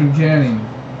 Griffin Canning.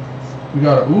 We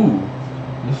got a, ooh,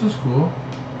 this is cool.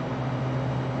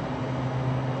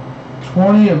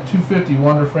 20 of 250,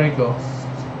 Wander Franco.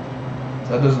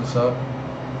 That doesn't suck.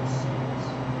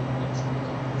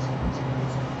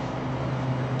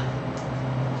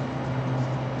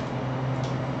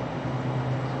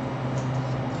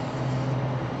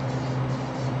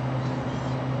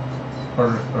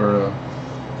 Or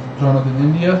Jonathan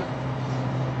India,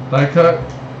 die cut,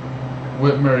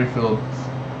 Whit Merrifield,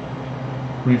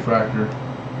 refractor.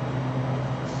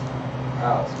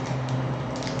 Ouch.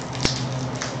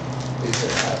 He's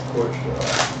at half court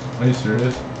shot. Are you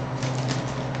serious?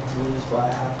 Lose by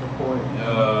half a point.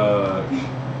 Yuck.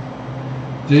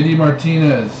 JD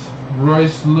Martinez,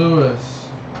 Royce Lewis,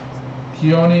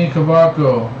 Keone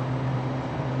Cavaco.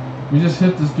 We just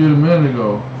hit this dude a minute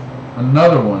ago.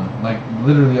 Another one, like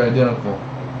literally identical.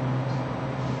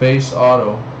 Base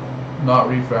auto, not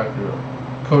refractor.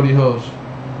 Cody Hose.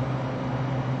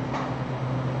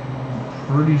 I'm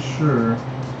pretty sure.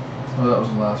 Oh, that was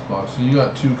the last box. So you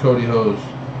got 2 Cody Hose.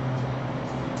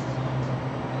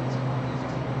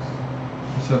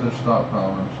 He said they're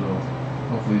stockpiling, so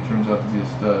hopefully he turns out to be a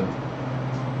stud.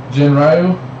 Jin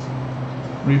Ryu,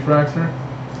 refractor.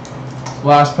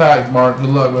 Last pack, Mark. Good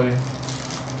luck, buddy.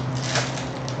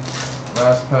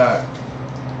 Last pack.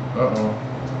 Uh-oh.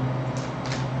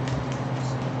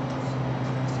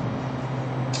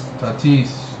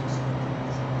 Tatis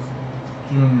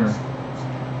Jr.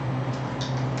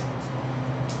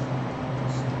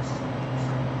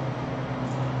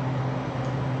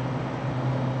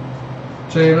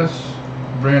 Chavis,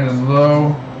 Brandon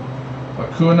Lowe,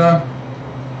 Acuna,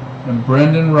 and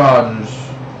Brendan Rodgers.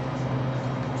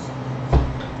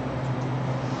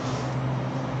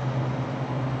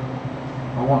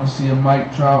 I want to see a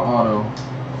Mike Trout auto.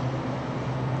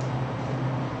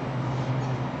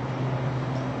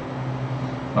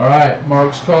 Alright,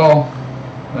 Mark's call.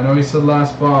 I know he said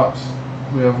last box.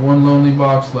 We have one lonely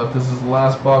box left. This is the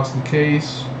last box of the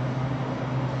case.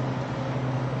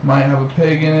 Might have a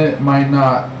peg in it, might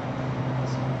not.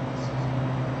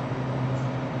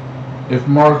 If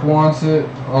Mark wants it,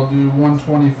 I'll do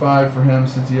 125 for him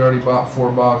since he already bought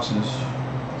 4 boxes.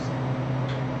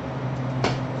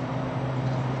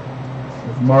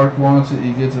 If Mark wants it,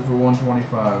 he gets it for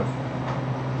 125.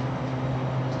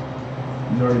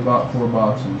 He's already bought 4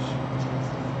 boxes.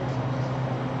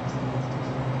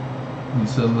 He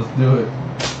said, let's do it.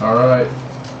 Alright.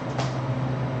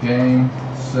 Game,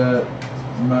 set,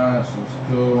 match, let's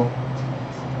go.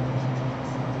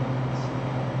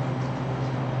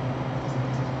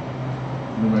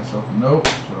 Do myself a note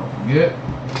so I don't forget.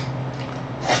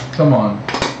 Come on.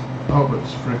 I hope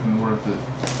it's freaking worth it.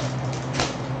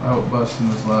 I hope busting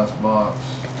this last box.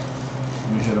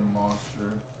 We hit a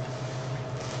monster.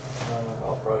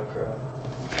 I'll probably cry.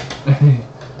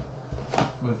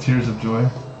 With tears of joy.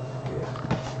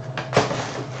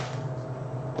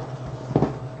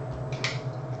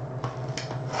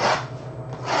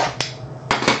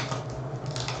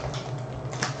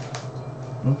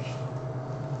 Oops.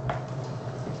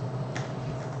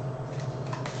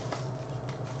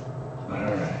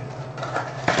 Alright.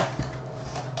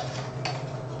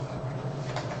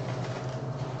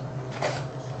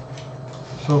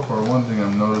 So far, one thing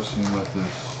I'm noticing with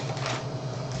this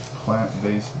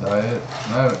plant-based diet,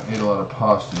 and I haven't ate a lot of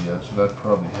pasta yet, so that'd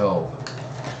probably help,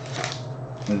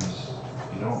 is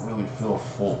you don't really feel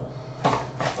full.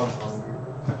 I'm hungry.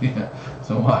 Yeah,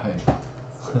 so why?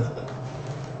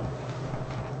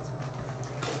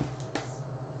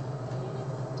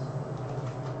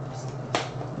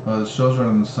 It shows right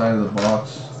on the side of the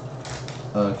box,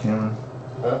 Cameron.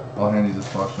 Huh? I'll hand you this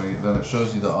box when I get done. It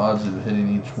shows you the odds of hitting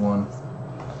each one.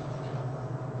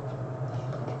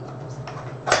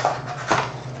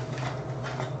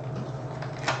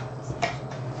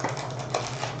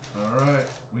 Alright,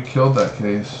 we killed that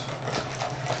case.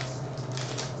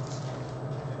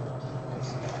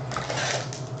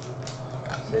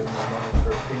 Saving my money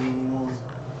for a panini one.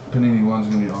 Panini one's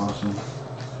gonna be awesome.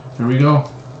 Here we go.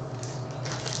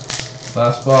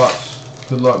 Last box.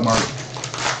 Good luck, Mark.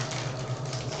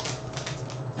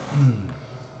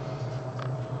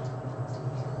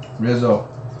 Rizzo,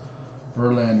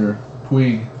 Verlander,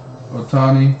 Puig,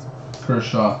 Otani,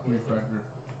 Kershaw, refractor.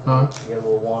 Huh? You have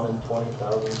a 1 in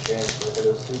 20,000 chance to hit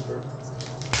a super.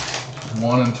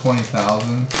 1 in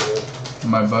 20,000. Yeah.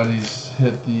 My buddies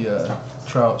hit the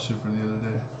Trout super the other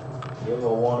day. You have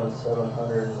a 1 in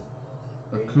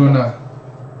 789 Acuna,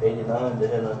 to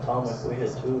hit an atomic. We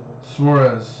hit 2,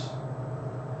 Suarez,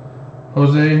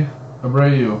 Jose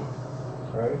Abreu.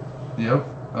 right? Yep,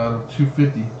 out of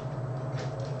 250.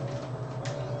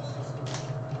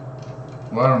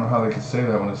 Well, I don't know how they could say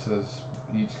that when it says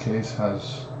each case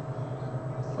has.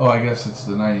 Oh, I guess it's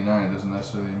the 99. It doesn't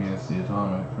necessarily mean it's the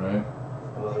atomic, right?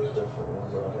 Well, there's different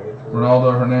ones out here.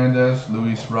 Ronaldo Hernandez,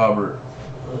 Luis Robert.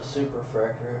 The super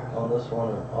fractor on this one,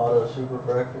 an auto super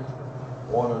fractor,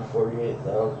 1 in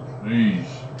 48,000. Jeez.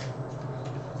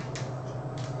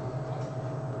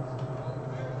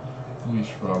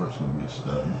 Luis Robert's gonna be a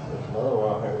stud. There's another one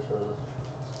out here that says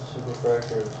super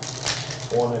fractor is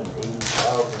 1 in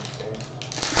 80,000 chance.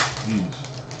 Jeez.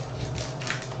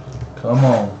 Come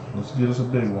on, let's get us a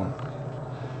big one.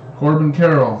 Corbin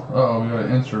Carroll. Uh-oh, we got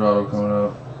an insert auto coming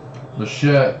up.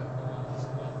 Bichette.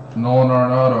 Nolan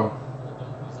Arenado.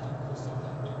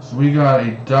 We got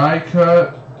a die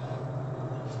cut.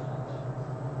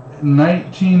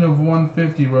 19 of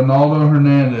 150, Ronaldo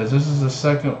Hernandez. This is the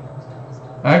second.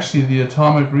 Actually, the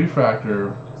atomic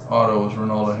refractor auto was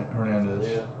Ronaldo Hernandez.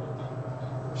 Yeah.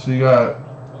 So you got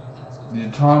the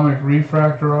atomic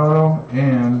refractor auto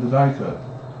and the die cut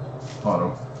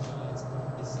auto.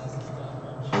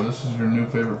 So this is your new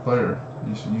favorite player.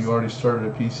 You already started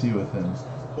a PC with him.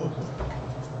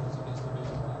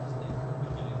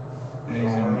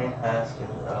 And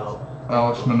Haskins out.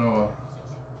 Alex Manoah.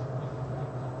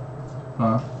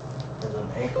 Huh? There's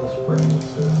an ankle sprain that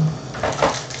says.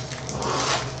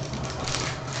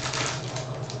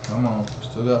 Come on,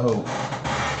 still got hope.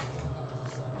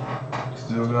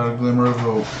 Still got a glimmer of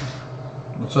hope.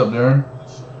 What's up, Darren?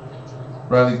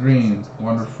 Riley Green,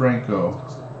 Wander Franco,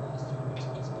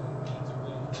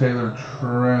 Taylor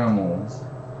Trammell,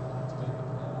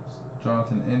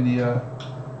 Jonathan India,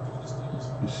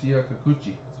 Yusei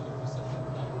Kikuchi.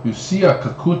 Yusei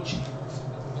Kikuchi.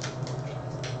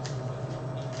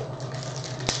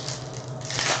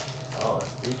 Oh,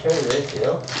 you traded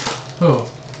ACL? Oh.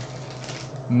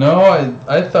 No,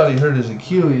 I thought he hurt his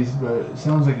Achilles, but it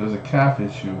sounds like it was a calf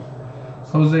issue.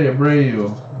 Jose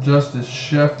Abreu, Justice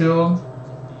Sheffield.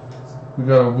 We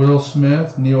got a Will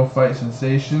Smith, Neophyte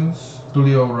Sensations,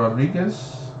 Julio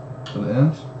Rodriguez for the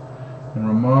ends, and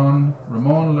Ramon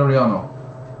Laureano.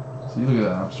 See, look at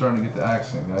that. I'm starting to get the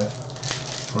accent, guys.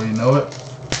 Before you know it,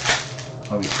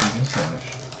 I'll be speaking Spanish.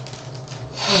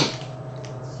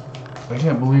 I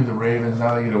can't believe the Ravens,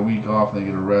 now they get a week off, they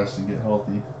get a rest and get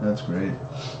healthy. That's great.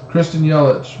 Kristen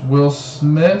Yelich, Will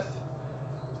Smith,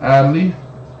 Adley.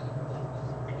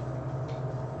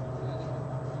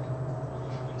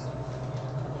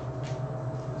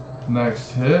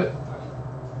 Next hit.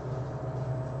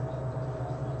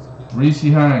 Reese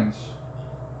Hines.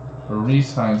 Or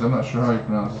Reese Hines, I'm not sure how he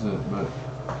pronounces it, but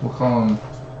we'll call him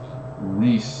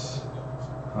Reese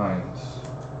Hines.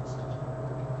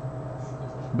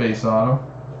 Base auto.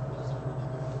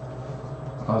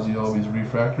 Ozzy Albies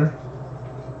refractor.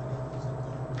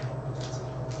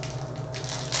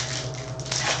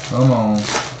 Come on.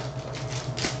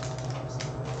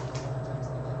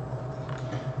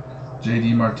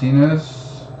 JD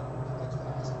Martinez.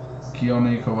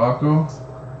 Keone Kawako.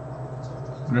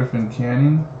 Griffin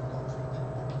Canning.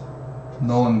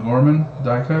 Nolan Gorman,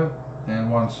 die cut.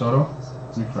 And Juan Soto,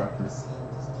 refractor.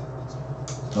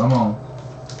 Come on.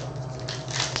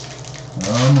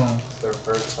 Come on. Their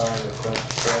first time to clinch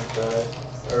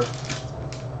franchise or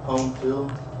home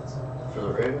field for the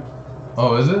Ravens.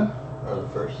 Oh, is it? Or the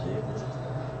first season.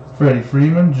 Freddie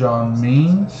Freeman, John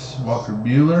Means, Walker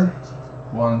Buehler,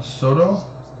 Juan Soto,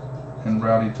 and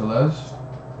Rowdy Tellez.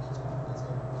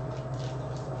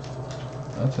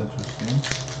 That's interesting.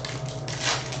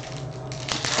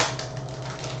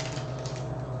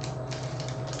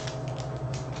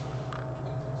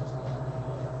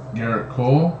 Garrett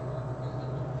Cole,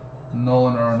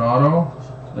 Nolan Arenado.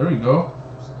 There we go.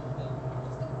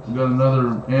 We got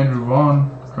another Andrew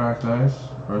Vaughn cracked ice,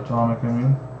 or atomic, I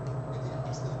mean.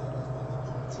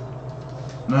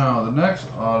 Now, the next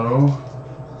auto,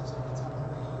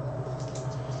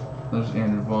 there's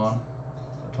Andrew Vaughn,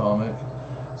 atomic.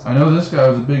 I know this guy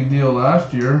was a big deal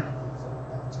last year.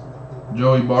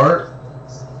 Joey Bart,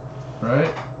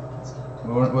 right?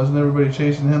 Wasn't everybody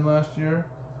chasing him last year?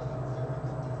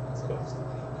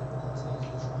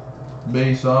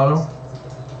 Base auto.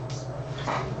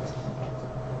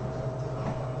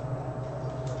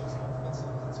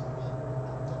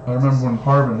 I remember when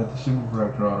Harvin hit the Super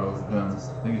Refractor auto with him.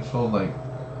 I think it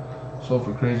sold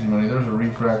for crazy money. There's a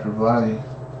refractor Vladdy.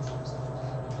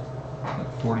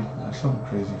 Like 40, something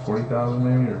crazy, 40,000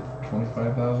 maybe, or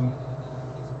 25,000.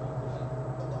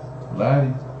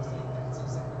 Vladdy.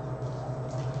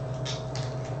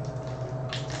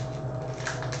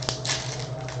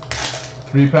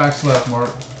 Three packs left, Mark.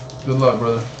 Good luck,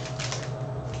 brother.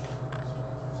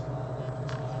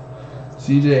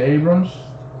 CJ Abrams,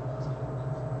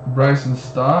 Bryson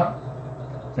Stott,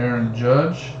 Aaron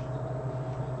Judge.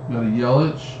 We got a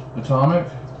Yelich, atomic.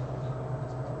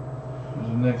 There's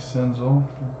a Nick Senzel.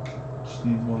 Just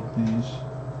need both these.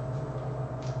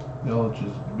 Yelich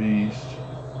is beast.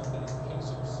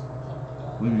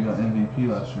 I believe we got MVP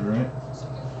last year, right?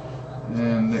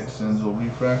 And Nick Senzel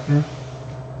refractor.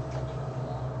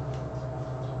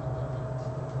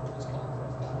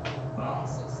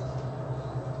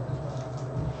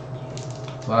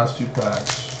 Last two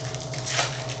packs.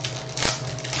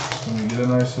 And we get a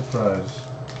nice surprise.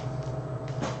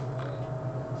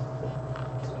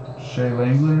 Shea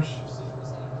Langlers,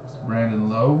 Brandon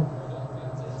Lowe,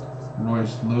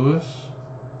 Royce Lewis,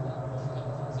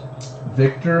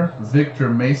 Victor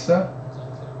Mesa,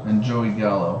 and Joey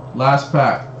Gallo. Last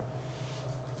pack.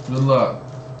 Good luck.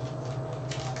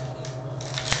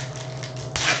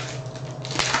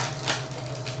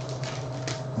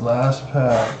 Last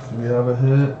pack. Do we have a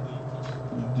hit?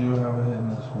 We do have a hit in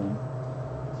this one.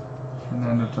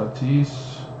 Fernando Tatis.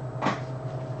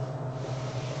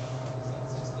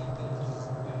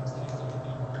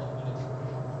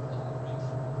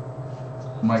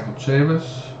 Michael Chavis.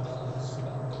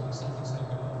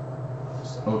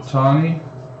 Otani.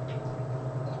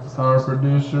 Power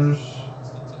Producers.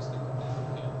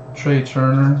 Trey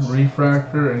Turner,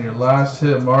 refractor, and your last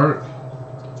hit, Mark.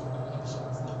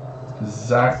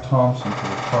 Zach Thompson for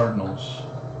the Cardinals.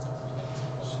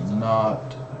 It's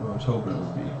not who I was hoping it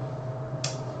would be.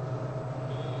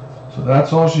 So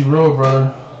that's all she wrote,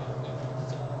 brother.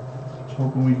 I was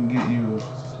hoping we can get you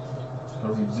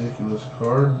a ridiculous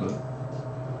card, but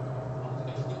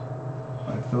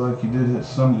I feel like you did hit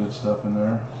some good stuff in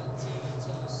there.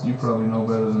 You probably know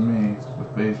better than me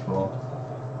with baseball.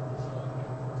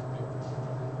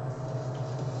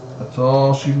 That's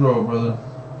all she wrote, brother.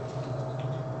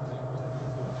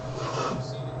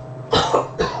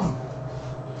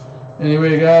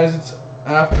 Anyway, guys, it's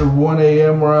after 1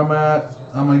 a.m. where I'm at.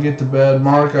 I'm going to get to bed.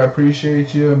 Mark, I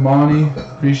appreciate you. Monty,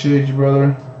 appreciate you,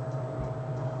 brother.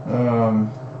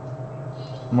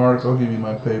 Mark, I'll give you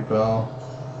my PayPal.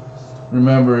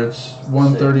 Remember, it's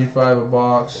 $135 a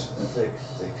box,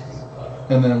 $6.65.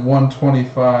 and then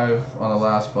 $125 on the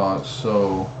last box.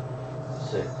 So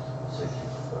 $6.65.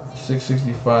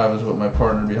 $6.65 is what my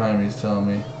partner behind me is telling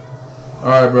me. All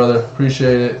right, brother.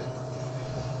 Appreciate it.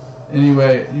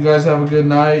 Anyway, you guys have a good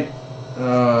night.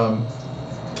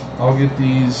 I'll get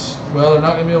these. Well, they're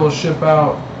not gonna be able to ship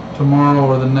out tomorrow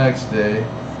or the next day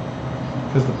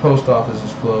because the post office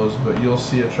is closed, but you'll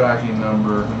see a tracking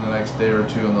number in the next day or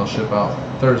two, and they'll ship out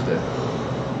Thursday.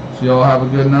 So y'all have a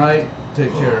good night.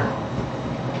 Take care.